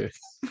biopic.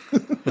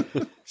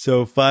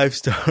 So 5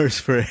 stars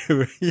for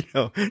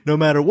no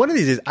matter one of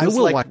these days. I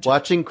will like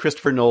watching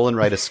Christopher Nolan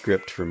write a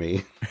script for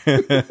me.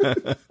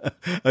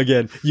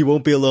 Again, You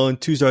Won't Be Alone.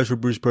 2 stars for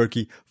Bruce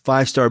Perky.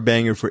 5-star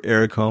banger for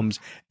Eric Holmes.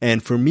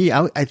 And for me,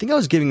 I think I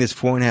was giving this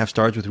 4.5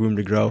 stars with room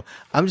to grow.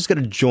 I'm just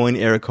going to join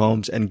Eric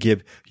Holmes and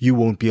give You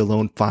Won't Be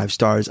Alone 5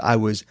 stars. I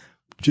was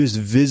just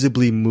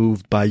visibly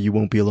moved by You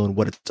Won't Be Alone,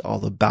 what it's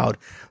all about.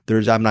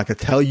 I'm not going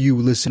to tell you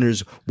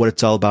listeners what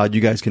it's all about.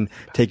 You guys can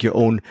take your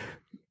own.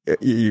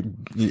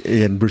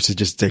 And Bruce is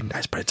just saying,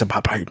 nice, but it's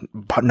about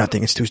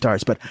nothing. It's 2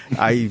 stars. But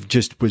I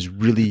just was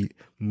really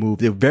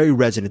moved. They're very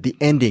resonant. The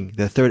ending,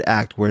 the third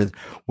act, where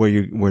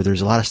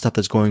there's a lot of stuff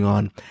that's going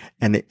on,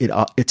 and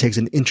it takes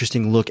an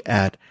interesting look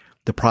at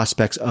the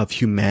prospects of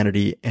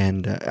humanity.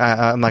 And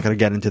I'm not going to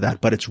get into that,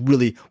 but it's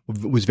really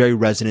was very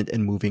resonant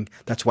and moving.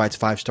 That's why it's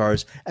 5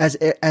 stars. As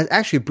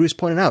actually Bruce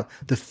pointed out,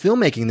 the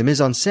filmmaking, the mise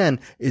en scène,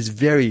 is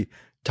very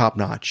top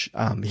notch.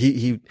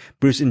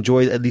 Bruce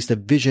enjoyed at least the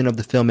vision of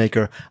the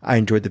filmmaker. I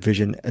enjoyed the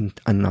vision, and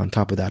on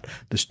top of that,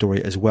 the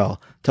story as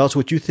well. Tell us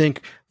what you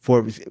think.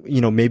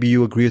 Maybe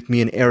you agree with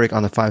me and Eric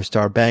on the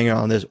 5-star banger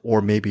on this,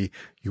 or maybe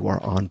you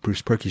are on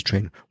Bruce Perky's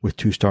train with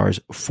 2 stars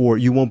for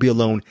You Won't Be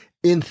Alone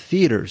in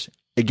theaters.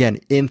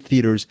 Again, in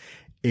theaters,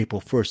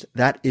 April 1st.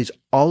 That is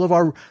all of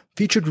our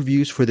featured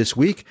reviews for this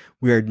week.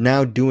 We are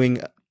now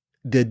doing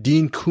the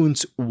Dean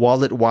Koontz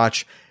Wallet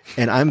Watch,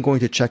 and I'm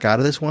going to check out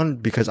of this one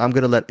because I'm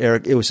going to let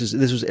Eric. This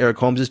was Eric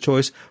Holmes'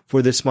 choice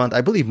for this month.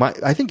 I believe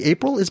I think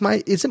April is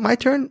it my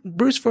turn,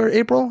 Bruce, for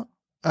April?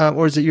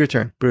 Or is it your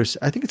turn, Bruce?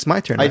 I think it's my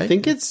turn, right? I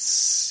think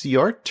it's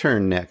your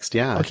turn next.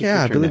 Yeah. Okay,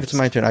 I believe it's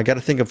my turn. I got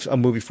to think of a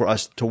movie for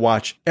us to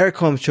watch. Eric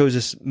Holmes chose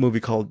this movie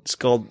called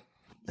Skull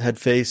Head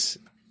Face.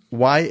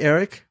 Why,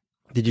 Eric?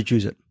 Did you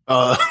choose it?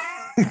 Why?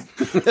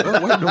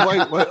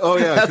 Oh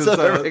yeah, that's a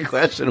very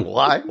question.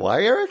 Why,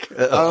 Eric?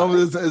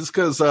 It's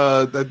because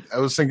I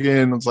was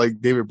thinking it's like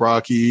David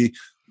Brockie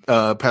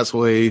passed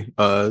away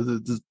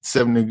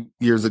 70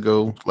 years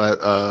ago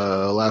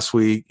last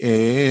week,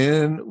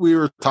 and we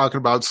were talking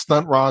about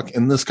stunt rock,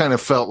 and this kind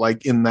of felt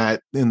like in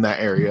that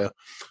area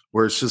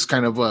where it's just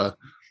kind of a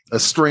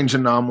strange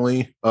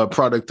anomaly, a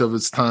product of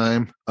its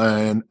time,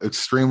 and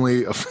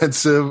extremely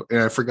offensive.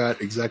 And I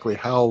forgot exactly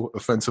how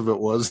offensive it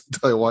was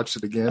until I watched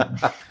it again.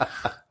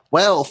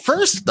 Well,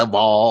 first of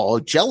all,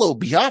 Jello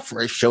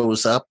Biafra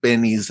shows up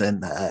and he's in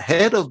the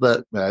head of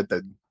the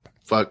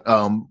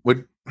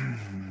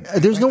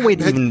there's no way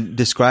to even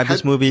describe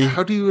this movie.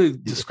 How do you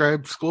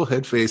describe Skull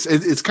Head Face?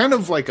 It's kind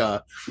of like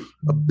a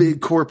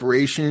big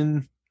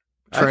corporation.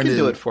 I can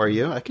do it for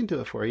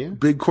you.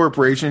 Big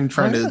corporation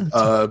trying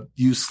to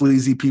use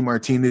Sleazy P.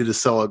 Martini to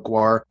sell a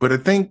guar. But I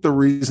think the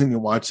reason you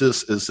watch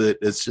this is that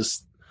it's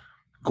just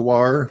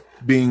guar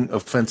being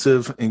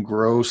offensive and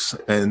gross,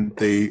 and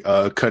they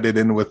cut it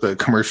in with the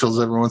commercials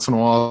every once in a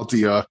while.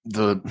 The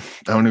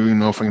I don't even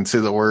know if I can say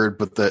the word,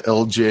 but the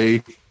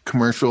LJ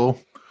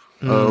commercial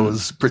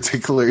was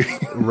particularly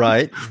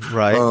right.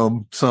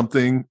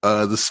 Something.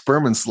 The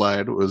sperm and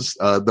slide was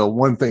the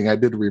one thing I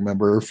did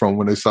remember from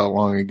when I saw it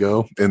long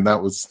ago, and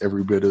that was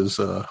every bit as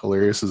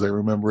hilarious as I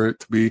remember it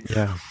to be.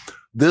 Yeah.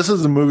 This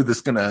is a movie that's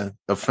going to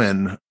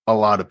offend a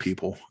lot of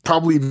people,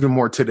 probably even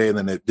more today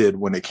than it did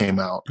when it came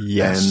out.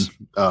 Yes.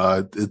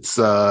 And it's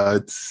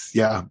a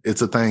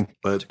thing,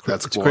 but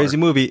it's a crazy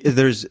movie.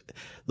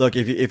 Look,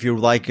 if you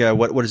like,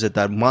 what is it?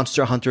 That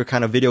Monster Hunter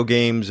kind of video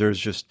games, there's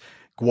just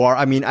Guar.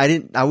 I mean,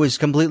 I'm going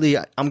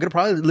to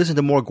probably listen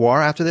to more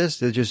Guar after this.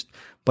 There's just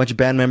a bunch of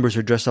band members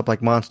who are dressed up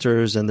like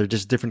monsters, and they're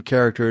just different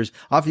characters.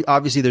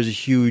 Obviously there's a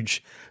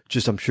huge,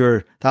 I'm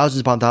sure,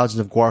 thousands upon thousands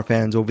of Guar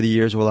fans over the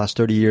years, over the last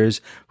 30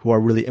 years, who are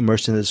really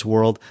immersed in this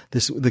world. The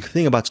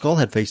thing about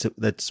Skullhead Face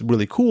that's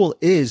really cool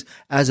is,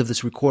 as of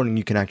this recording,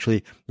 you can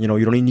actually, you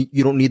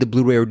don't need the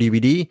Blu-ray or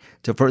DVD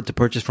to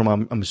purchase from,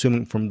 I'm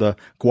assuming from the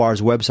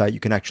Guar's website. You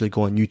can actually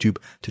go on YouTube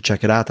to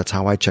check it out. That's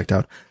how I checked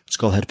out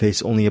Skullhead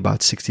Face, only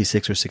about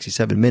 66 or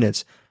 67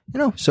 minutes.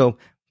 So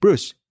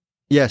Bruce.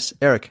 Yes,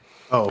 Eric.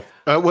 Oh,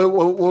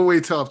 we'll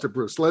wait till after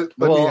Bruce. Let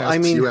me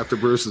ask you after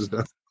Bruce is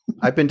done.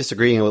 I've been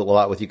disagreeing a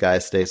lot with you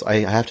guys today, so I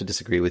have to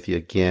disagree with you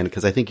again,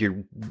 because I think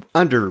you're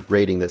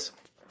underrating this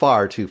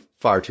far too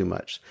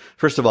much.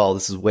 First of all,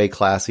 this is way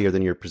classier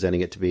than you're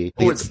presenting it to be.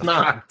 Oh, it's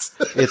not.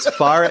 It's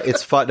far.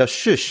 No,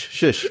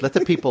 shush. Let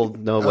the people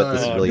know what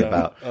this is really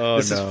about.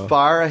 This is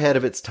far ahead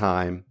of its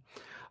time.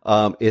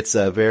 It's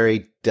a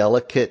very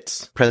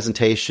delicate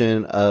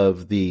presentation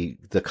of the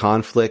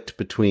conflict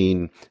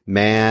between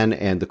man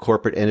and the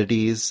corporate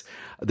entities.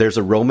 There's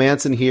a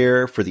romance in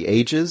here for the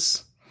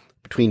ages.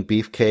 between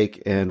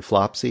Beefcake and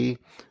Flopsy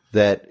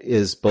that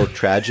is both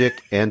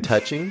tragic and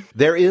touching.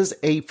 There is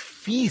a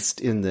feast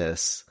in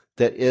this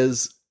that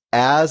is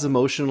as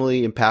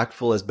emotionally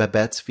impactful as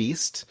Babette's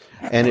feast,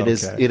 and it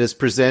is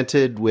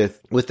presented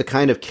with the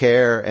kind of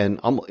care, and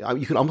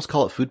you can almost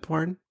call it food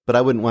porn, but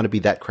I wouldn't want to be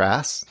that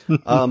crass.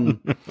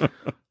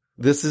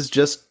 This is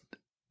just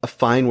a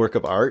fine work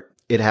of art.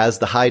 It has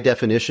the high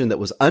definition that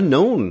was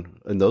unknown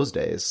in those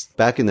days.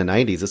 Back in the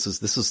 90s,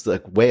 this was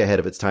like way ahead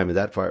of its time in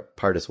that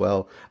part as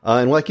well.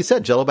 And like you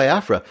said, Jello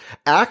Biafra,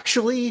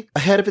 actually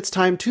ahead of its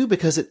time too,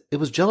 because it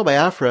was Jello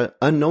Biafra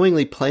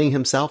unknowingly playing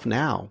himself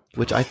now,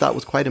 which I thought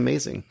was quite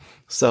amazing.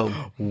 So,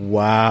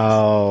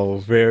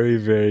 wow, very,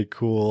 very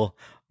cool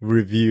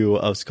review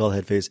of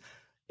Skullhead Face.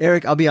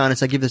 Eric, I'll be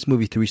honest. I give this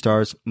movie 3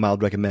 stars.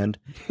 Mild recommend.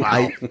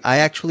 Wow. I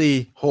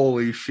actually.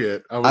 Holy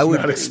shit. I would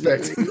not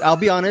expecting. I'll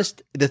be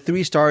honest. The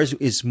 3 stars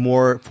is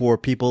more for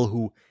people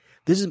who.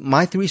 This is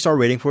my 3-star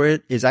rating for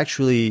it is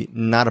actually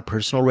not a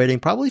personal rating.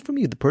 Probably from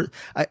you.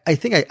 I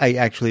think I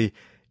actually,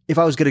 if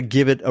I was going to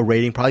give it a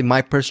rating, probably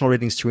my personal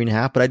rating is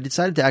 3.5, but I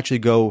decided to actually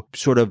go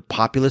sort of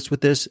populist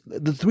with this.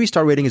 The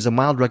 3-star rating is a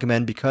mild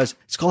recommend because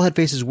Skullhead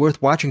Face is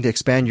worth watching to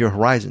expand your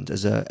horizons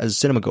as a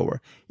cinema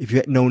goer. If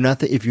you know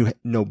nothing, if you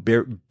know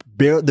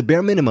the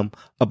bare minimum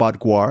about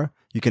Gwar,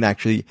 you can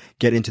actually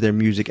get into their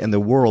music and the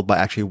world by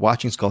actually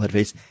watching Skullhead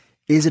Face.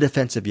 Is it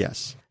offensive?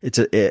 Yes.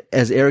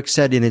 As Eric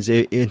said in his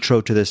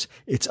intro to this,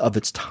 it's of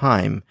its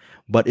time.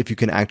 But if you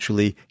can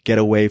actually get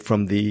away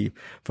from the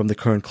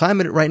current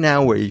climate right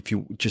now, where if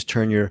you just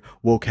turn your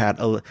woke hat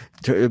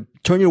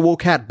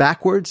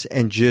backwards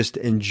and just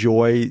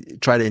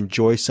try to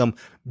enjoy some.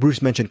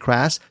 Bruce mentioned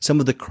crass, some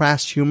of the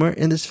crass humor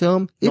in this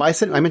film. No, I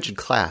mentioned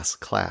class.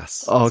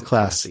 Oh,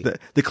 class.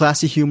 The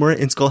classy humor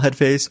in Skullhead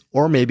Face,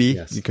 or maybe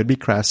you could be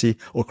crassy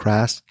or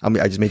crass. I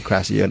mean, I just made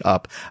crassy and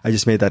up. I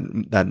just made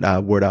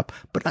that word up.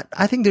 But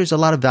I think there's a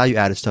lot of value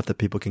added stuff that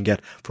people can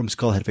get from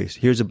Skullhead Face.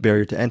 Here's a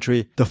barrier to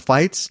entry. The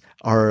fights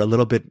are a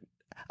little bit,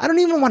 I don't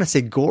even want to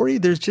say gory.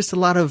 There's just a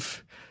lot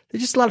of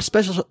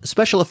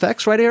special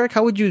effects, right, Eric?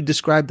 How would you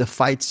describe the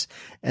fights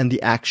and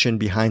the action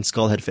behind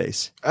Skullhead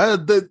Face?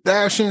 The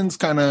action's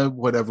kind of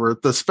whatever.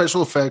 The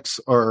special effects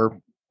are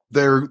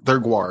they're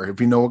Gwar. If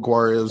you know what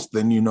Gwar is,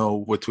 then you know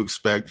what to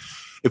expect.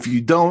 If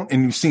you don't,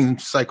 and you've seen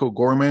Psycho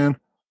Goreman,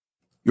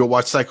 you'll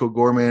watch Psycho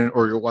Goreman,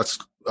 or you'll watch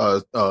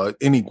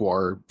any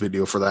Gwar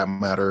video for that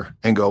matter,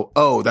 and go,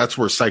 "Oh, that's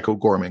where Psycho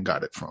Goreman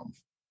got it from."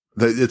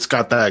 It's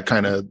got that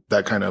kind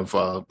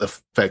of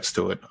effects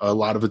to it. A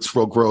lot of it's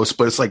real gross,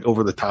 but it's like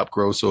over the top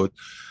gross, so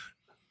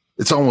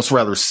it's almost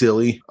rather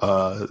silly.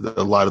 A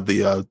lot of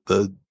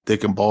the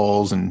dick and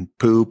balls and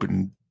poop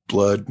and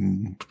blood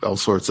and all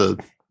sorts of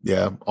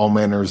all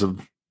manners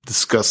of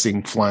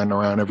disgusting flying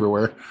around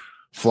everywhere,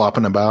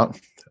 flopping about.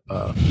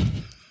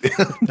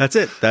 That's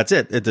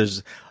it.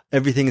 There's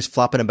everything is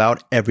flopping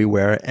about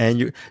everywhere, and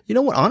you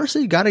know what?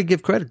 Honestly, you got to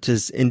give credit to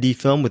this indie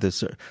film with a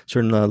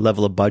certain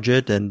level of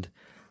budget and.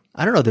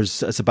 I don't know.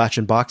 There's a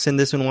Sebastian Bach in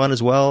this one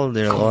as well.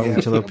 Along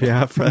with Jello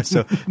Biafra.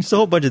 So just a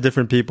whole bunch of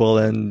different people,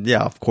 and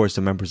of course,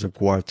 the members of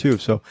Gwar too.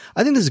 So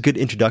I think this is a good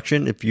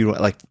introduction. If you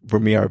for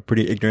me, are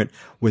pretty ignorant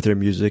with their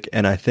music,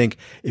 and I think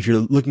if you're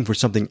looking for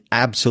something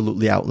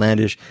absolutely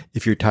outlandish,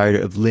 if you're tired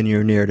of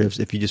linear narratives,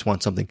 if you just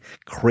want something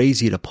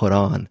crazy to put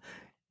on,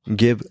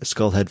 give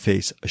Skullhead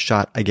Face a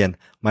shot. Again,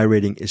 my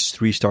rating is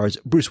 3 stars.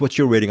 Bruce, what's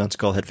your rating on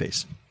Skullhead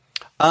Face?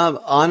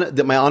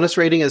 My honest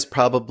rating is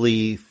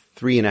probably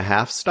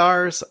 3.5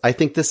 stars. I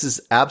think this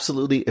is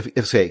absolutely,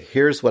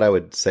 here's what I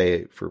would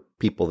say for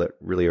people that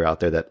really are out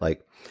there that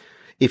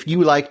if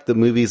you like the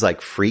movies like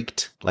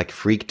Freaked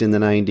in the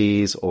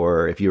 90s,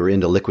 or if you were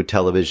into Liquid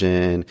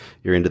Television,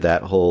 you're into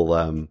that whole,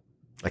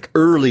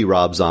 early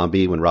Rob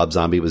Zombie, when Rob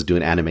Zombie was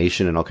doing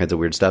animation and all kinds of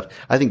weird stuff.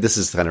 I think this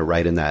is kind of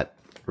right in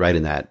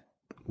that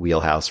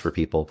wheelhouse for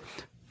people.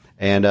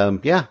 And,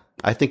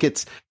 I think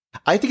it's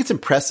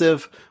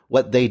impressive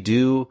what they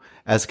do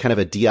as kind of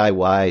a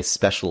DIY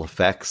special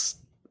effects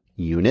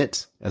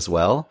unit as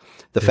well.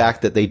 The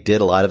fact that they did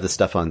a lot of the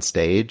stuff on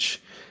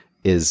stage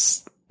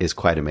is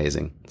quite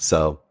amazing.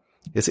 So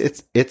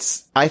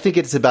I think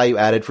it's a value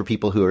added for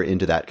people who are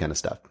into that kind of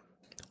stuff.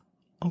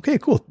 Okay,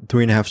 cool.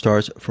 3.5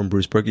 stars from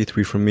Bruce Berkey,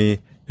 3 from me.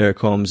 Eric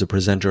Holmes, the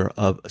presenter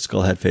of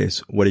Skullhead Face.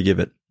 What do you give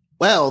it?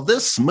 Well,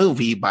 this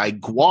movie by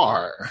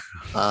Gwar,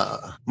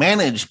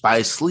 managed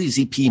by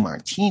Sleazy P.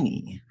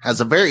 Martini,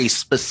 has a very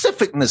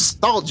specific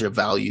nostalgia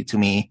value to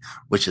me,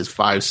 which is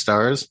 5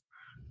 stars.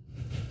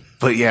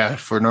 But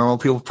for normal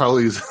people,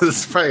 this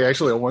is probably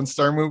actually a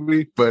 1-star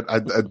movie. But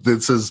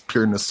this is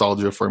pure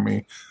nostalgia for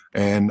me,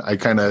 and it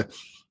kind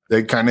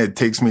of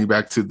takes me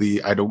back to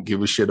the I don't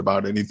give a shit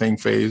about anything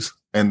phase,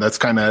 and that's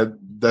kind of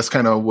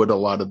what a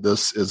lot of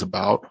this is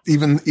about.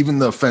 Even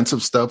the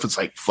offensive stuff, it's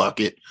like fuck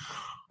it.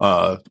 We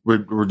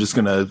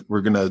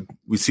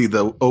see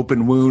the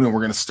open wound and we're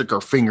gonna stick our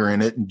finger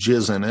in it and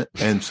jizz in it,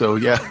 and so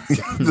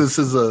this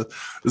is a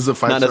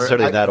 5-star. Not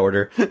necessarily in that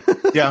order.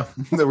 That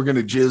we're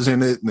gonna jizz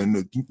in it and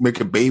then make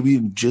a baby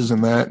and jizz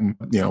in that, and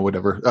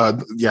whatever.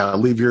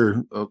 Leave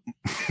your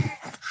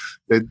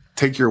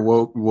take your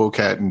woke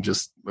hat and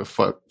just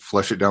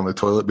flush it down the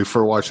toilet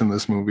before watching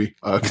this movie.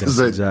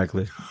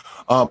 Exactly.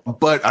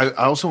 But I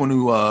also want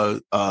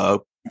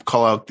to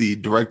call out the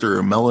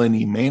director,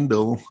 Melanie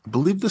Mandel. I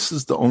believe this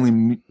is the only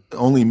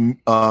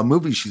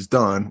movie she's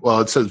done.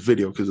 Well, it says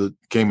video because it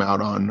came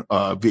out on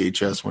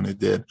VHS when it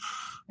did.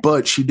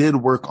 But she did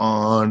work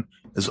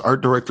as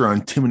art director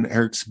on Tim and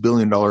Eric's $1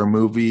 billion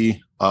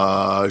movie.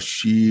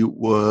 She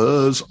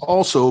was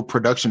also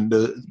production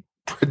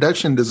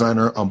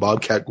designer on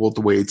Bobcat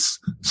Goldthwait's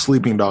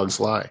Sleeping Dogs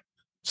Lie.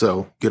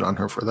 So get on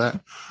her for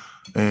that.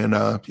 And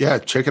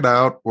check it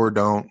out or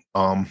don't.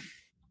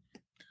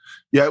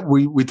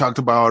 We talked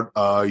about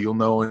you'll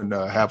know in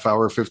a half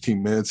hour,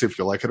 15 minutes if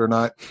you like it or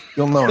not.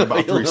 You'll know in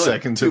about 3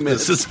 seconds if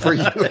this is for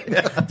you.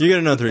 You're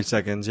gonna know 3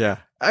 seconds. Yeah.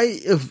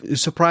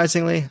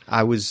 Surprisingly,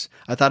 I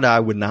thought I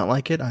would not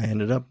like it. I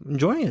ended up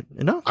enjoying it.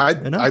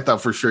 I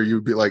thought for sure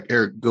you'd be like,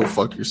 Eric, go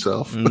fuck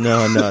yourself.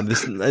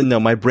 No,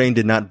 my brain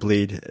did not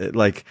bleed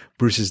like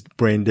Bruce's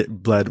brain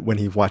bled when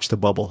he watched The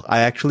Bubble.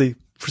 I actually,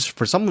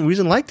 for some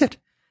reason, liked it.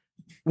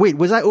 Wait,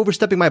 was I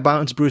overstepping my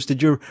bounds, Bruce?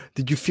 Did you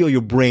feel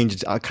your brain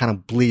just kind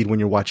of bleed when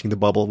you're watching The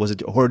Bubble? Was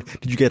it, or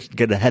did you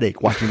get a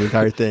headache watching the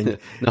entire thing?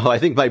 No, I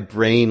think my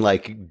brain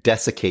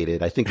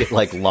desiccated. I think it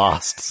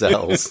lost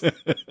cells.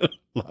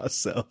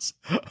 Lost cells.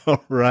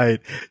 All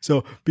right.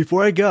 So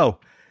before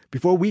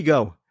we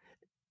go,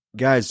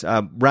 guys,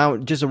 a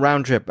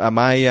round trip.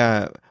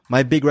 My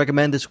big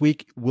recommend this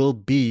week will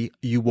be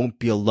You Won't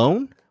Be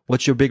Alone.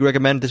 What's your big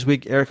recommend this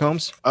week, Eric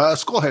Holmes?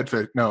 Skullhead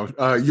Fit. No,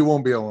 You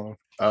Won't Be Alone.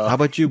 How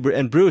about you?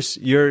 And Bruce,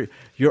 you're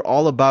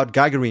all about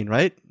Gagarine,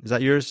 right? Is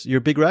that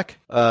your big rec?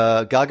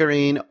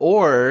 Gagarine,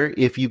 or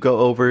if you go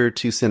over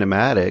to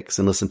Cinematics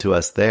and listen to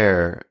us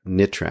there,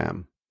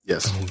 Nitram.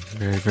 Yes. Oh,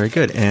 very, very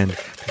good. And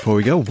before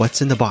we go, what's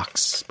in the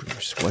box,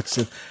 Bruce?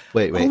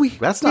 Wait.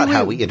 That's not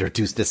how we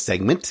introduce this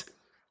segment.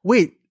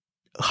 Wait,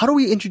 how do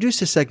we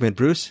introduce this segment,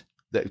 Bruce?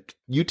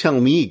 You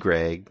tell me,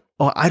 Greg.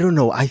 Oh, I don't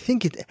know. I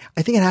think it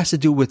has to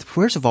do with,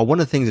 first of all, one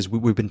of the things is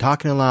we've been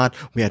talking a lot.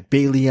 We had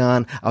Bailey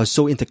on. I was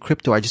so into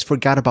crypto. I just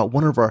forgot about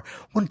one of our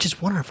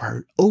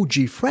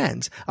OG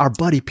friends, our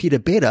buddy Peter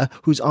Beta,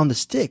 who's on the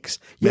sticks.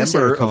 Yes,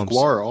 member Eric Holmes. of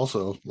GWAR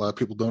also. A lot of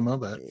people don't know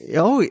that.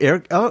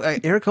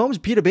 Eric Holmes,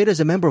 Peter Beta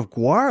is a member of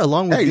GWAR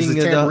along with being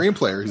he's a tambourine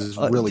player. He's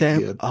really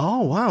good.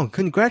 Oh, wow.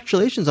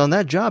 Congratulations on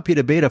that job,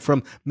 Peter Beta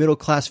from Middle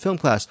Class Film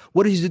Class.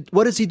 What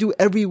does he do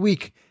every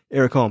week,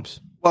 Eric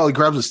Holmes? Well, he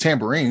grabs his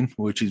tambourine,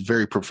 which he's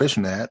very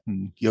proficient at,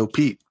 and yo,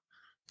 Pete,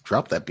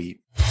 drop that beat.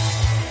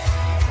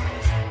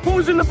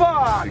 Who's in the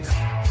box?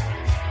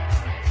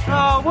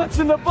 Oh, what's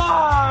in the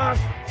box?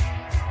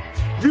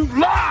 You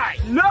lie!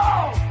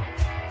 No!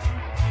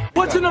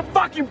 What's in the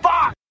fucking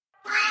box?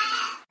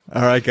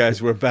 All right, guys,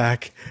 we're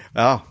back.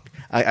 Oh,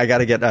 I got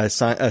to get a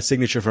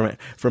signature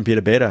from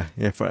Peter Beta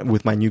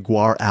with my new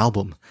GWAR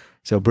album.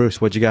 So,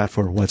 Bruce, what you got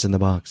for What's in the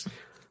Box?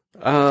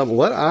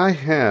 What I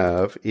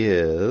have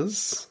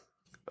is...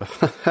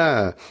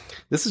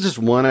 this is just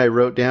one I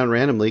wrote down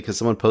randomly because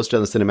someone posted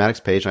on the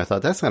Cinematics page, and I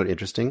thought that sounded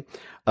interesting.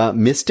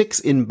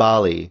 Mystics in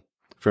Bali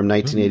from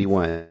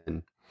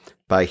 1981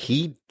 by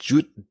He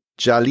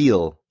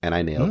Jalil, and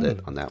I nailed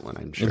it on that one,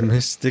 I'm sure.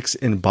 Mystics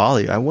in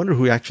Bali. I wonder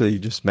who actually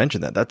just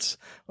mentioned that. That's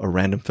a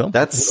random film.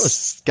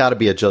 That's got to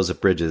be a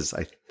Joseph Bridges,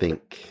 I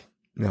think.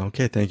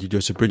 Okay, thank you,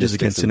 Joseph Bridges,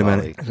 against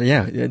Cinematic.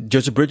 Yeah,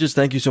 Joseph Bridges,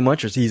 thank you so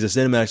much. He's a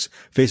Cinematics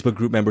Facebook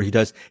group member.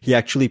 He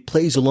actually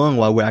plays along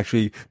while we're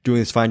actually doing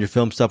this Find Your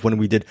Film stuff. When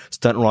we did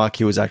Stunt Rock,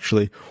 he was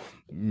actually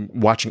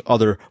watching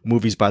other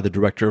movies by the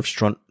director of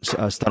Stunt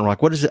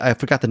Rock. What is it? I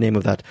forgot the name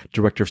of that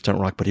director of Stunt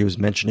Rock, but he was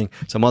mentioning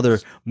some other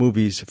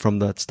movies from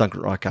the Stunt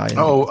Rock guy.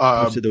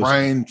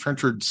 Brian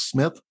Trenchard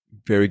Smith.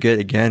 Very good.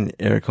 Again,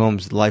 Eric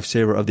Holmes,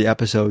 lifesaver of the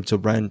episode. So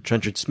Brian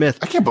Trenchard Smith.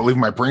 I can't believe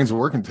my brains are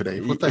working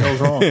today. What the hell's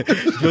wrong?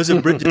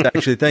 Joseph Bridges,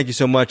 actually. Thank you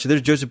so much.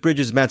 There's Joseph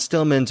Bridges, Matt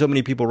Stillman, so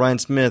many people, Ryan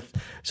Smith,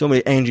 so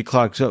many, Angie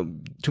Clark, so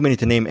too many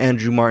to name,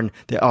 Andrew Martin.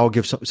 They all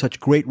give such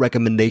great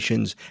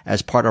recommendations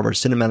as part of our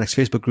Cinematics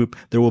Facebook group.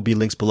 There will be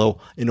links below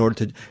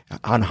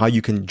on how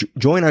you can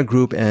join our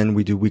group, and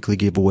we do weekly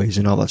giveaways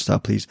and all that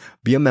stuff. Please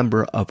be a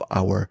member of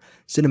our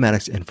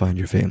Cinematics and Find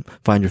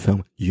Your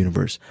Film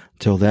universe.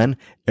 Till then,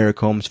 Eric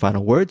Holmes,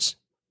 final words.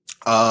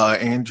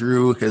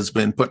 Andrew has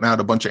been putting out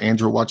a bunch of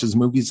Andrew Watches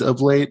movies of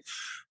late,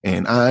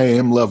 and I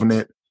am loving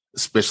it.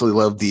 Especially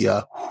love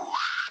the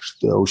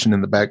ocean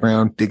in the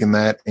background. Digging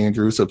that,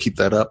 Andrew. So keep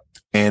that up,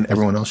 and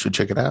everyone else should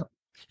check it out.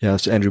 Yeah,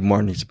 it's Andrew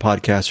Martin. He's a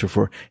podcaster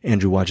for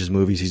Andrew Watches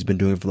Movies. He's been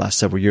doing it for the last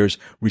several years.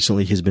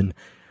 Recently, he's been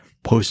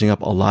posting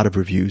up a lot of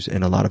reviews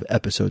and a lot of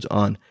episodes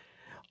on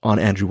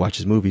Andrew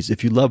Watches Movies.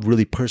 If you love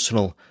really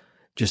personal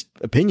just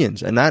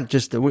opinions and not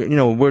just,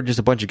 we're just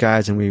a bunch of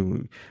guys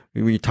and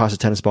we toss a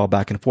tennis ball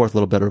back and forth, a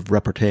little bit of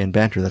repartee and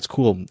banter. That's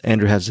cool.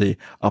 Andrew has the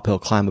uphill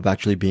climb of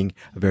actually being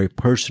a very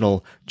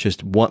personal,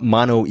 just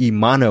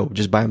mano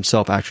just by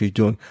himself, actually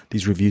doing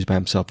these reviews by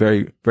himself.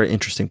 Very, very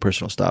interesting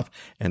personal stuff.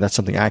 And that's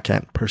something I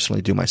can't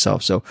personally do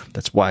myself. So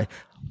that's why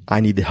I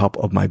need the help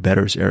of my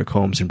betters, Eric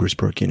Holmes and Bruce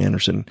Berkey and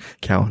Anderson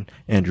Cowan.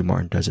 Andrew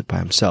Martin does it by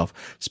himself.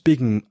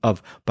 Speaking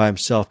of by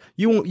himself,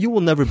 you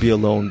will never be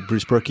alone,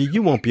 Bruce Berkey.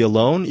 You won't be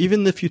alone,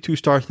 even if you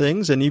 2-star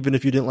things, and even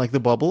if you didn't like The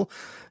Bubble.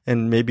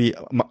 And maybe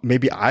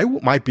I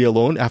might be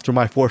alone after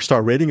my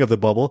 4-star rating of The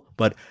Bubble,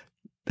 but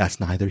that's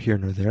neither here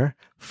nor there.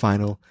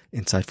 Final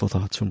insightful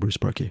thoughts from Bruce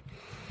Berkey.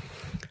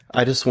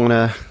 I just want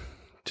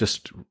to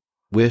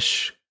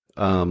wish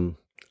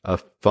a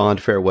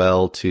fond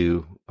farewell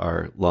to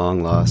our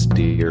long lost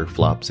dear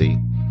Flopsy.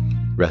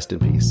 Rest in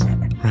peace.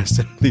 Rest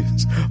in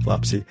peace,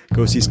 Flopsy.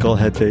 Go see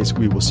Skullhead Face.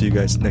 We will see you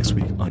guys next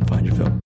week on Find Your Film.